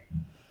Barbarian.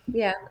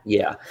 Yeah.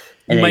 Yeah,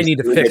 You might he's need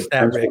to really fix good that,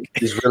 friends Rick. with-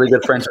 He's really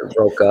good friends with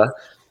Roca,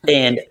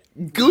 and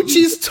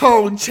Gucci's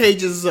tone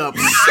changes up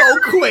so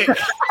quick.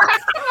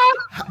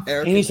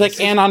 Eric, And he's like,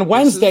 and on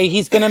Wednesday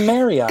he's gonna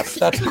marry us.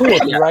 That's cool,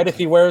 right? If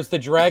he wears the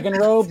dragon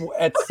robe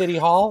at City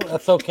Hall,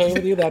 that's okay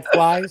with you. That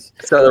flies.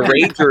 So the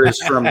Rager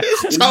is from Don't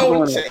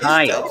Cleveland, change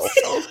Ohio, that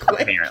so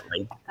quick.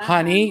 apparently.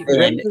 Honey,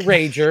 Rick the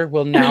Rager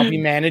will now be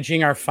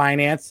managing our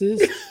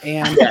finances.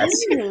 And Yes.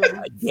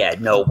 Yeah.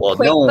 No. Well,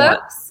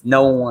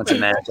 no one wants to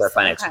manage our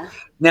finances. Okay.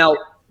 Now,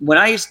 when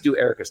I used to do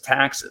Erica's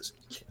taxes,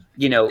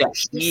 You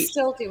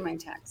still do my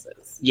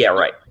taxes. Yeah,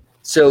 right.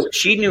 So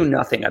she knew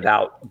nothing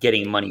about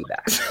getting money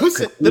back.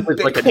 The was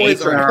like an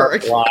Bitcoins H&R are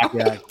block.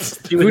 yeah,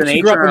 She was an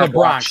Gucci grew up in H&R the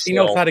block Bronx. He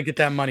knows shill. how to get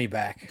that money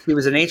back. He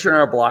was an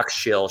H&R block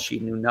shill. She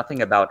knew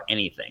nothing about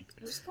anything.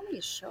 It was going to be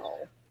a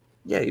show.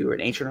 Yeah, you were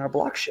an H&R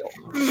block shill.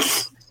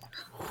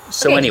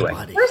 So anyway,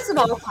 First of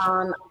all,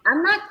 Tom,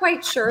 I'm not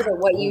quite sure that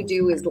what you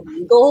do is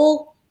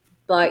legal,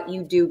 but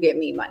you do get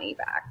me money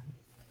back.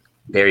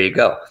 there you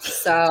go.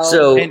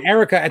 So And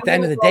Erica, at the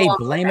end of the day,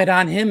 blame it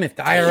on him if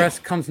the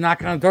IRS comes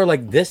knocking on the door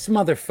like this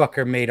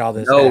motherfucker made all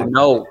this.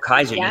 No,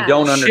 Kaiser, Yeah. you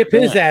don't understand.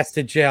 Ship his ass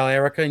to jail,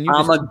 Erica, and you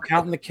just keep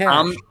counting the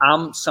cash.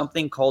 I'm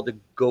something called a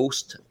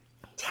ghost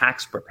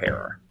tax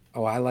preparer.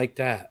 Oh, I like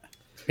that.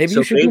 Maybe So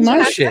you should do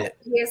my he shit.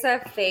 has a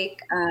fake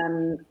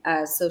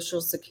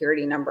social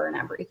security number and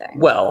everything.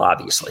 Well,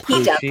 obviously.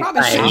 He does.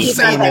 Probably I- should I'm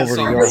say that over to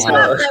song. your We should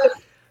house. throw-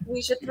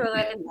 We should throw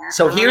that in there.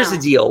 So I don't here's know.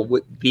 the deal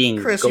with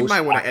being Chris, you ghost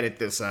might want to tax- edit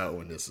this out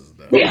when this is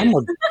done.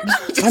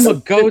 I'm a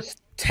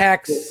ghost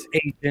tax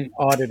agent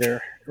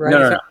auditor, right?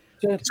 No. Is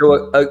that-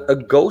 So a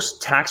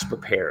ghost tax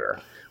preparer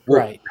will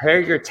Right.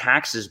 prepare your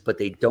taxes, but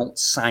they don't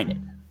sign it.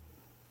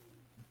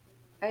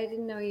 I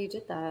didn't know you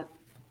did that.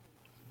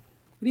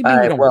 What do you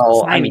mean you don't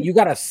well, sign I it? mean- You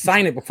got to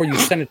sign it before you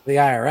send it to the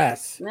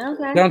IRS.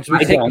 Okay. You don't just be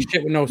I taking don't.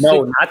 shit with no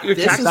No, sig- not your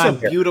This tax is a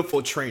preparer.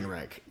 beautiful train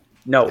wreck.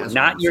 No, That's what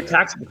not I'm your saying.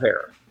 tax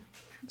preparer.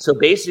 So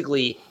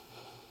basically,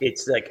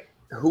 it's like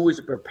who is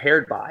it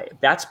prepared by? If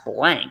that's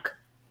blank,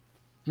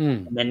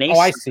 and then they Oh,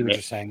 I sign see what it,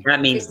 you're saying. That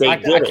means they I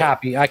did it.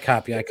 copy.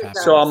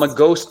 So I'm a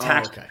ghost Oh,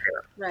 tax okay.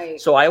 preparer. Right.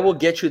 So I will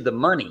get you the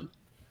money,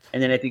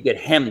 and then if you get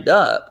hemmed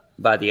up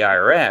by the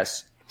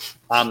IRS,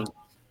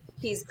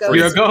 He's You're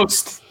a ghosted.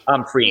 ghost.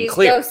 I'm free and He's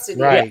clear. ghosted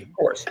you. Right. Yeah, of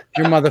course.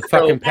 You're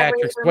motherfucking So-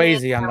 Patrick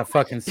Swayze on the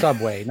fucking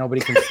subway. Nobody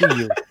can see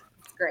you.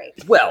 Great.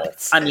 Well,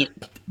 I mean,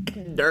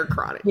 Nerd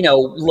chronic.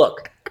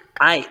 look,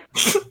 I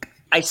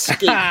skate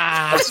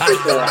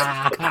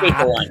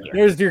the line here.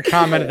 There's your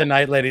comment of the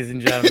night, ladies and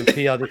gentlemen.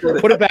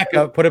 PLD. Put it back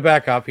up. Put it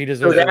back up. He So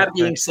deserves that it.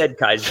 being said,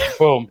 Kaiser,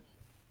 Boom.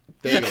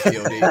 There you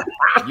go,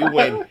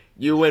 POD.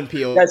 You win,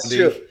 POD. that's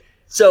true.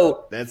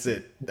 So That's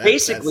it.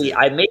 basically,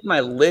 that's it. I make my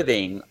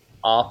living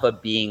off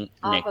of being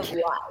an Off of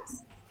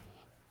lies.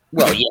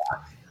 well, yeah,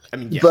 I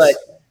mean, yes. but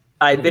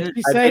I've been did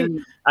you say?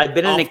 I've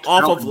been an off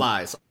accountant. of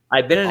lies.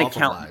 I've been an Off of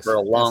accountant lies. for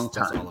a long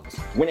That's time. all of us.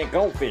 When it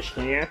goldfish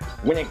here,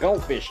 when it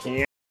goldfish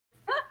here.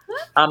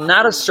 I'm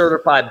not a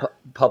certified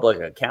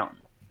public accountant.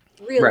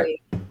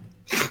 Really?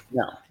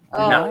 No.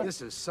 Oh. No.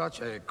 This is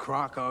such a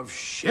crock of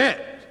shit.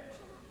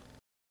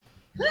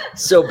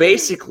 So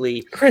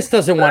basically, Chris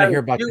doesn't What want I to hear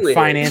about do your is-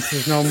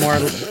 finances no more.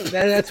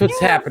 That's what's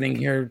happening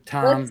here,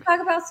 Tom. Let's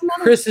talk about some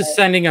other Chris is stuff.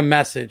 sending a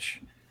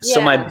message. so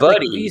my Yeah.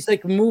 buddy, He's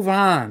like, move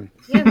on.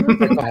 Yeah, move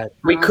Go on. ahead.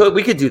 we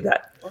could do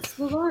that. Let's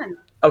move on.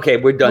 Okay,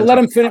 we're done. Well, let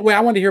him finish. Wait, I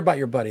want to hear about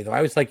your buddy, though. I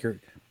always like your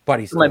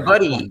buddy. So my story.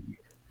 buddy,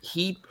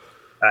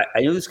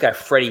 I knew this guy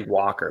Freddie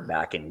Walker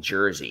back in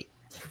Jersey.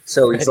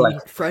 So he's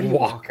like Freddie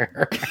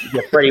Walker.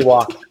 yeah, Freddie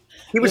Walker.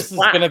 He was This is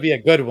black. going to be a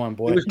good one, He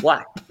boy. was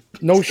black.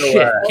 No So, shit.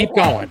 uh, Keep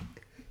going.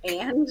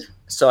 And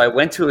So I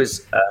went to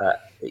his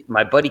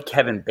my buddy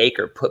Kevin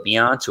Baker put me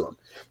onto him.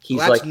 He's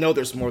Glad like, to know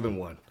there's more than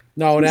one.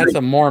 No, he's that's like-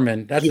 a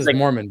Mormon. That's he's his like-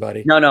 Mormon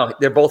buddy. no,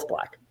 they're both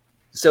black.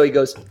 So he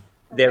goes,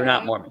 they're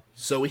not Mormon.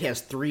 So he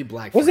has 3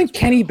 black. Wasn't friends.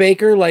 Kenny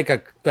Baker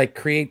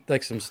create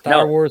like some Star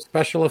No. Wars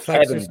special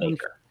effects or Kevin something?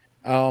 Baker.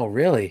 Oh,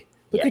 really?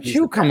 Look Yeah, at he's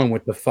you the coming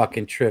with the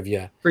fucking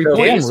trivia. So Damn,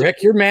 basically-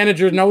 Rick, your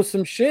manager knows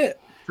some shit.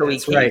 So he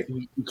That's came, right.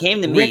 he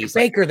came to me, Rick he's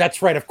like- Baker,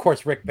 that's right. Of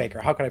course, Rick Baker.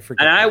 How could I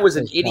forget? and I that? was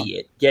an That's dumb.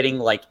 idiot getting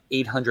like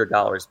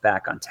 $800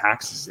 back on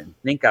taxes and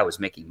think I was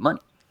making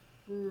money.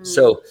 Hmm.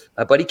 So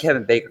my buddy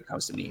Kevin Baker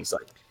comes to me. He's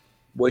like,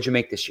 "What'd you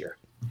make this year?"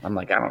 I'm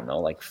like, "I don't know."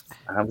 Like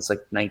I was like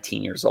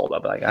 19 years old.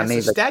 I'm like, "I Has the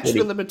made like statute 40.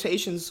 of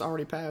limitations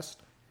already passed?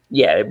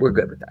 Yeah, we're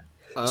good with that.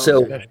 Oh,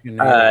 So okay.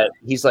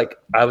 he's like,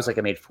 I was like,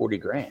 I made 40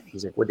 grand.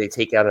 He's like, would they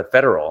take out of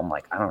federal? I'm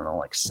like, I don't know,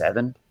 like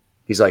 7.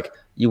 He's like,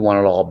 you want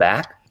it all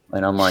back?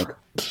 And I'm like,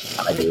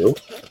 I do.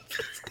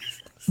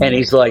 And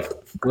he's like,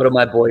 go to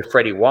my boy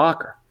Freddie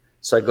Walker.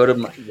 So I go to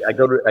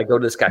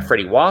this guy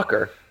Freddie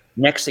Walker.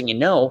 Next thing you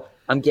know,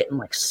 I'm getting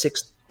like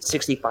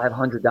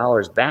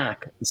 $6,500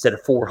 back instead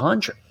of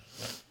 $400.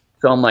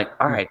 So I'm like,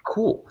 all right,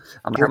 cool.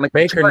 I'm like, how much Rick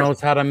Baker you charge? knows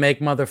how to make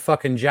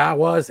motherfucking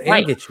Jawas and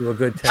Right. get you a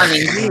good I tax.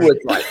 mean,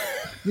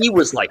 he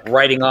was like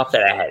writing off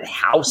that I had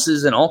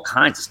houses and all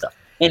kinds of stuff.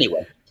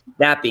 Anyway,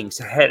 that being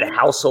said, I had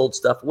household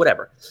stuff,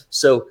 whatever.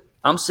 So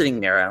I'm sitting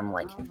there and I'm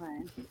like, okay.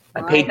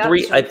 I Well, paid got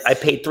three. the choice. I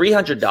paid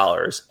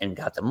 $300 and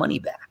got the money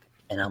back.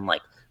 And I'm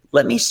like,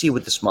 let me see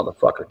what this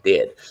motherfucker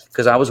did,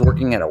 because I was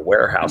working at a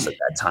warehouse at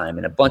that time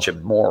and a bunch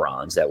of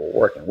morons that were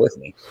working with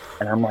me.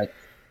 And I'm like,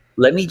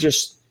 let me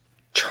just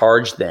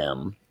charge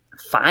them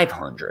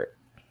 $500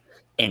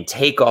 and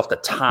take off the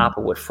top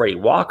of what Freddie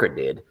Walker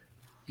did.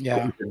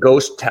 Yeah. The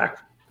ghost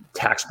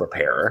tax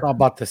preparer. It's all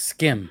about the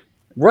skim.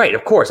 Right.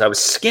 Of course. I was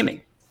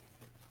skimming.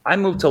 I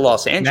moved to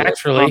Los Angeles.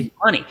 Naturally.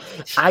 Money.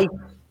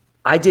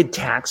 I did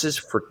taxes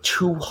for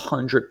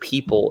 200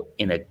 people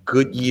in a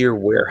Goodyear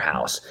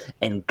warehouse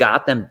and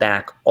got them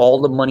back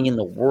all the money in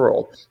the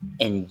world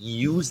and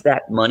used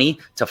that money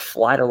to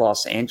fly to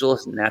Los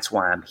Angeles. And that's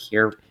why I'm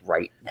here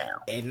right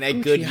now. And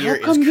that Goodyear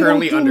is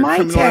currently under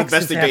criminal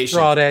investigation.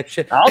 All that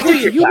shit. I'll do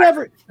your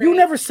you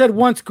never said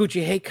once,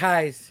 Gucci, hey,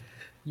 Kais,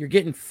 you're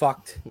getting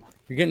fucked.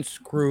 You're getting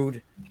screwed.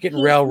 You're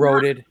getting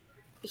railroaded.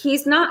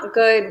 He's not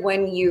good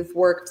when you've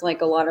worked like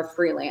a lot of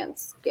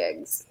freelance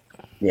gigs.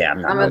 Yeah,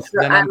 I'm not. I'm gonna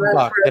throw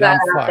that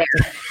out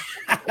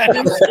there.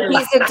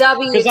 He's a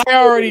W. Because I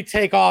already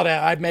take all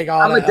that. I'd make all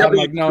that. I'm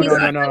like, no.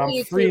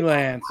 I'm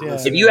freelance. Yeah.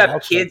 If you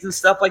have kids and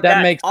stuff like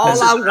that, makes all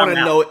sense. I want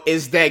to know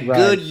is that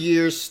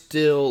Goodyear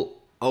still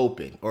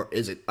open, or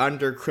is it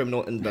under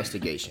criminal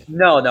investigation?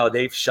 No,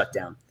 they've shut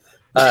down.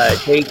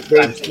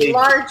 They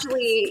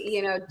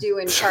largely, due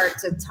in part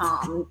to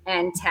Tom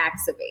and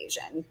tax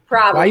evasion.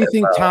 Probably. Why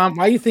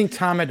you think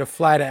Tom had to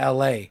fly to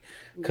L.A.?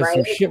 Because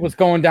some shit was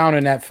going down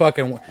in that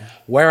fucking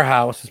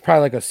warehouse. It's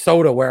probably like a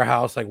soda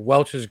warehouse, like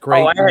Welch's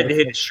Grape. Oh, I had to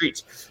hit the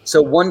streets.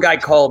 So one guy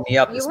called me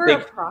up. You were a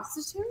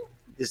prostitute?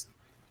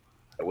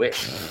 I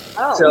wish.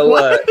 Oh,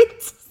 so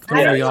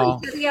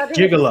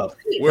Gigolo.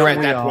 We're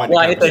at that point. Well,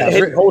 I hit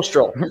the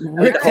postal.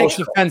 Rick takes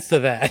offense to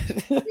that.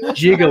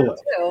 Gigolo.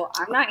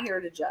 I'm not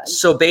here to judge.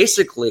 So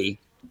basically,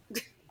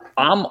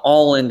 I'm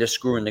all into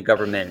screwing the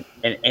government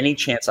and any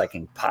chance I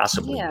can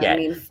possibly get.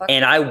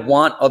 And I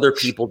want other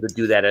people to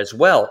do that as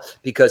well.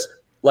 Because,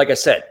 like I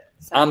said,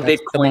 I'm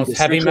That's Bitcoin. the most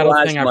heavy metal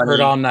thing I've heard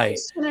all night.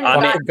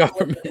 I'm the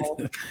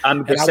government.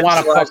 I'm and I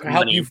want to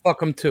help you fuck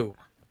them too.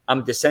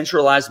 I'm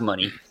decentralized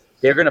money.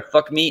 They're going to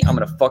fuck me. I'm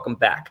going to fuck them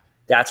back.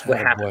 That's what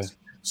happens. Boy.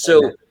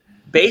 So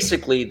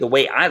basically, the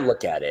way I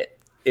look at it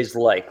is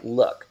like,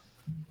 look,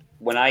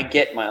 when I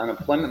get my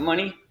unemployment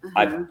money,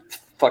 I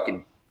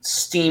fucking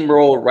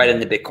steamroll right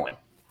into Bitcoin.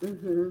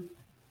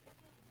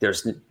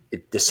 There's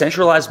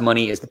decentralized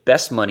money is the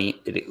best money.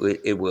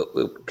 It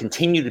will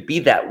continue to be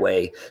that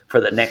way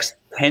for the next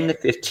 10 to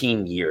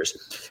 15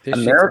 years.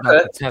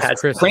 America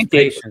has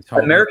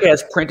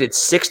printed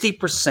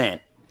 60%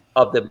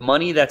 of the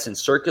money that's in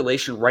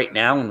circulation right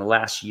now in the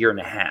last year and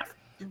a half.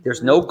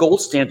 There's no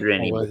gold standard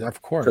anymore.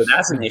 Of course. So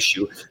that's an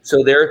issue.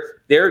 So they're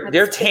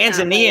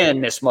Tanzania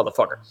in this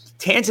motherfucker.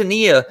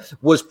 Tanzania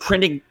was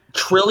printing $1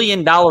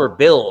 trillion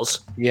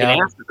bills in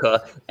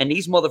Africa, and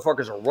these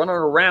motherfuckers are running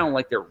around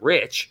like they're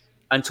rich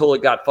until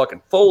it got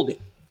fucking folded.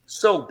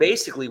 So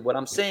basically what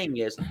I'm saying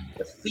is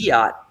the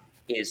fiat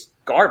is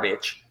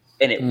garbage,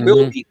 and it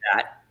will be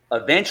that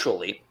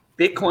eventually.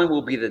 Bitcoin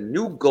will be the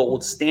new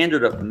gold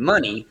standard of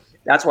money.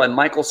 That's why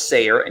Michael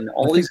Sayer and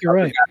all these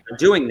other guys are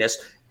doing this.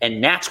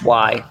 And that's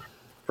why,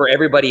 for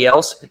everybody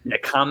else in the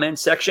comment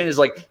section, is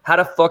like, how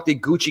the fuck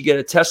did Gucci get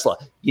a Tesla?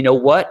 You know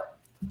what?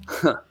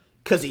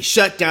 Because he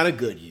shut down a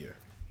Goodyear.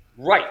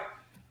 Right.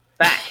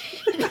 Back.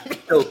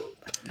 So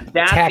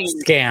that tax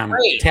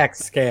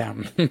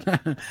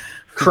scam.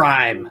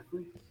 Crime.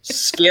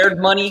 Scared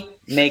money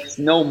makes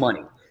no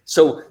money.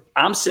 So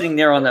I'm sitting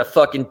there on that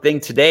fucking thing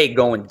today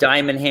going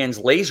diamond hands,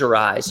 laser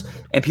eyes,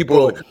 and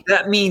people are like,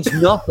 that means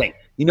nothing.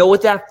 You know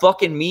what that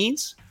fucking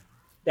means?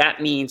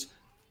 That means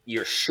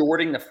you're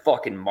shorting the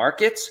fucking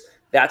markets.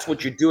 That's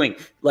what you're doing.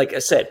 Like I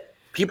said,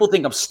 people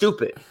think I'm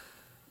stupid.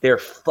 They're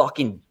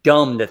fucking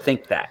dumb to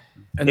think that.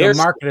 And the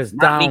market is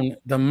down.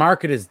 The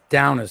market is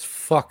down as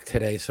fuck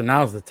today. So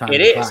now's the time.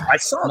 It is. I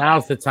saw.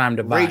 Now's the time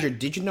to buy. Rager,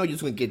 did you know you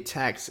was gonna get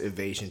tax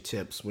evasion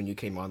tips when you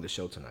came on the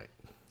show tonight?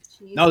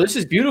 No, this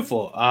is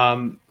beautiful.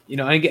 And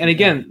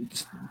again,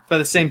 by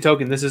the same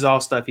token, this is all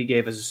stuff he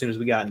gave us as soon as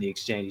we got in the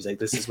exchange. He's like,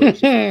 this is what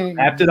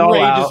mapped it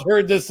all out. Just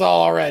heard this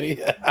all already.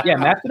 Yeah,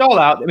 mapped it all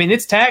out. I mean,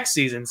 it's tax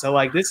season, so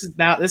like this is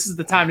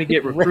the time to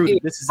get recruited.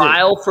 This is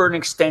file for an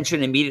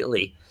extension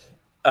immediately,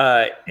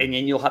 and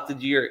then you'll have to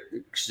do your.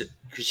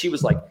 Because she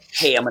was like,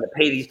 "Hey, I'm going to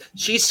pay these."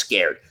 She's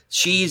scared.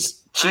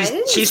 She's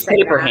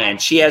paper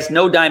hand. She has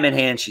no diamond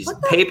hand. She's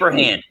paper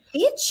hand.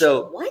 Bitch,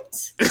 so what?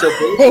 So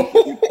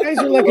you guys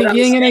are like a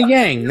yin and a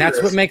yang.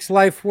 That's what makes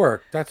life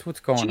work. That's what's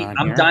going on.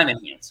 I'm here.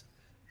 diamond hands.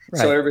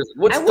 Right. So everybody's,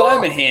 what's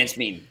diamond hands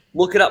mean?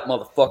 Look it up,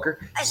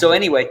 motherfucker. So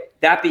anyway,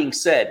 that being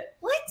said,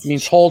 it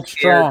means hold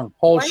strong.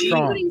 Hold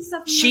strong.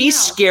 She's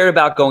scared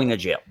about going to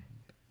jail.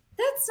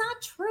 That's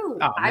not true.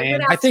 Oh,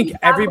 man. I think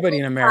everybody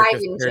in America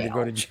is scared to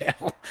go to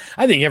jail.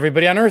 I think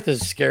everybody on earth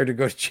is scared to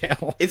go to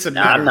jail. It's a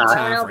matter of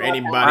time for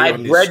anybody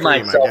on this stream,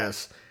 I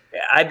guess.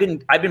 I've been.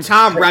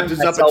 Tom wrapped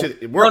this up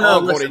into. We're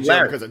all going to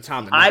jail because of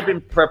Tom. I've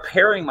been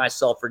preparing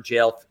myself for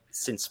jail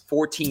since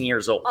 14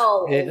 years old.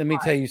 Let me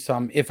tell you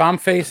something. If I'm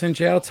facing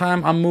jail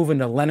time, I'm moving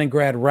to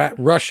Leningrad,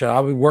 Russia.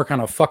 I'll be working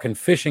on a fucking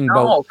fishing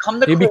boat.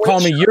 Come to You'd be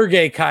calling me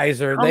Yurgay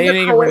Kaiser. They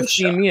ain't gonna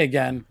see me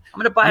again. I'm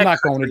gonna buy. I'm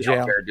not going to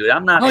jail, dude.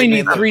 I'm not. I only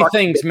need 3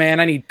 things, man.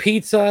 I need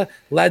pizza,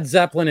 Led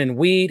Zeppelin, and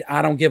weed.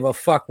 I don't give a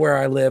fuck where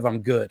I live.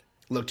 I'm good.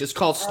 Look, just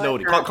call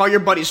Snowdy. Call your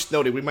buddy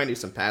Snowdy. We might need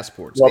some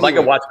passports. Well, if I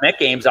can watch Met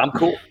games, I'm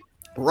cool.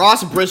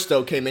 Ross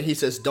Bristow came in. He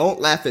says, "Don't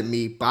laugh at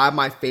me. But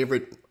my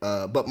favorite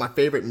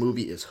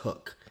movie is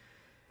Hook."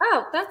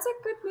 Oh, that's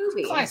a good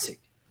movie. Classic.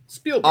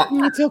 Spielberg.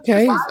 It's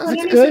okay.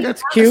 That's good.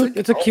 That's cute.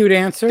 It's a cute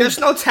answer. There's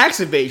no tax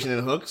evasion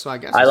in Hook, so I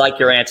guess I like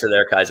your answer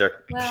there,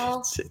 Kaiser.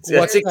 Well,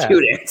 that's a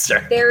cute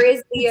answer. There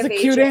is the It's a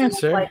evasion cute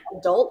answer. of like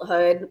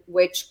adulthood,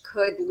 which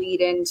could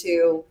lead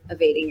into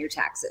evading your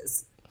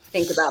taxes.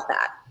 Think about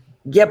that.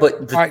 Yeah,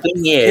 but the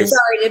thing is,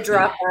 sorry to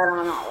drop that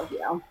on all of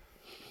you.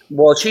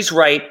 Well, she's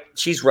right.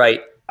 She's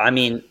right. I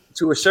mean,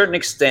 to a certain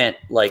extent,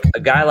 like a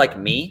guy like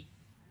me,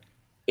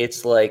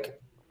 it's like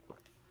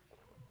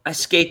I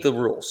skate the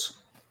rules.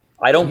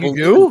 I don't believe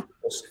in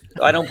rules.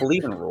 I don't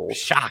believe in rules.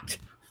 Shocked.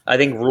 I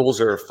think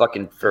rules are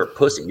fucking for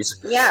pussies.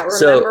 Yeah,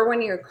 remember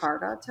when your car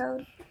got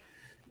towed?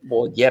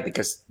 Well, yeah,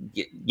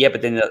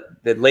 but then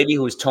the lady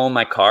who was towing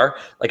my car,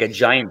 like a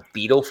giant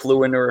beetle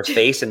flew into her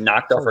face and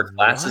knocked off her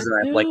glasses,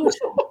 and I'm like,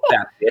 listen,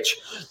 fat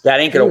bitch, that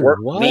ain't gonna work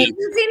for me. It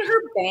was in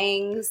her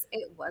bangs.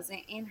 It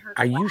wasn't in her.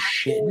 Are you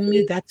shitting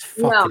me? That's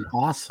fucking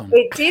awesome.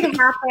 It did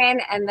happen,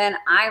 and then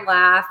I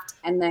laughed,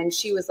 and then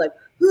she was like,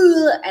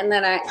 "Ugh," and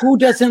then Who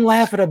doesn't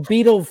laugh at a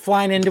beetle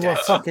flying into a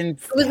fucking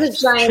it was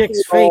a giant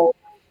chick's beetle.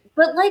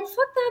 But like, fuck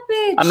that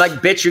bitch. I'm like,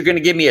 bitch, you're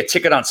gonna give me a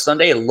ticket on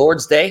Sunday,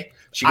 Lord's Day?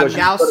 She goes, I'm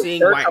now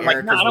seeing why I'm like,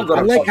 Eric no, is I don't with go I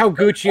to like fucking how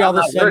Gucci all of a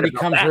I'm not sudden worried about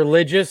becomes that.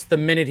 religious the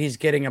minute he's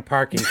getting a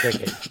parking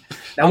ticket.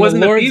 That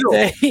wasn't the beetle.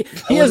 Day, he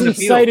wasn't hasn't the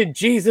beetle. cited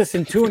Jesus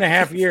in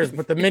 2.5 years,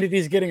 but the minute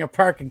he's getting a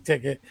parking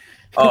ticket,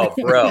 Oh,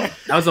 bro.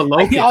 That was a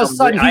low kick. all of a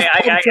sudden he's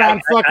pumped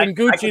on fucking I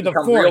Gucci can the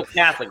become real fourth.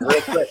 Catholic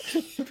real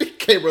quick.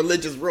 Became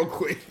religious real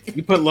quick.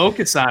 You put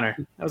locusts on her.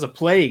 That was a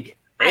plague.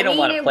 They don't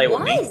want to it play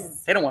with me.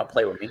 was. They don't want to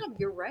play with me. Yeah,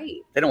 you're right.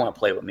 They don't want to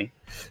play with me.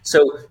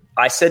 So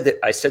I said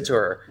to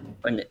her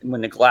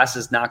when the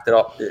glasses knocked it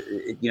off,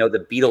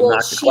 the beetle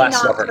knocked the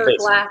glasses off her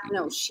face.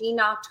 No, she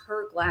knocked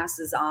her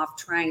glasses off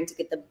trying to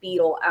get the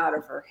beetle out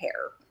of her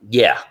hair.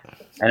 Yeah.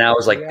 And I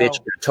was like, bitch,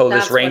 you tow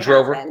this That's Range what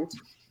Rover. happened.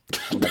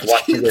 I'm like,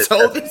 watch me get a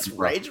Told Tesla. this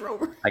Range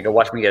Rover. I go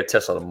watch me get a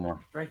Tesla tomorrow.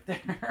 Right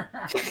there.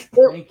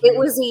 It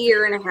was a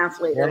year and a half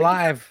later. We're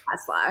live.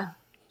 Tesla.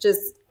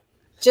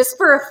 Just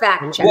for a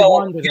fact check.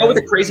 Well, you know what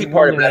the crazy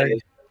part about it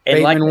is?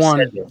 And like Bateman I won.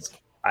 said this,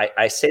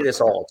 I say this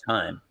all the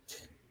time.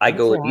 I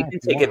go, if you can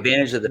take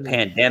advantage of the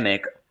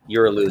pandemic,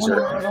 you're a loser.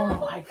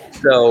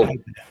 So, Oh,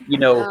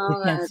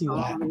 can't that's see that.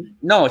 awesome.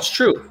 no, it's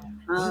true.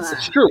 Oh,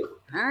 It's true.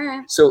 all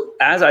right. So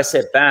as I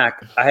said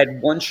back, I had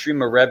one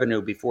stream of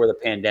revenue before the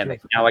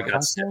pandemic. Now I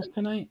got Podcast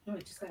tonight.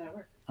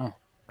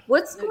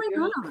 What's going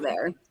on over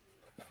there?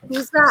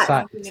 Who's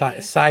that?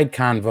 Side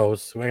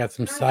convos. We got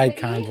some side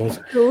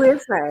convos. Who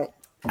is that?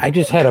 I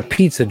just had a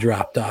pizza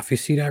dropped off. You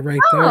see that right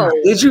Oh,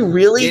 there? Did you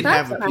really? Did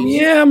have a That's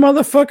piece. Yeah,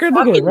 motherfucker.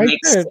 Look at it Fucking right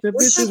makes there. The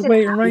sense. bitch is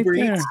waiting right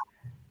there.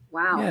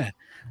 wow. Yeah.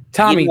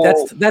 Tommy, You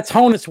know- that's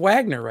Honus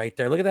Wagner right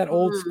there. Look at that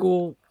old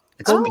school.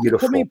 It's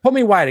beautiful. Put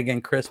me wide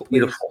again, Chris. Please.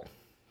 Beautiful.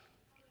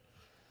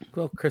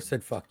 Well, Chris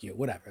said fuck you.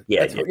 Whatever.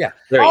 Yeah, That's yeah. yeah.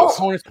 There you go.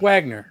 Honus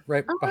Wagner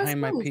right Oh, that's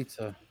behind my nice.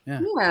 pizza.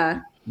 Yeah.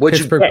 Yeah. What'd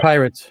you Pittsburgh get?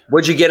 Pirates.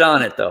 What'd you get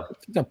on it though?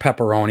 It's a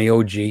pepperoni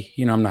OG.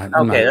 You know, I'm not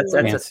Okay, not that's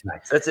fancy.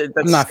 nice. That's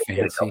I'm not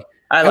fancy.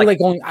 I I like.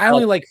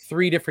 only like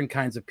 3 different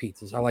kinds of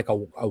pizzas. I like a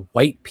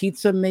white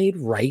pizza made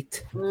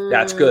right.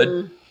 That's good.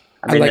 Mm.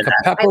 I like a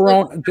I'd like to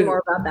pepperoni. know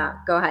more about that.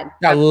 Go ahead.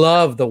 I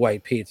love the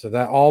white pizza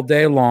that all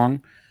day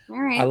long. All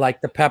right. I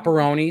like the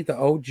pepperoni, the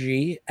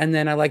OG, and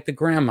then I like the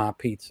grandma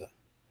pizza.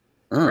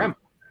 Mm.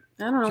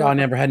 I don't know. Y'all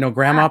never had no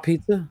grandma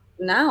pizza?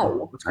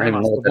 No. I don't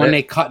even know The what that one is.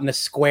 they cut in the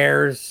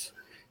squares.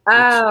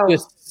 Oh.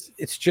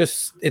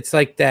 It's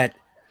like that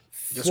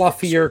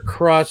fluffier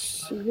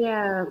crust,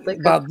 Yeah. Like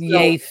about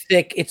yay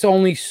thick. It's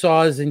only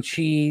sauce and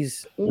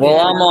cheese. Well,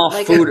 I'm off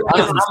like food. a-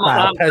 Peasant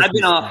style, I've been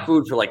peasant off style.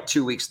 food for like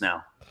 2 weeks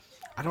now.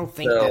 I don't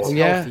think So- that's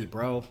Yeah. healthy,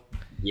 bro.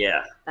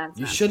 Yeah. That's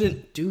You not-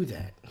 shouldn't do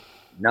that.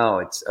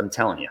 No, I'm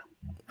telling you.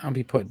 I'll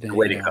be putting The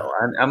way to go.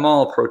 I'm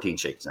all protein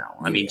shakes now.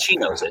 I mean, she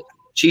knows it.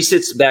 She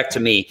sits back to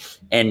me,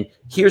 and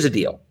here's the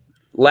deal.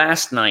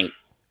 Last night,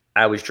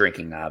 I was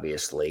drinking,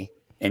 obviously,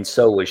 and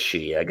so was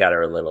she. I got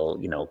her a little,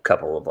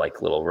 couple of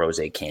like little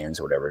rosé cans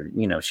or whatever.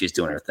 She's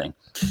doing her thing.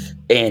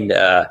 And,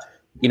 I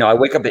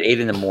wake up at 8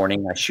 in the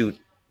morning. I shoot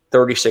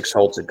 36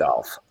 holes of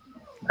golf.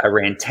 I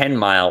ran 10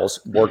 miles,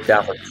 worked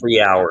out for 3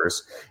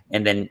 hours,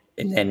 and then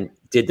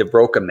did the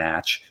Roca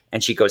match.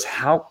 And she goes,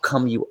 "How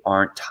come you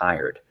aren't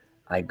tired?"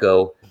 I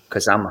go,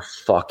 "Because I'm a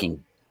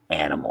fucking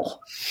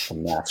animal,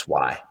 and that's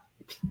why."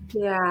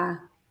 Yeah.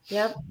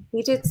 Yep.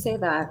 He did say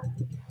that.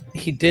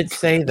 He did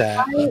say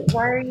that.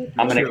 Why are you?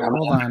 I'm gonna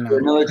Hold on. do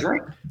another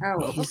drink.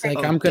 Oh, He's okay.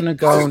 like, I'm gonna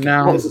go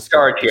now. Let's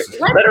start here.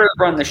 Let her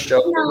run the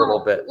show for a little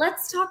bit.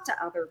 Let's talk to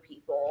other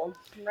people,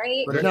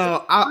 right?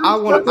 No, I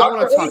want to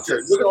talk to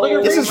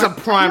her. This is a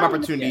prime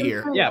opportunity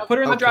here. Yeah, put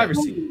her in the Okay.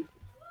 driver's seat.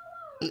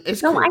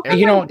 It's No, cool.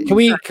 I Can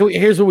we?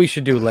 Here's what we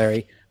should do,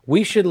 Larry.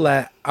 we should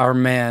let our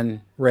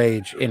man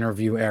Rage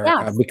interview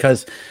Erica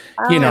because,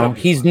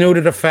 he's new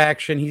to the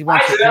faction. He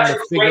wants to kind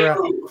of figure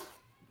out.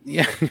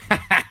 Yeah.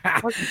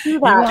 Let's do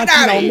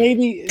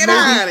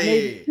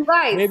that.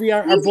 Maybe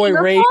our boy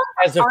Rage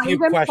has a few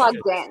questions.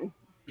 Plugged in.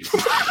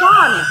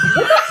 John,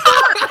 what the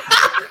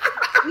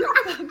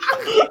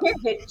fuck?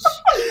 Okay,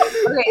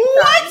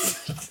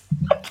 what?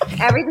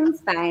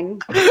 Everything's fine.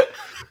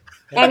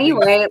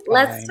 Anyway,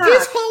 let's talk.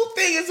 This whole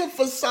thing is a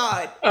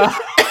facade.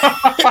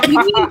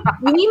 You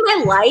mean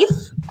my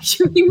life?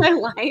 You mean my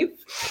life?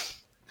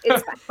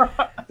 It's fine.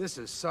 This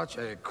is such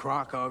a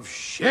crock of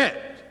shit.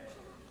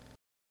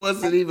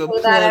 Wasn't even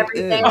plugged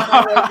in.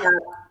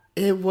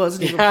 It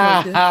wasn't even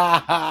plugged in.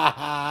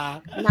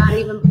 Not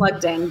even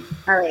plugged in.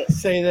 All right.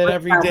 Say that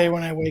every day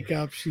when I wake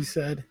up, she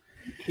said.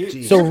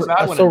 Jeez.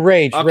 So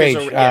Rage, go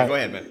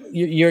ahead, man.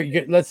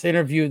 You're let's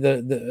interview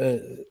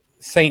the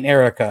Saint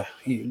Erica.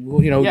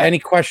 Any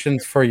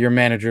questions for your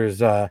manager's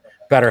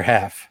better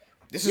half?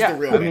 This is the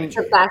real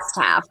manager. The best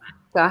half.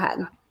 Go ahead.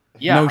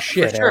 Yeah, no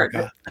shit, sure.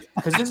 Erica.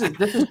 Because this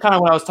is kind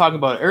of what I was talking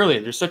about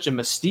earlier. There's such a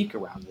mystique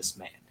around this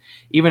man.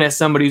 Even as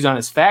somebody who's on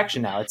his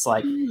faction now, it's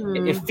like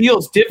it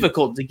feels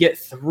difficult to get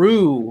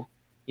through,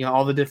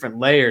 all the different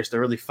layers to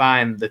really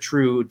find the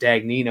true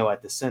Dagnino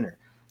at the center.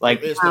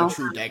 Like there's no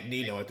true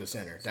Dagnino at the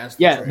center. That's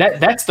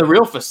that's the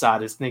real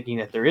facade, is thinking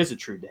that there is a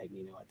true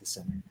Dagnino at the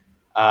center.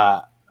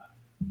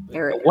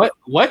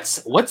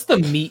 What's the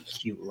meet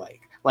cute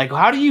like? Like,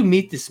 how do you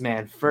meet this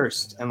man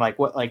first? And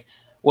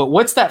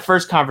what's that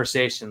first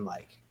conversation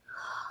like?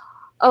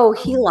 Oh,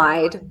 he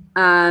lied.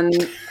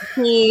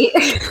 He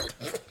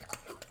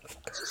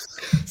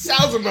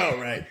sounds about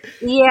right.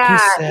 Yeah.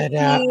 He said,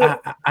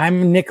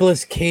 I'm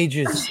Nicolas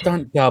Cage's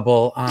stunt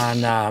double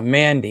on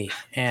Mandy,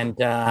 and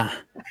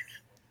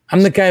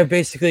I'm the guy who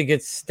basically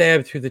gets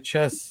stabbed through the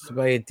chest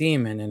by a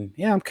demon, and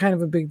I'm kind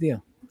of a big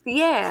deal.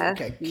 Yeah.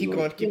 Okay, keep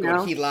going.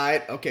 He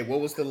lied. Okay,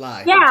 what was the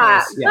lie?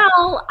 Yeah.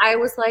 Well, I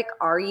was like,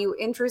 are you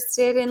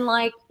interested in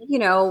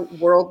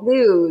world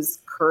news,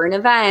 current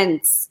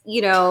events,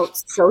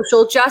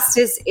 social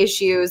justice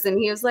issues? And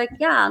he was like,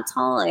 yeah,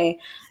 totally.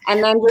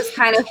 And then just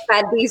kind of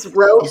fed these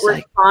rote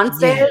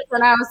responses.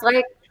 And I was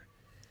like,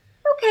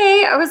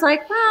 okay. I was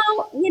like,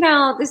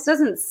 well, this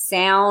doesn't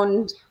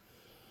sound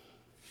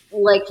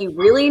like you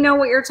really know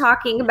what you're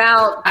talking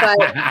about, but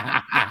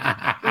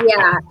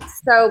yeah.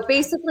 So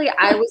basically,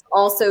 I was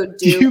also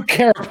Do you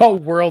care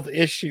about world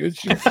issues?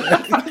 She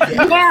said.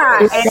 Yeah.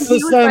 All of a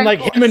sudden,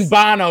 like him and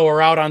Bono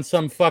are out on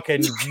some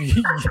fucking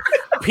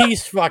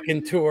peace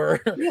fucking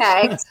tour.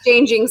 Yeah,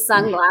 exchanging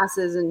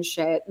sunglasses and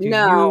shit.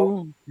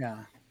 No,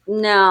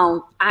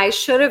 I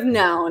should have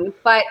known,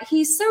 but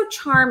he's so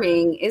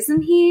charming,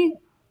 isn't he?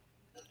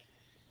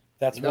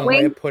 That's one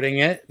way of putting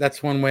it. He's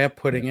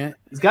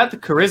got the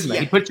charisma.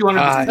 He put you on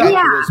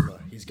charisma.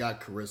 He's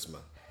got charisma.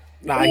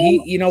 Nah,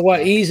 you know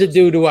what? He's a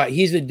dude who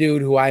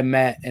I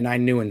met and I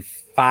knew in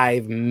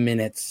 5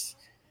 minutes.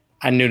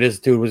 I knew this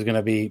dude was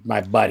gonna be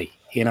my buddy.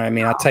 You know what I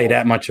mean? I'll tell you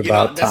that much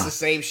about Tom. That's the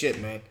same shit,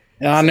 man.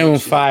 And I knew in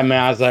 5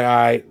 minutes. I was like, all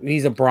right,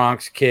 he's a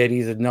Bronx kid.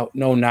 He's a no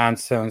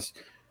nonsense,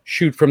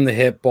 shoot from the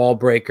hip, ball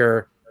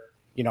breaker.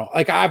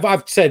 Like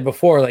I've said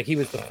before, like he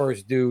was the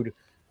first dude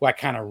who I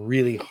kind of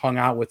really hung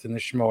out with in the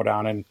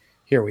Schmodown, and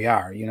here we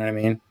are. You know what I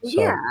mean? So,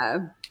 yeah.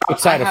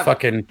 Outside of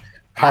fucking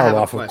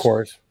Harloff, of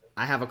course.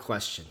 I have a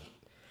question.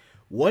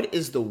 What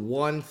is the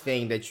one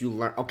thing that you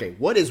learn? Okay,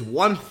 what is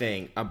one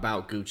thing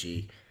about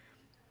Gucci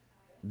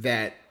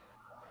that?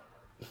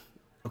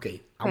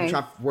 Okay, I'm gonna try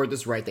to word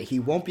this right. That he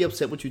won't be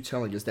upset with you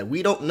telling us that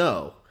we don't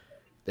know,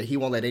 that he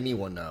won't let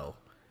anyone know.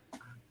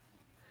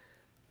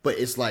 But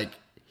it's like.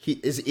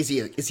 Is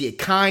he a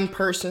kind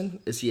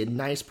person? Is he a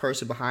nice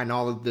person behind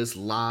all of this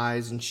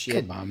lies and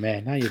shit? Come on,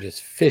 man. Now you're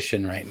just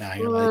fishing right now.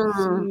 You're like,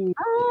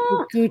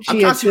 Gucci. I'm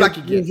trying to see what I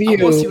can get. I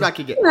want to see what I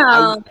can get.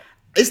 No.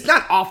 It's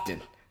not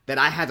often that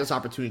I had this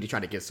opportunity to try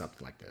to get something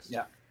like this.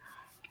 Yeah.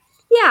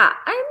 Yeah,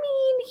 I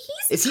mean,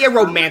 Is he a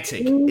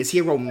romantic? No.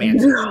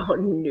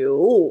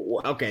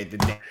 Okay.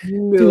 No.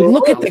 Dude,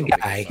 look at the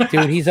guy.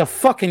 Dude, he's a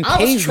fucking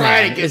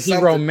caveman. Is he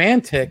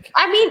romantic?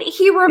 I mean,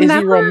 he remembers Is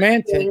he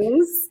romantic?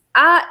 things.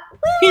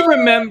 He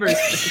remembers.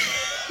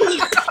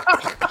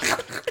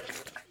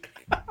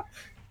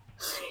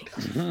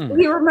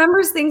 He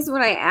remembers things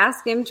when I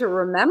ask him to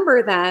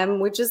remember them,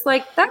 which is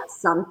like, that's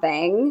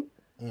something.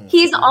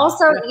 He's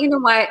also, you know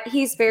what?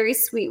 He's very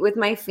sweet with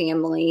my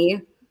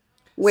family,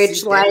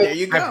 which there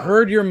you go. I've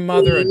heard your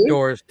mother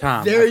adores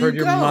Tom. There I've heard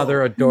you your go.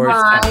 mother adores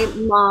my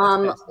Tom.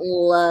 mom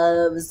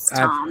loves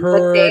Tom, I've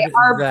but they heard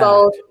are that.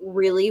 both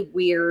really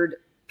weird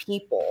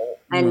people.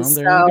 And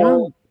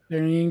Well,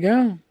 there you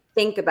go.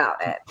 think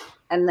about it.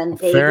 And then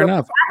they Fair go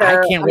enough.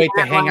 together, I can't and wait to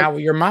then, hang like, out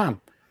with your mom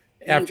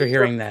after you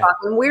hearing both that.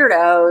 fucking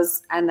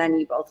weirdos, and then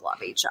you both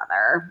love each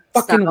other.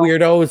 Fucking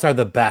weirdos are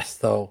the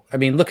best, though. I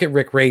mean, look at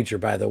Rick Rager,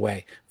 by the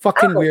way.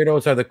 Fucking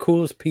weirdos are the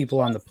coolest people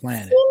on the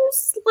planet.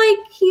 Seems like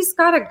he's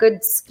got a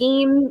good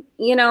scheme.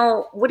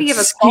 What do you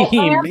have a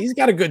scheme? He's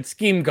got a good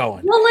scheme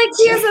going. Well, like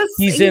he has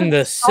He's in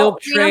the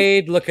silk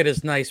trade. Look at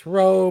his nice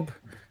robe.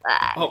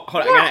 hold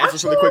on, I gotta answer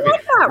this really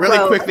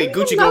quickly.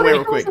 Gucci, go away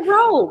real quick.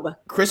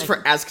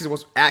 Christopher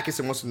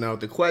Atkinson wants to know,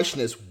 the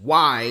question is,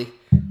 why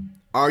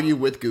are you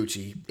with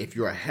Gucci if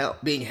you are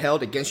being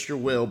held against your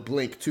will?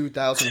 Blink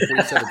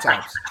 2,047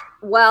 times.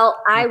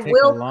 Well, I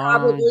will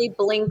probably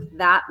blink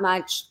that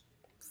much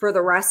for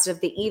the rest of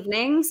the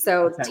evening.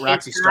 So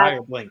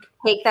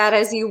take that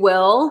as you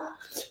will.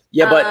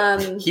 Yeah,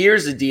 but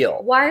here's the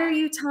deal. Why are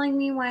you telling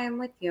me why I'm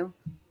with you?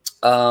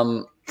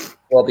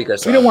 Well,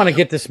 because we don't want to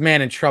get this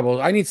man in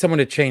trouble. I need someone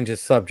to change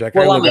his subject.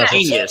 Well, I'm a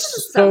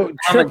genius. So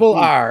Triple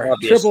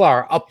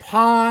R.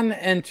 Upon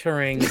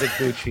entering the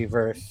Gucci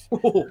verse.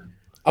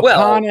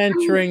 Upon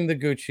entering the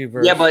Gucci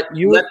verse. Yeah, but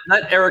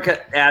let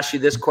Erica ask you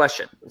this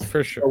question.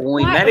 For sure. So when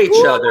we met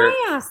each other. Am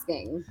I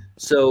asking?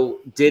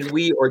 So did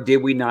we or did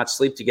we not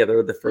sleep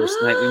together the first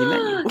night when you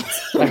met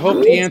you? I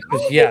hope the answer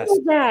is yes.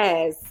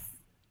 Yes.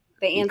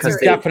 The answer is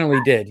definitely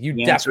did. You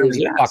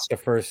definitely fucked the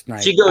first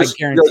night. She goes,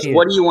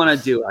 what do you want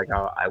to do? I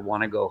go, I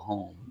want to go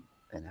home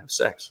and have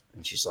sex.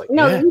 And she's like,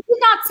 no, you did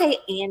not say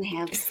and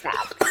have sex.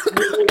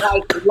 You were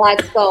like,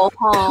 let's go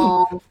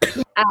home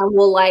and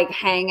we'll like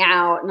hang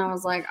out. And I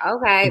was like,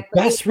 okay.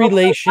 The best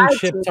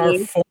relationships are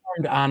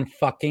formed on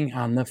fucking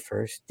on the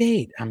first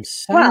date. I'm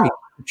sorry.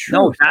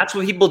 No, that's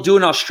what people do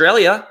in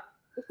Australia.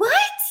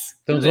 What?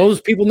 Those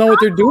people know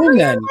what they're doing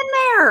then. In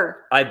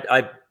there.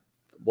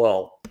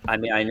 I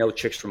mean, I know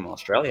chicks from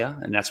Australia,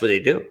 and that's what they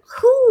do.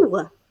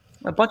 Who?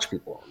 A bunch of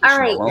people. All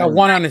right. Got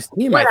one on his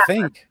team, I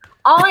think.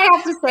 All I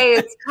have to say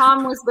is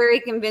Tom was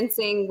very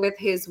convincing with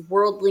his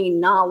worldly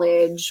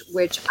knowledge,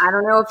 which I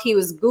don't know if he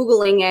was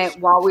Googling it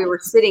while we were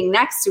sitting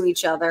next to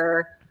each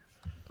other,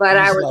 but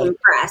I was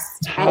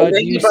impressed. How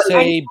do you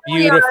say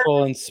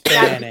beautiful in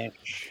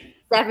Spanish?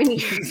 7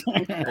 years.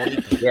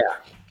 Yeah.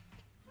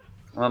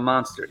 I'm a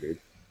monster, dude.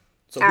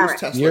 So whose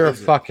Tesla You're a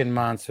is it? fucking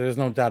monster. There's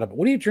no doubt about it.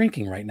 What are you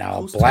drinking right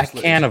now? A black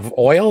can of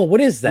oil? What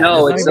is that?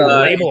 No, There's it's not even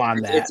a label on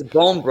that. It's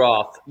bone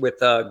broth with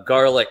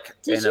garlic.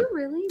 Did you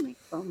really make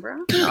bone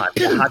broth? No,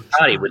 it's a hot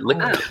toddy with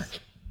liquid.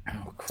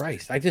 Oh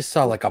Christ! I just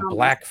saw like a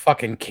black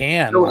fucking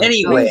can. So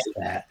anyway,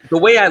 the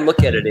way I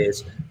look at it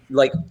is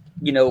like,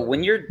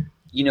 when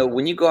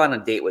you go on a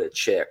date with a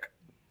chick.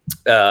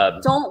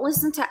 Don't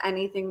listen to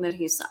anything that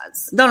he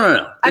says.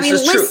 No. I mean,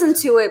 listen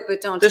to it, but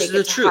don't take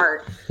it to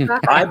heart.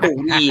 I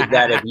believe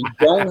that if you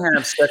don't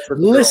have sex with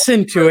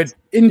listen to it,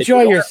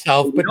 enjoy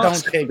yourself, but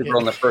don't take it.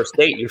 On the first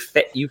date, you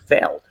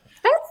failed.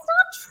 That's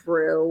not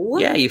true.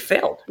 Yeah, you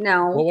failed.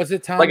 No. What was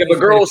it, Tom? Like if a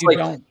girl's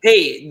like,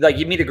 hey, like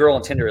you meet a girl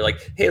on Tinder,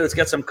 like, hey, let's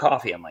get some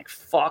coffee. I'm like,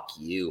 fuck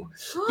you.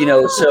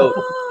 So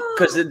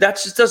because that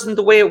just doesn't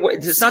the way it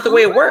works. It's not the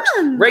way it works.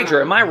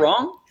 Rager, am I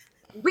wrong?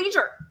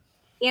 Rager,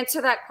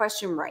 answer that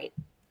question right.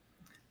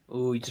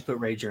 Ooh, you just put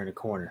Rager in a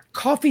corner.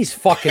 Coffee's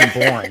fucking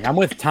boring. I'm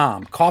with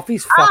Tom.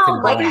 Coffee's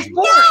fucking boring.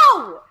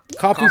 No!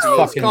 Coffee's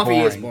fucking boring. Coffee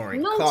is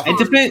boring. No, It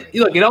depends.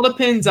 Look, it all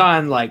depends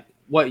on like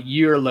what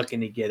you're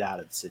looking to get out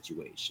of the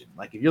situation.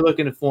 Like if you're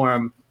looking to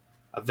form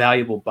a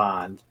valuable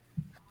bond,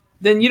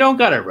 then you don't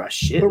gotta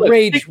rush it. But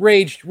rage.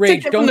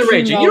 Don't the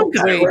Rager. You don't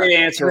gotta great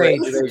answer. Rage.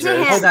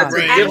 Hold on.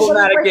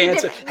 Diplomatic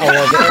answer.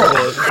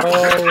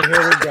 Oh,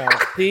 here we go.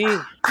 See?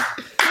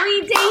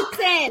 3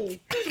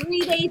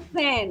 dates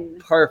in.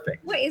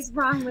 Perfect. What is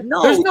wrong with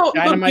No, There's no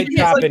dynamite look,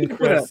 dropping,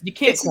 Chris. You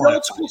can't. It's an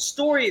old school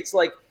story. It's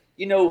like,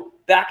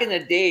 back in the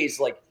days,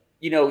 like,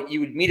 you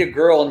would meet a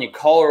girl and you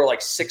call her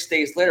like 6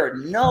 days later.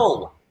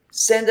 No,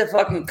 send a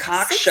fucking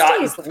cock 6 shot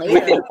days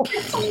within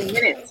 15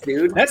 minutes,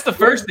 dude. That's the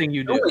first thing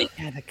you do.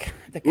 Yeah,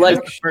 Like,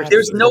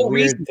 there's no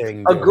weird reason.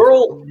 thing, A dude.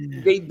 girl,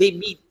 they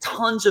meet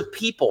tons of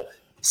people.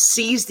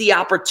 Seize the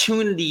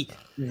opportunity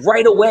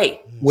right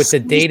away. With the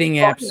dating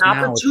apps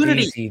now, it's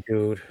opportunity. easy,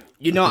 dude.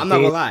 I'm not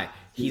gonna lie.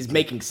 He's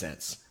making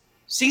sense.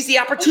 Seize the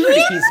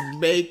opportunity. He's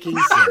making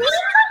sense.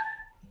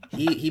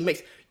 He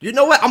makes. You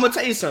know what? I'm gonna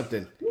tell you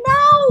something.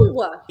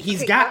 No.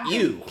 He's got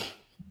you.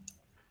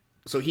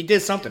 So he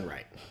did something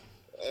right.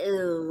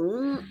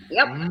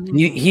 Yep.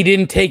 He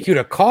didn't take you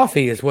to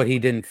coffee, is what he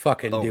didn't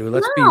fucking do.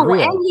 Let's be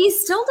real. And he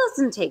still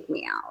doesn't take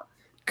me out.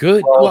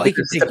 Good. Well, he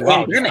can it's take a you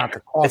out.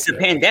 pandemic. It's a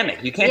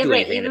pandemic. You can't do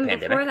anything in a even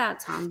pandemic. before that,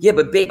 Tom. Yeah,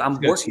 but babe, I'm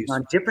working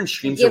on different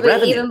streams of but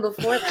revenue. even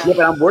before that. Yeah,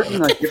 but I'm working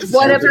on different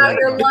What streams of about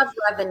your revenue. love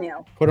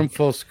revenue? Put him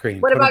full screen.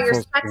 What Put him about your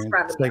full sex screen.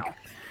 revenue? It's like,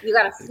 You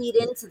got to feed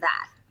into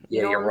that. Yeah,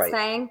 You know you're what I'm right.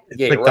 saying?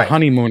 Yeah, like you're the right.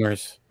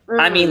 honeymooners.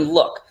 I mean,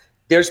 look,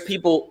 there's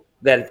people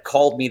that have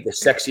called me the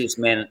sexiest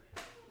man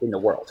in the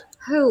world.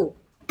 Who?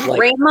 Like,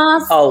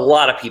 Ramos? a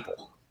lot of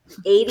people.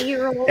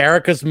 80-year-old?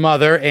 Erica's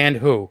mother and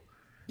who?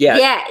 Yeah.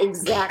 Yeah,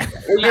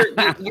 exactly.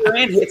 Well, your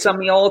aunt hits on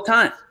me all the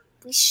time.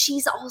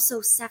 She's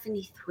also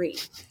 73.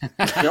 You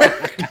know?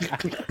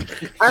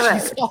 All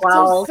right.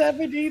 Well,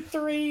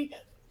 73.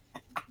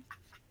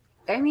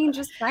 I mean,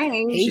 just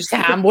saying. Hey,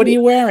 Tom, what are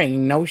you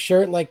wearing? No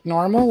shirt like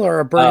normal or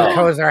a burger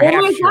toes or Oh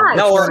half my shirt? God.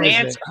 No, Which her one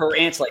is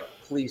aunt's like,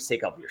 please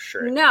take off your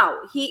shirt. No,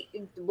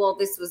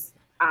 this was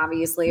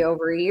obviously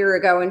over a year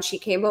ago, and she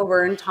came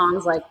over, and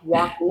Tom's like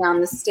walking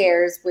down the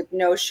stairs with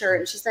no shirt,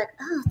 and she's like,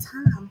 "Oh,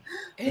 Tom,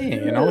 it? Hey,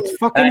 it's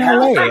fucking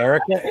LA,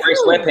 Erica. Wearing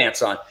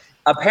sweatpants on.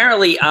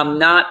 Apparently, I'm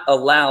not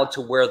allowed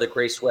to wear the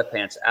gray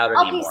sweatpants out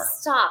Okay, anymore.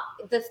 stop.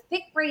 The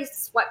thick gray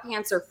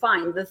sweatpants are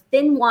fine. The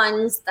thin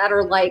ones that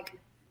are like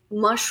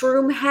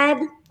mushroom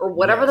head or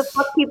whatever the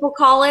fuck people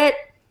call it,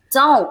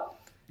 don't.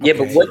 Yeah,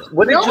 but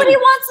what did Nobody you?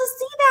 wants to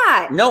see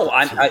that. No,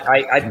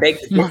 I beg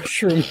to differ.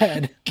 Mushroom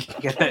head.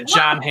 Get that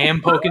John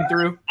Ham poking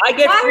through. I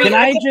get free. Can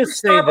I get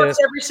just free say Starbucks this?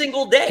 every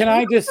single day? Can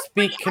I just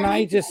speak? Can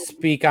I just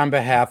speak on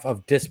behalf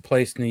of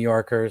displaced New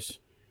Yorkers?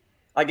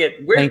 I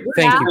get. Thank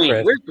you,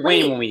 Chris. Where's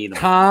Dwayne when we need him?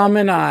 Tom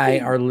and I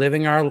are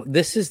living our.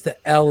 This is the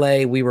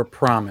LA we were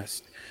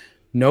promised.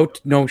 No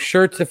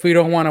shirts if we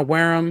don't want to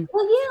wear them.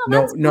 Well, yeah,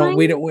 that's No, fine.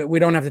 we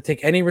don't have to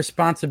take any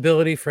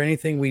responsibility for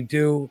anything we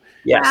do.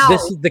 Yes. Wow.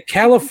 This is the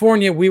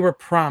California we were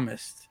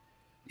promised.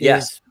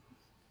 Yes.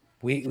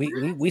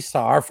 We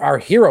saw our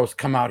heroes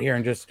come out here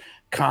and just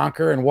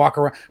conquer and walk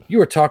around. You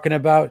were talking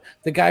about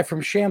the guy from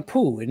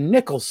Shampoo and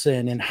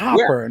Nicholson and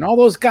Hopper and all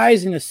those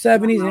guys in the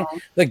 70s. And,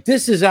 like,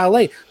 this is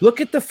LA. Look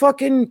at the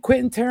fucking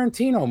Quentin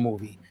Tarantino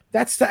movie.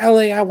 That's the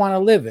LA I want to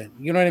live in.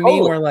 You know what I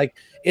mean? Where like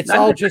it's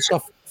all just a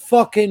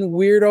fucking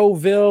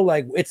weirdo-ville.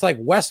 Like it's like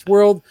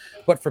Westworld,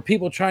 but for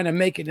people trying to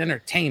make it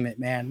entertainment,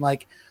 man.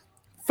 Like,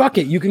 fuck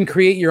it. You can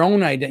create your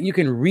own identity. You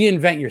can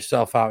reinvent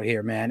yourself out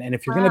here, man. And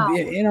if you're gonna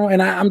be,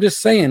 and I'm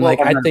just saying, like,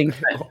 I think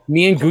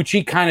me and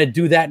Gucci kind of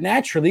do that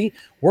naturally.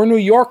 We're New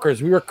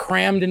Yorkers. We were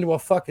crammed into a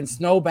fucking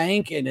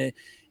snowbank, and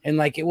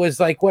like it was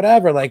like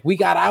whatever. Like we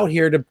got out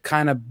here to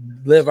kind of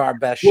live our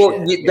best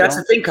shit. That's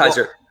the thing,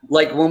 Kaiser.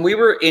 Like when we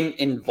were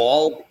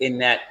involved in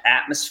that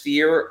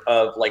atmosphere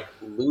of like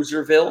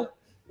Loserville,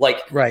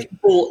 like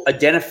people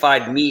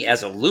identified me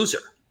as a loser.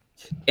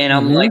 And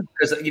I'm like,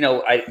 because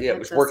I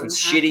was working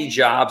shitty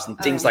jobs and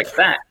things like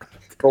that.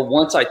 But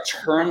once I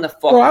turned the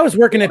fuck, I was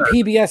working at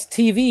PBS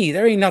TV.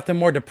 There ain't nothing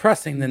more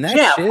depressing than that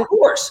shit. Yeah, of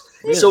course.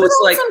 They So put it's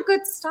out like some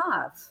good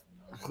stuff.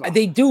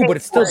 They do, but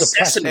it's still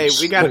depressing. Hey,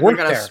 we got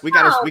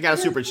a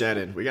super chat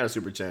in. We got a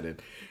super chat in.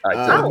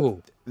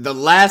 The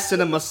last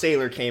Cinema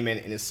Sailor came in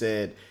and it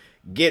said,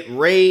 "Get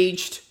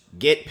raged,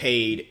 get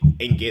paid,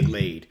 and get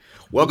laid."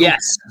 Welcome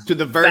to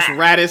the verse,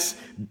 Raddus.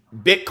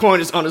 Bitcoin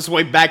is on its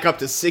way back up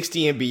to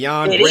 60 and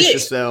beyond. Brace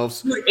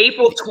yourselves. Dude,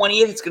 April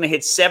 20th, it's going to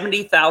hit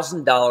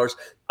 $70,000.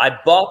 I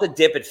bought the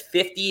dip at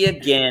 50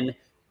 again.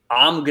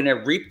 I'm going to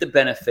reap the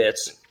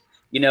benefits.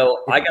 I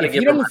got to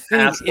give them a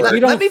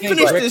password. Let me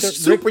finish this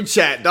super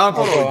chat, dog.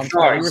 I'm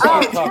sorry.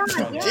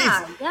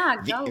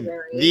 Go,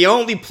 Larry. The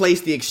only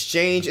place the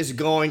exchange is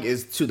going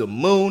is to the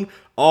moon.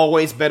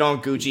 Always bet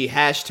on Gucci.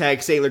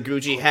 Hashtag Sailor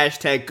Gucci.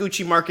 Hashtag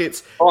Gucci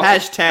Markets.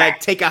 Hashtag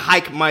Take a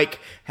Hike Mike.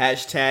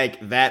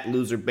 Hashtag That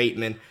Loser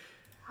Bateman.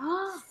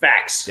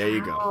 Facts. There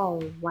you go.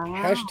 Oh, wow.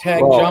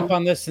 Hashtag jump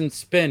on this and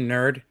spin,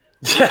 nerd.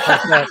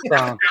 That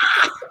song.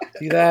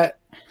 See that?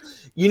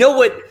 You know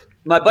what?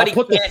 My buddy I'll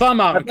put the thumb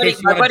out in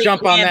case you want to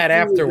jump on that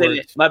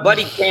afterwards. My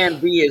buddy Cam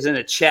B is in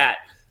a chat.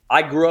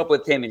 I grew up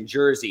with him in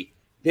Jersey.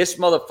 This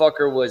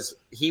motherfucker was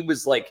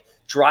like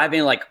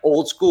driving like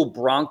old school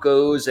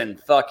Broncos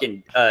and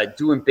fucking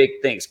doing big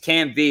things.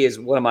 Cam V is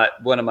one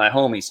of my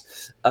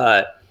homies.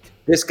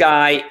 This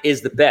guy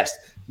is the best.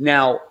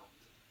 Now,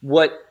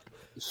 what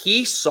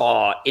he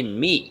saw in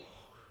me,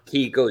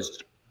 he goes,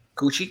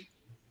 "Gucci,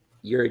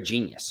 you're a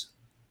genius."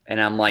 And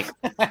I'm like,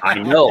 I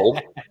know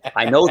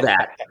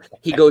that.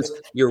 He goes,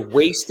 "You're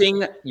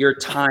wasting your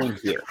time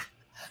here."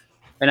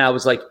 And I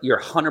was like, "You're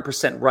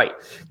 100% right."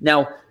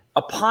 Now,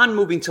 upon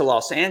moving to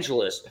Los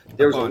Angeles,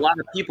 there was a lot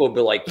of people who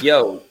be like,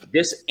 "Yo,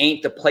 this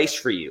ain't the place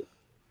for you,"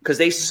 because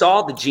they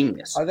saw the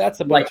genius. Oh,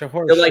 that's a bunch of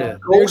horse they're like, shit.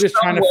 They're just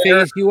trying to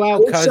phase you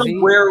out, cuz.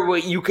 Somewhere where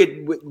you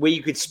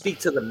could speak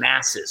to the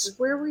masses.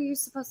 Where were you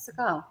supposed to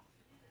go?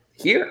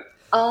 Here.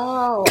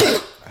 Oh,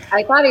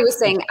 I thought he was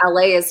saying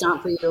LA is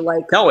not for you.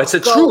 Like, no, it's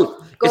the truth.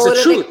 It's the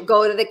truth.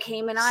 Go to the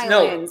Cayman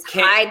Islands,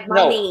 hide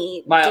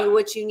money, do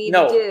what you need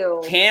to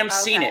do. Cam's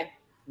seen it.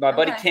 My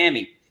buddy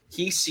Cammy,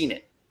 he's seen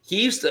it.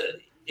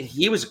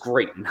 He was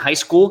great in high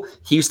school.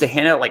 He used to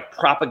hand out like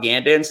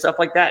propaganda and stuff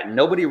like that. And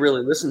nobody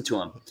really listened to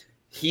him.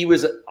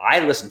 I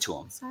listened to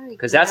him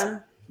because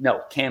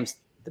Cam's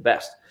the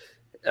best.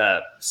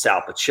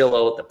 Sal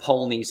Pacillo, the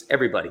Ponies,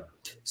 everybody.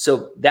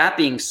 So that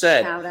being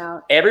said,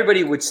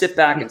 everybody would sit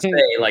back and say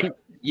like,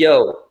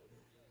 yo,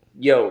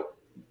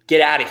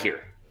 get out of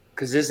here.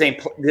 Cause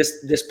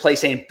this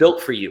place ain't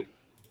built for you.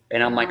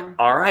 And I'm like,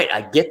 all right,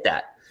 I get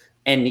that.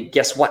 And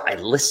guess what? I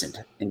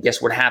listened and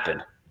guess what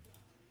happened?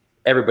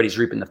 Everybody's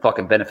reaping the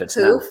fucking benefits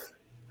now.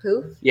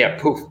 Poof? Yeah.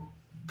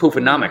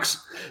 Poofonomics.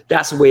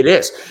 That's the way it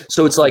is.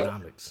 So it's like,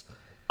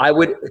 I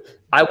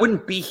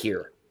wouldn't be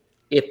here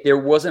if there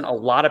wasn't a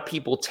lot of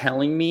people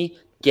telling me,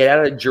 get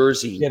out of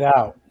Jersey. Get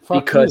out.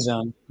 Because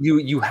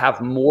you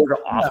have more to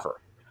offer.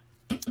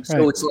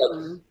 So it's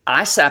like,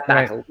 I sat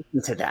back and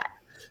listened to that.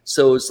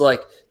 So it's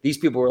like, these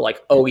people were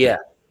like, oh yeah,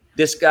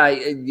 this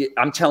guy,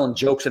 I'm telling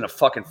jokes on a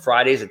fucking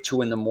Fridays at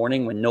 2 a.m.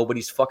 when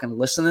nobody's fucking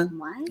listening.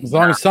 What? As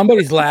long as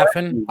somebody's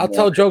laughing, I'll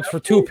tell jokes for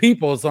 2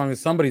 people as long as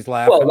somebody's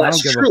laughing. Well, that's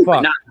I don't true, give a fuck.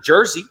 but not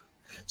Jersey.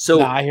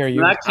 So I hear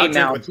you. When I came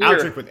out here, I'll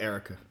drink with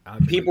Erica.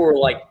 People were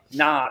like,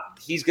 nah,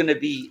 he's going to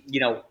be,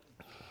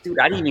 dude,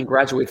 I didn't even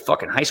graduate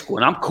fucking high school,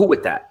 and I'm cool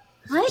with that.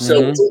 What? So-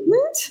 You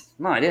didn't?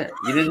 No, I didn't.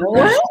 You didn't know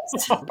that?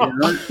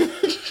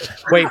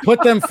 Wait,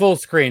 put them full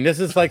screen. This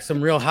is like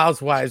some Real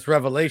Housewives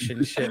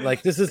revelation shit.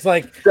 Like this is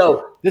like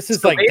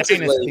basically,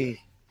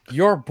 Dynasty.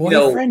 Your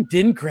boyfriend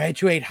didn't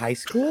graduate high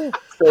school?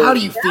 How do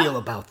you feel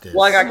about this?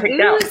 Well, I got kicked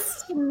out.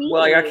 News to me.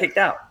 Well, I got kicked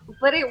out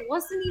But it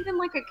wasn't even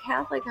like a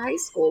Catholic high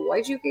school.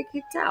 Why'd you get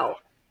kicked out?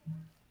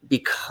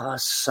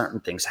 because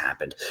certain things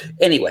happened.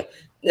 Anyway,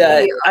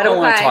 I don't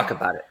want to talk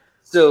about it.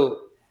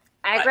 So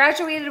I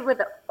graduated with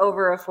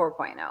over a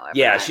 4.0.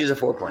 yeah, everyone. she's a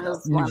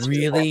 4.0.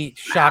 Really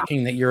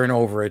shocking that you're an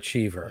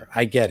overachiever.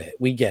 I get it.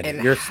 We get it.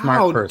 And you're a smart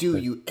how person. do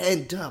you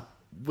end up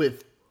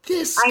with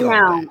this? I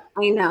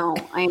know.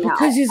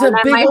 Because he's And a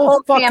then big my old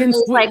whole fucking.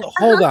 family's like,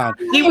 Hold on.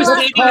 He was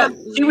Let's dating.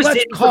 call- He was let's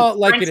dating call it some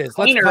like French it is.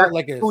 Let's cleaner call it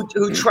like it is.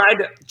 Who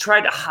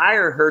tried to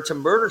hire her to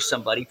murder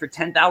somebody for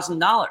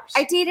 $10,000.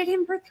 I dated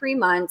him for 3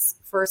 months.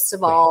 First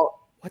of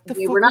all, What the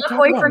we fuck were are you not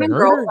talking boyfriend and about?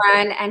 Murder?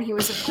 girlfriend, and he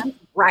was a French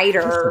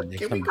writer.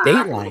 Some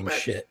Dateline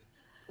shit.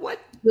 What?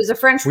 He was a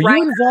French Were writer.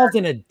 you involved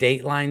in a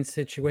Dateline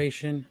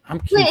situation? I'm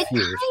Yeah,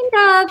 confused.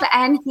 kind of.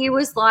 And he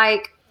was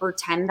like, for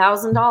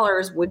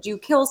 $10,000, would you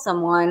kill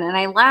someone? And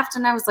I laughed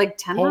and I was like,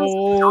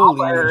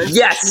 $10,000.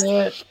 Yes.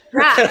 shit.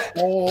 Yeah.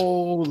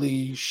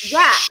 Holy shit.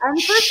 Yeah.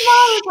 And first of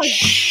all, it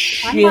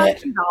was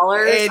like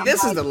 $10,000. Hey, I'm this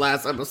is like, the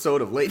last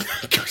episode of Late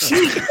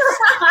Night.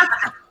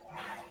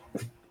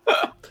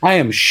 I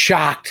am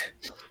shocked.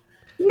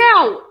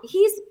 No,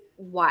 he's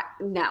what?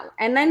 No.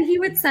 And then he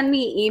would send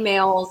me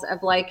emails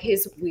of like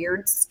his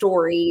weird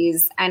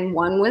stories, and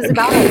one was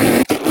about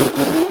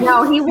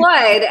no, he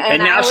would.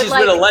 And now I would, she's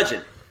like, with a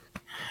legend.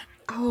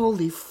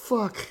 Holy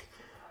fuck.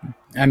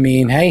 I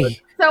mean,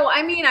 hey, So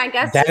I mean, I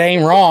guess that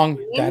ain't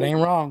wrong. That ain't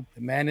wrong.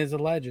 The man is a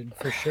legend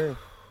for sure.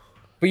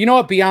 But you know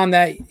what? Beyond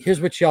that, here's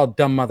what y'all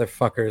dumb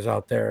motherfuckers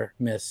out there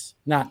miss.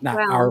 Not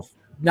Well.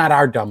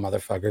 our dumb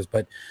motherfuckers,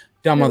 but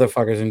dumb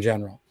motherfuckers in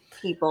general.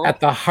 people. At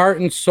the heart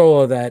and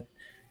soul of that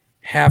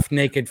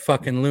half-naked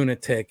fucking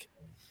lunatic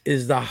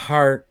is the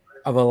heart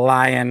of a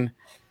lion.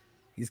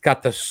 He's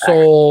got the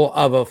soul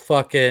of a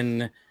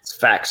fucking It's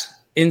facts.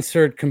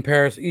 insert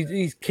comparison.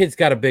 He's kid's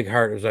got a big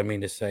heart, as I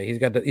mean to say. He's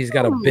got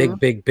a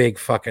big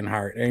fucking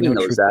heart. Ain't He no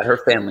knows truth. that. Her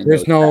family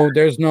knows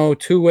There's no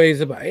two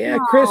ways about. Yeah,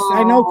 Chris,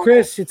 I know,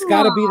 Chris. It's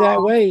got to be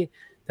that way.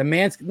 The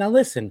man's now.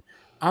 Listen,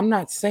 I'm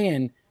not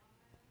saying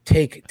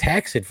take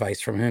tax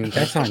advice from him.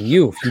 That's on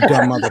you. If you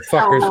dumb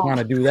motherfuckers want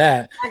to do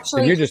that,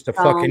 then you're just a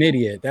fucking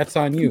idiot. That's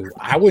on you.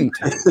 I wouldn't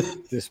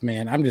take this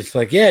man. I'm just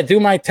like, yeah, do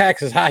my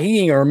taxes. How he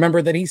ain't gonna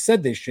remember that he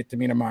said this shit to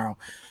me tomorrow.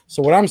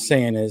 So what I'm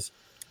saying is,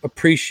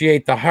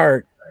 appreciate the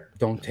heart.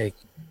 Don't take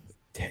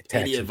tax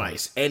Any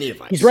advice. Any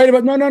advice. He's right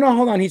about no.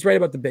 Hold on. He's right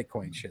about the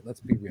Bitcoin shit.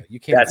 Let's be real. You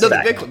can't. That's No, the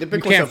fact. Bitcoin, the You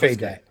Bitcoin can't stuff is fade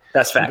good. that.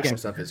 That's The facts. Bitcoin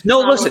stuff is good. No,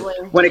 listen.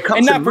 Probably. When it comes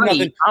And to not for money,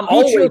 nothing. I'm Gucci will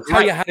always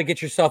tell you right. how to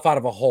get yourself out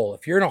of a hole.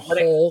 If you're in a But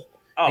hole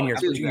Oh, and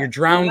dude, you're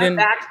drowned in,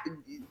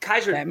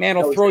 Kaiser, that man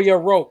will knows throw this. you a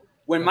rope.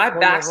 When my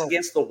Throw back's you a rope.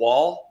 against the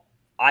wall,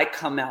 I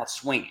come out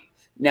swinging.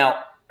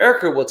 Now,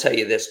 Erica will tell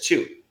you this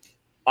too.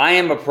 I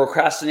am a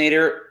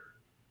procrastinator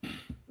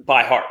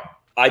by heart.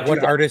 I do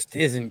What that. artist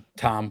isn't,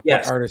 Tom?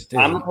 Yes, What artist I'm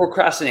a isn't? Oh,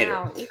 procrastinator.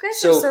 Wow, you guys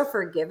So- are so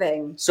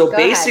forgiving. So Go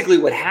ahead. basically,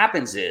 what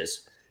happens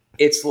is,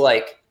 it's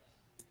like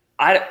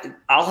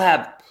I'll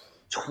have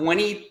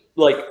 20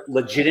 like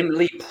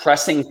legitimately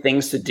pressing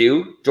things to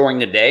do during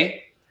the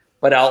day,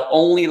 but I'll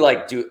only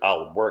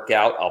I'll work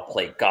out, I'll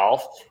play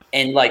golf,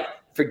 and like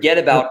forget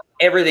about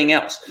everything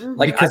else.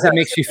 Like Because I've it got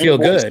makes you feel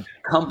invoice good.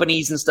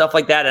 Companies and stuff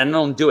like that, and I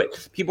don't do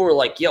it. People were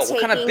like, "Yo, what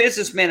kind of Taking-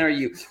 businessman are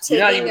you?" You're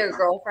not Taking even. your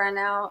girlfriend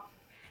out.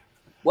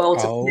 Well,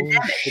 it's Oh, a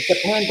pandemic. It's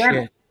a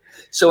pandemic. shit.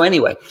 So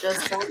anyway,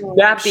 Just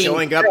that being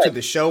Showing up said, to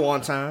the show on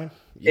time.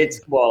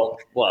 it's well.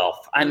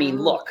 I mean,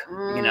 look,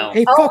 you know,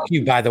 Hey, fuck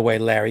you, by the way,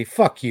 Larry.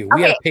 Fuck you.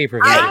 We had a Okay,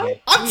 pay-per-view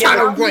today. I'm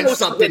trying to run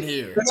something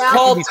here. it's Yeah. You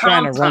called be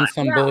trying to time run time.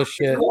 some Yeah.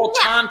 bullshit. It's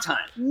called time.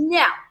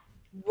 Now,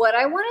 what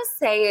I want to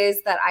say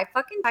is that I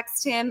fucking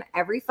text him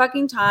every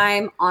fucking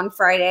time on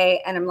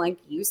Friday, and I'm like,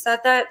 you said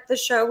that the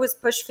show was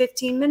pushed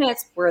 15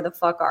 minutes. Where the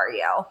fuck are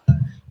you?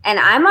 And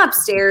I'm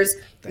upstairs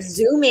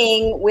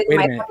zooming with Wait a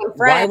my minute. fucking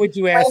friend. Why would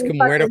you ask playing him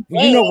where to? fucking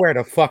You know games. where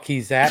the fuck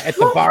he's at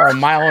the bar, a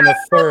mile and a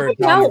third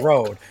down the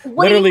road,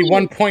 What do you literally mean?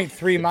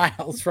 1.3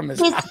 miles from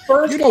his His house.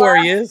 first You know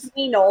where he love, is.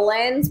 Jimmy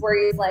Nolan's, where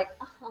he's like,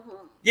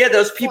 Yeah,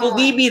 those people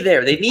need me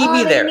there. They need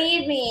me they there.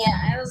 need me.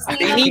 I was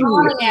They need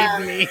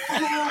me.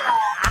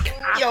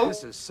 Yo,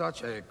 This is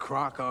such a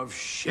crock of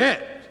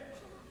shit.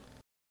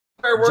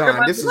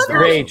 John, this is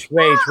Rage.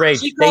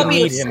 She They called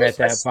me need a him at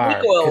that snake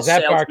bar oil because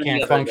that bar salesman can't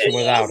the other function day.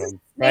 without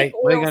him, right?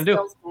 What are you gonna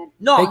do?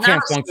 No, They I'm can't not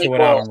a function snake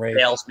without oil him, Rage.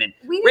 salesman.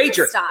 We need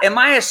to Rager, stop. am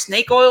I a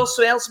snake oil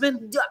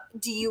salesman?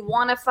 Do you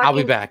want to fucking I'll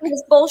be back. do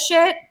this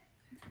bullshit?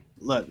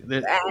 Look,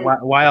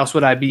 why else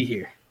would I be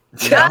here?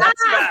 That's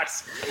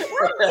facts.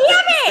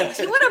 Damn it!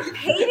 You want to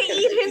pay to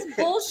eat his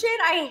bullshit?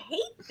 I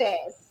hate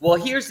this. Well,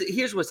 here's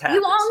what's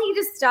happening. You all need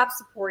to stop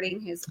supporting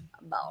his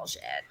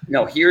bullshit.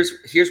 No, here's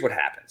what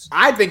happens.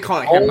 I've been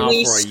calling him out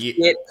Only for a spit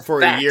year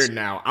facts.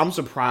 now. I'm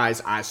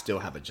surprised I still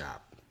have a job.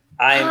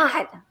 I'm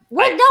God,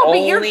 What? No,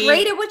 but you're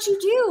great at what you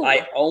do.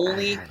 I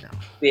only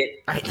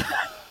fit.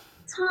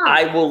 Tom,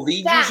 I will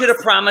lead you to the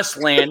promised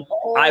land.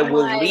 I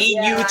will lead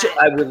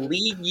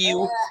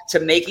you to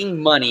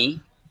making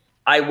money.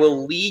 I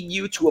will lead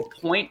you to a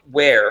point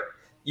where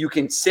you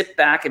can sit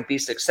back and be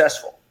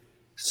successful.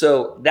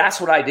 So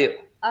that's what I do.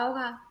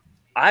 Okay.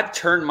 I've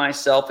turned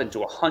myself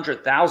into a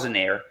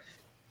 100,000-aire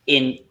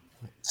in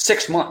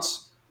 6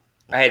 months.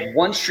 I had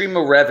 1 stream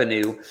of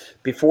revenue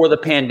before the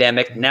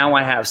pandemic. Now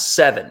I have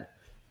 7.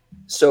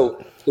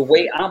 So the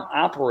way I'm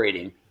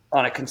operating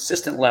on a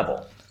consistent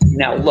level.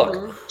 Now,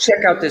 look,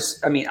 check out this.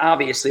 I mean,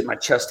 obviously, my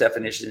chest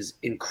definition is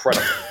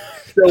incredible.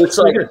 So it's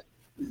like,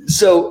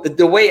 so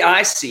the way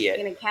I see it.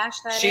 Gonna cash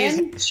that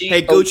in?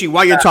 Hey, Gucci,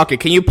 while you're talking,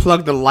 can you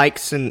plug the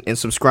likes and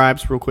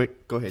subscribes real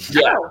quick? Go ahead.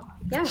 Yeah. Oh,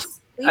 yes.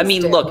 I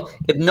mean, look,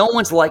 if no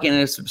one's liking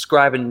and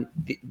subscribing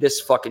this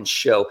fucking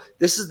show,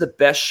 this is the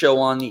best show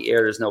on the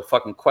air. There's no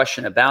fucking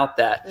question about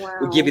that. Wow.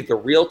 We give you the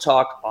real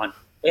talk on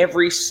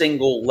every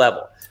single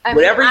level. I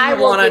Whatever mean,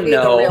 you want to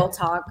know. The real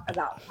talk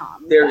about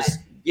Tom.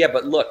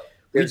 But look.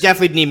 We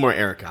definitely need more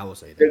Erica. I will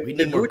say that. We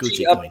need more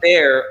Gucci up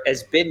there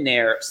has been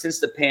there since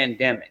the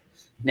pandemic.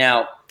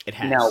 Now,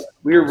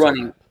 we're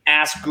running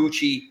Ask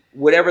Gucci,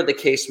 whatever the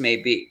case may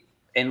be.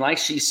 And like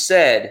she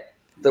said,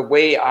 the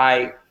way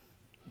I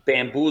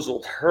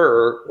bamboozled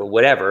her or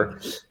whatever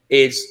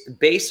is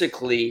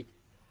basically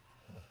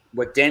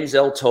what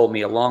Denzel told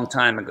me a long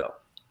time ago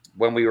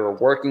when we were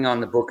working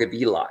on the Book of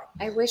Eli.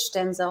 I wish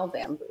Denzel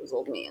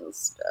bamboozled me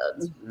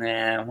instead.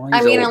 Nah, well,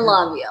 I mean, I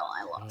love you.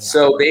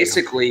 So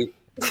basically,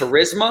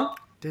 charisma,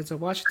 Denzel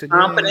Washington,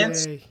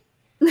 confidence,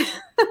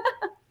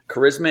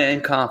 charisma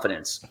and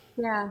confidence.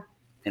 Yeah.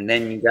 And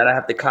then you gotta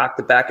have the cock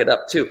to back it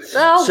up too.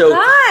 Oh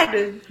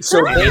God!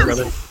 So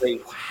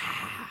basically,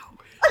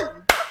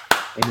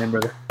 amen,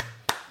 brother.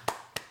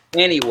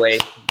 Anyway,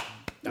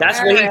 that's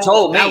what he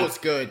told me. That was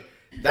good.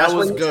 That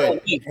was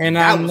good. And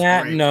on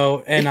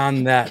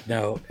that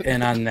note,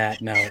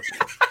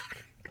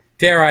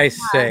 dare I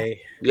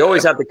say, you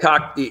always have the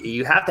cock.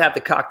 You have to have the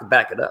cock to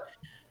back it up.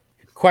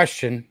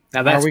 Question: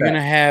 Are we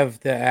gonna have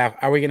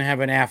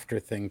an after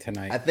thing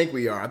tonight? I think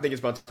we are. I think it's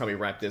about time we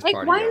wrap this Like,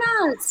 party why up.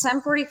 not? It's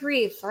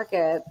 10:43. Fuck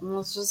it.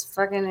 Let's just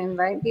fucking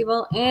invite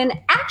people. And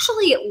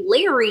actually,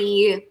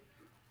 Larry.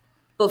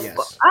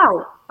 Yes.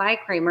 Oh, bye,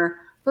 Kramer.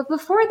 But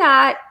before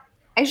that,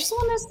 I just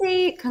want to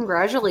say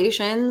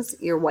congratulations.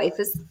 You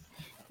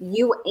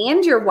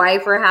and your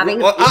wife are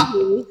having a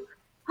baby.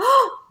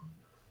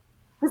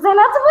 Was I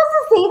not supposed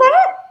to say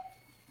that?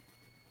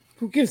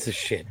 Who gives a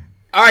shit?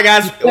 All right,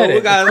 guys. We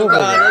got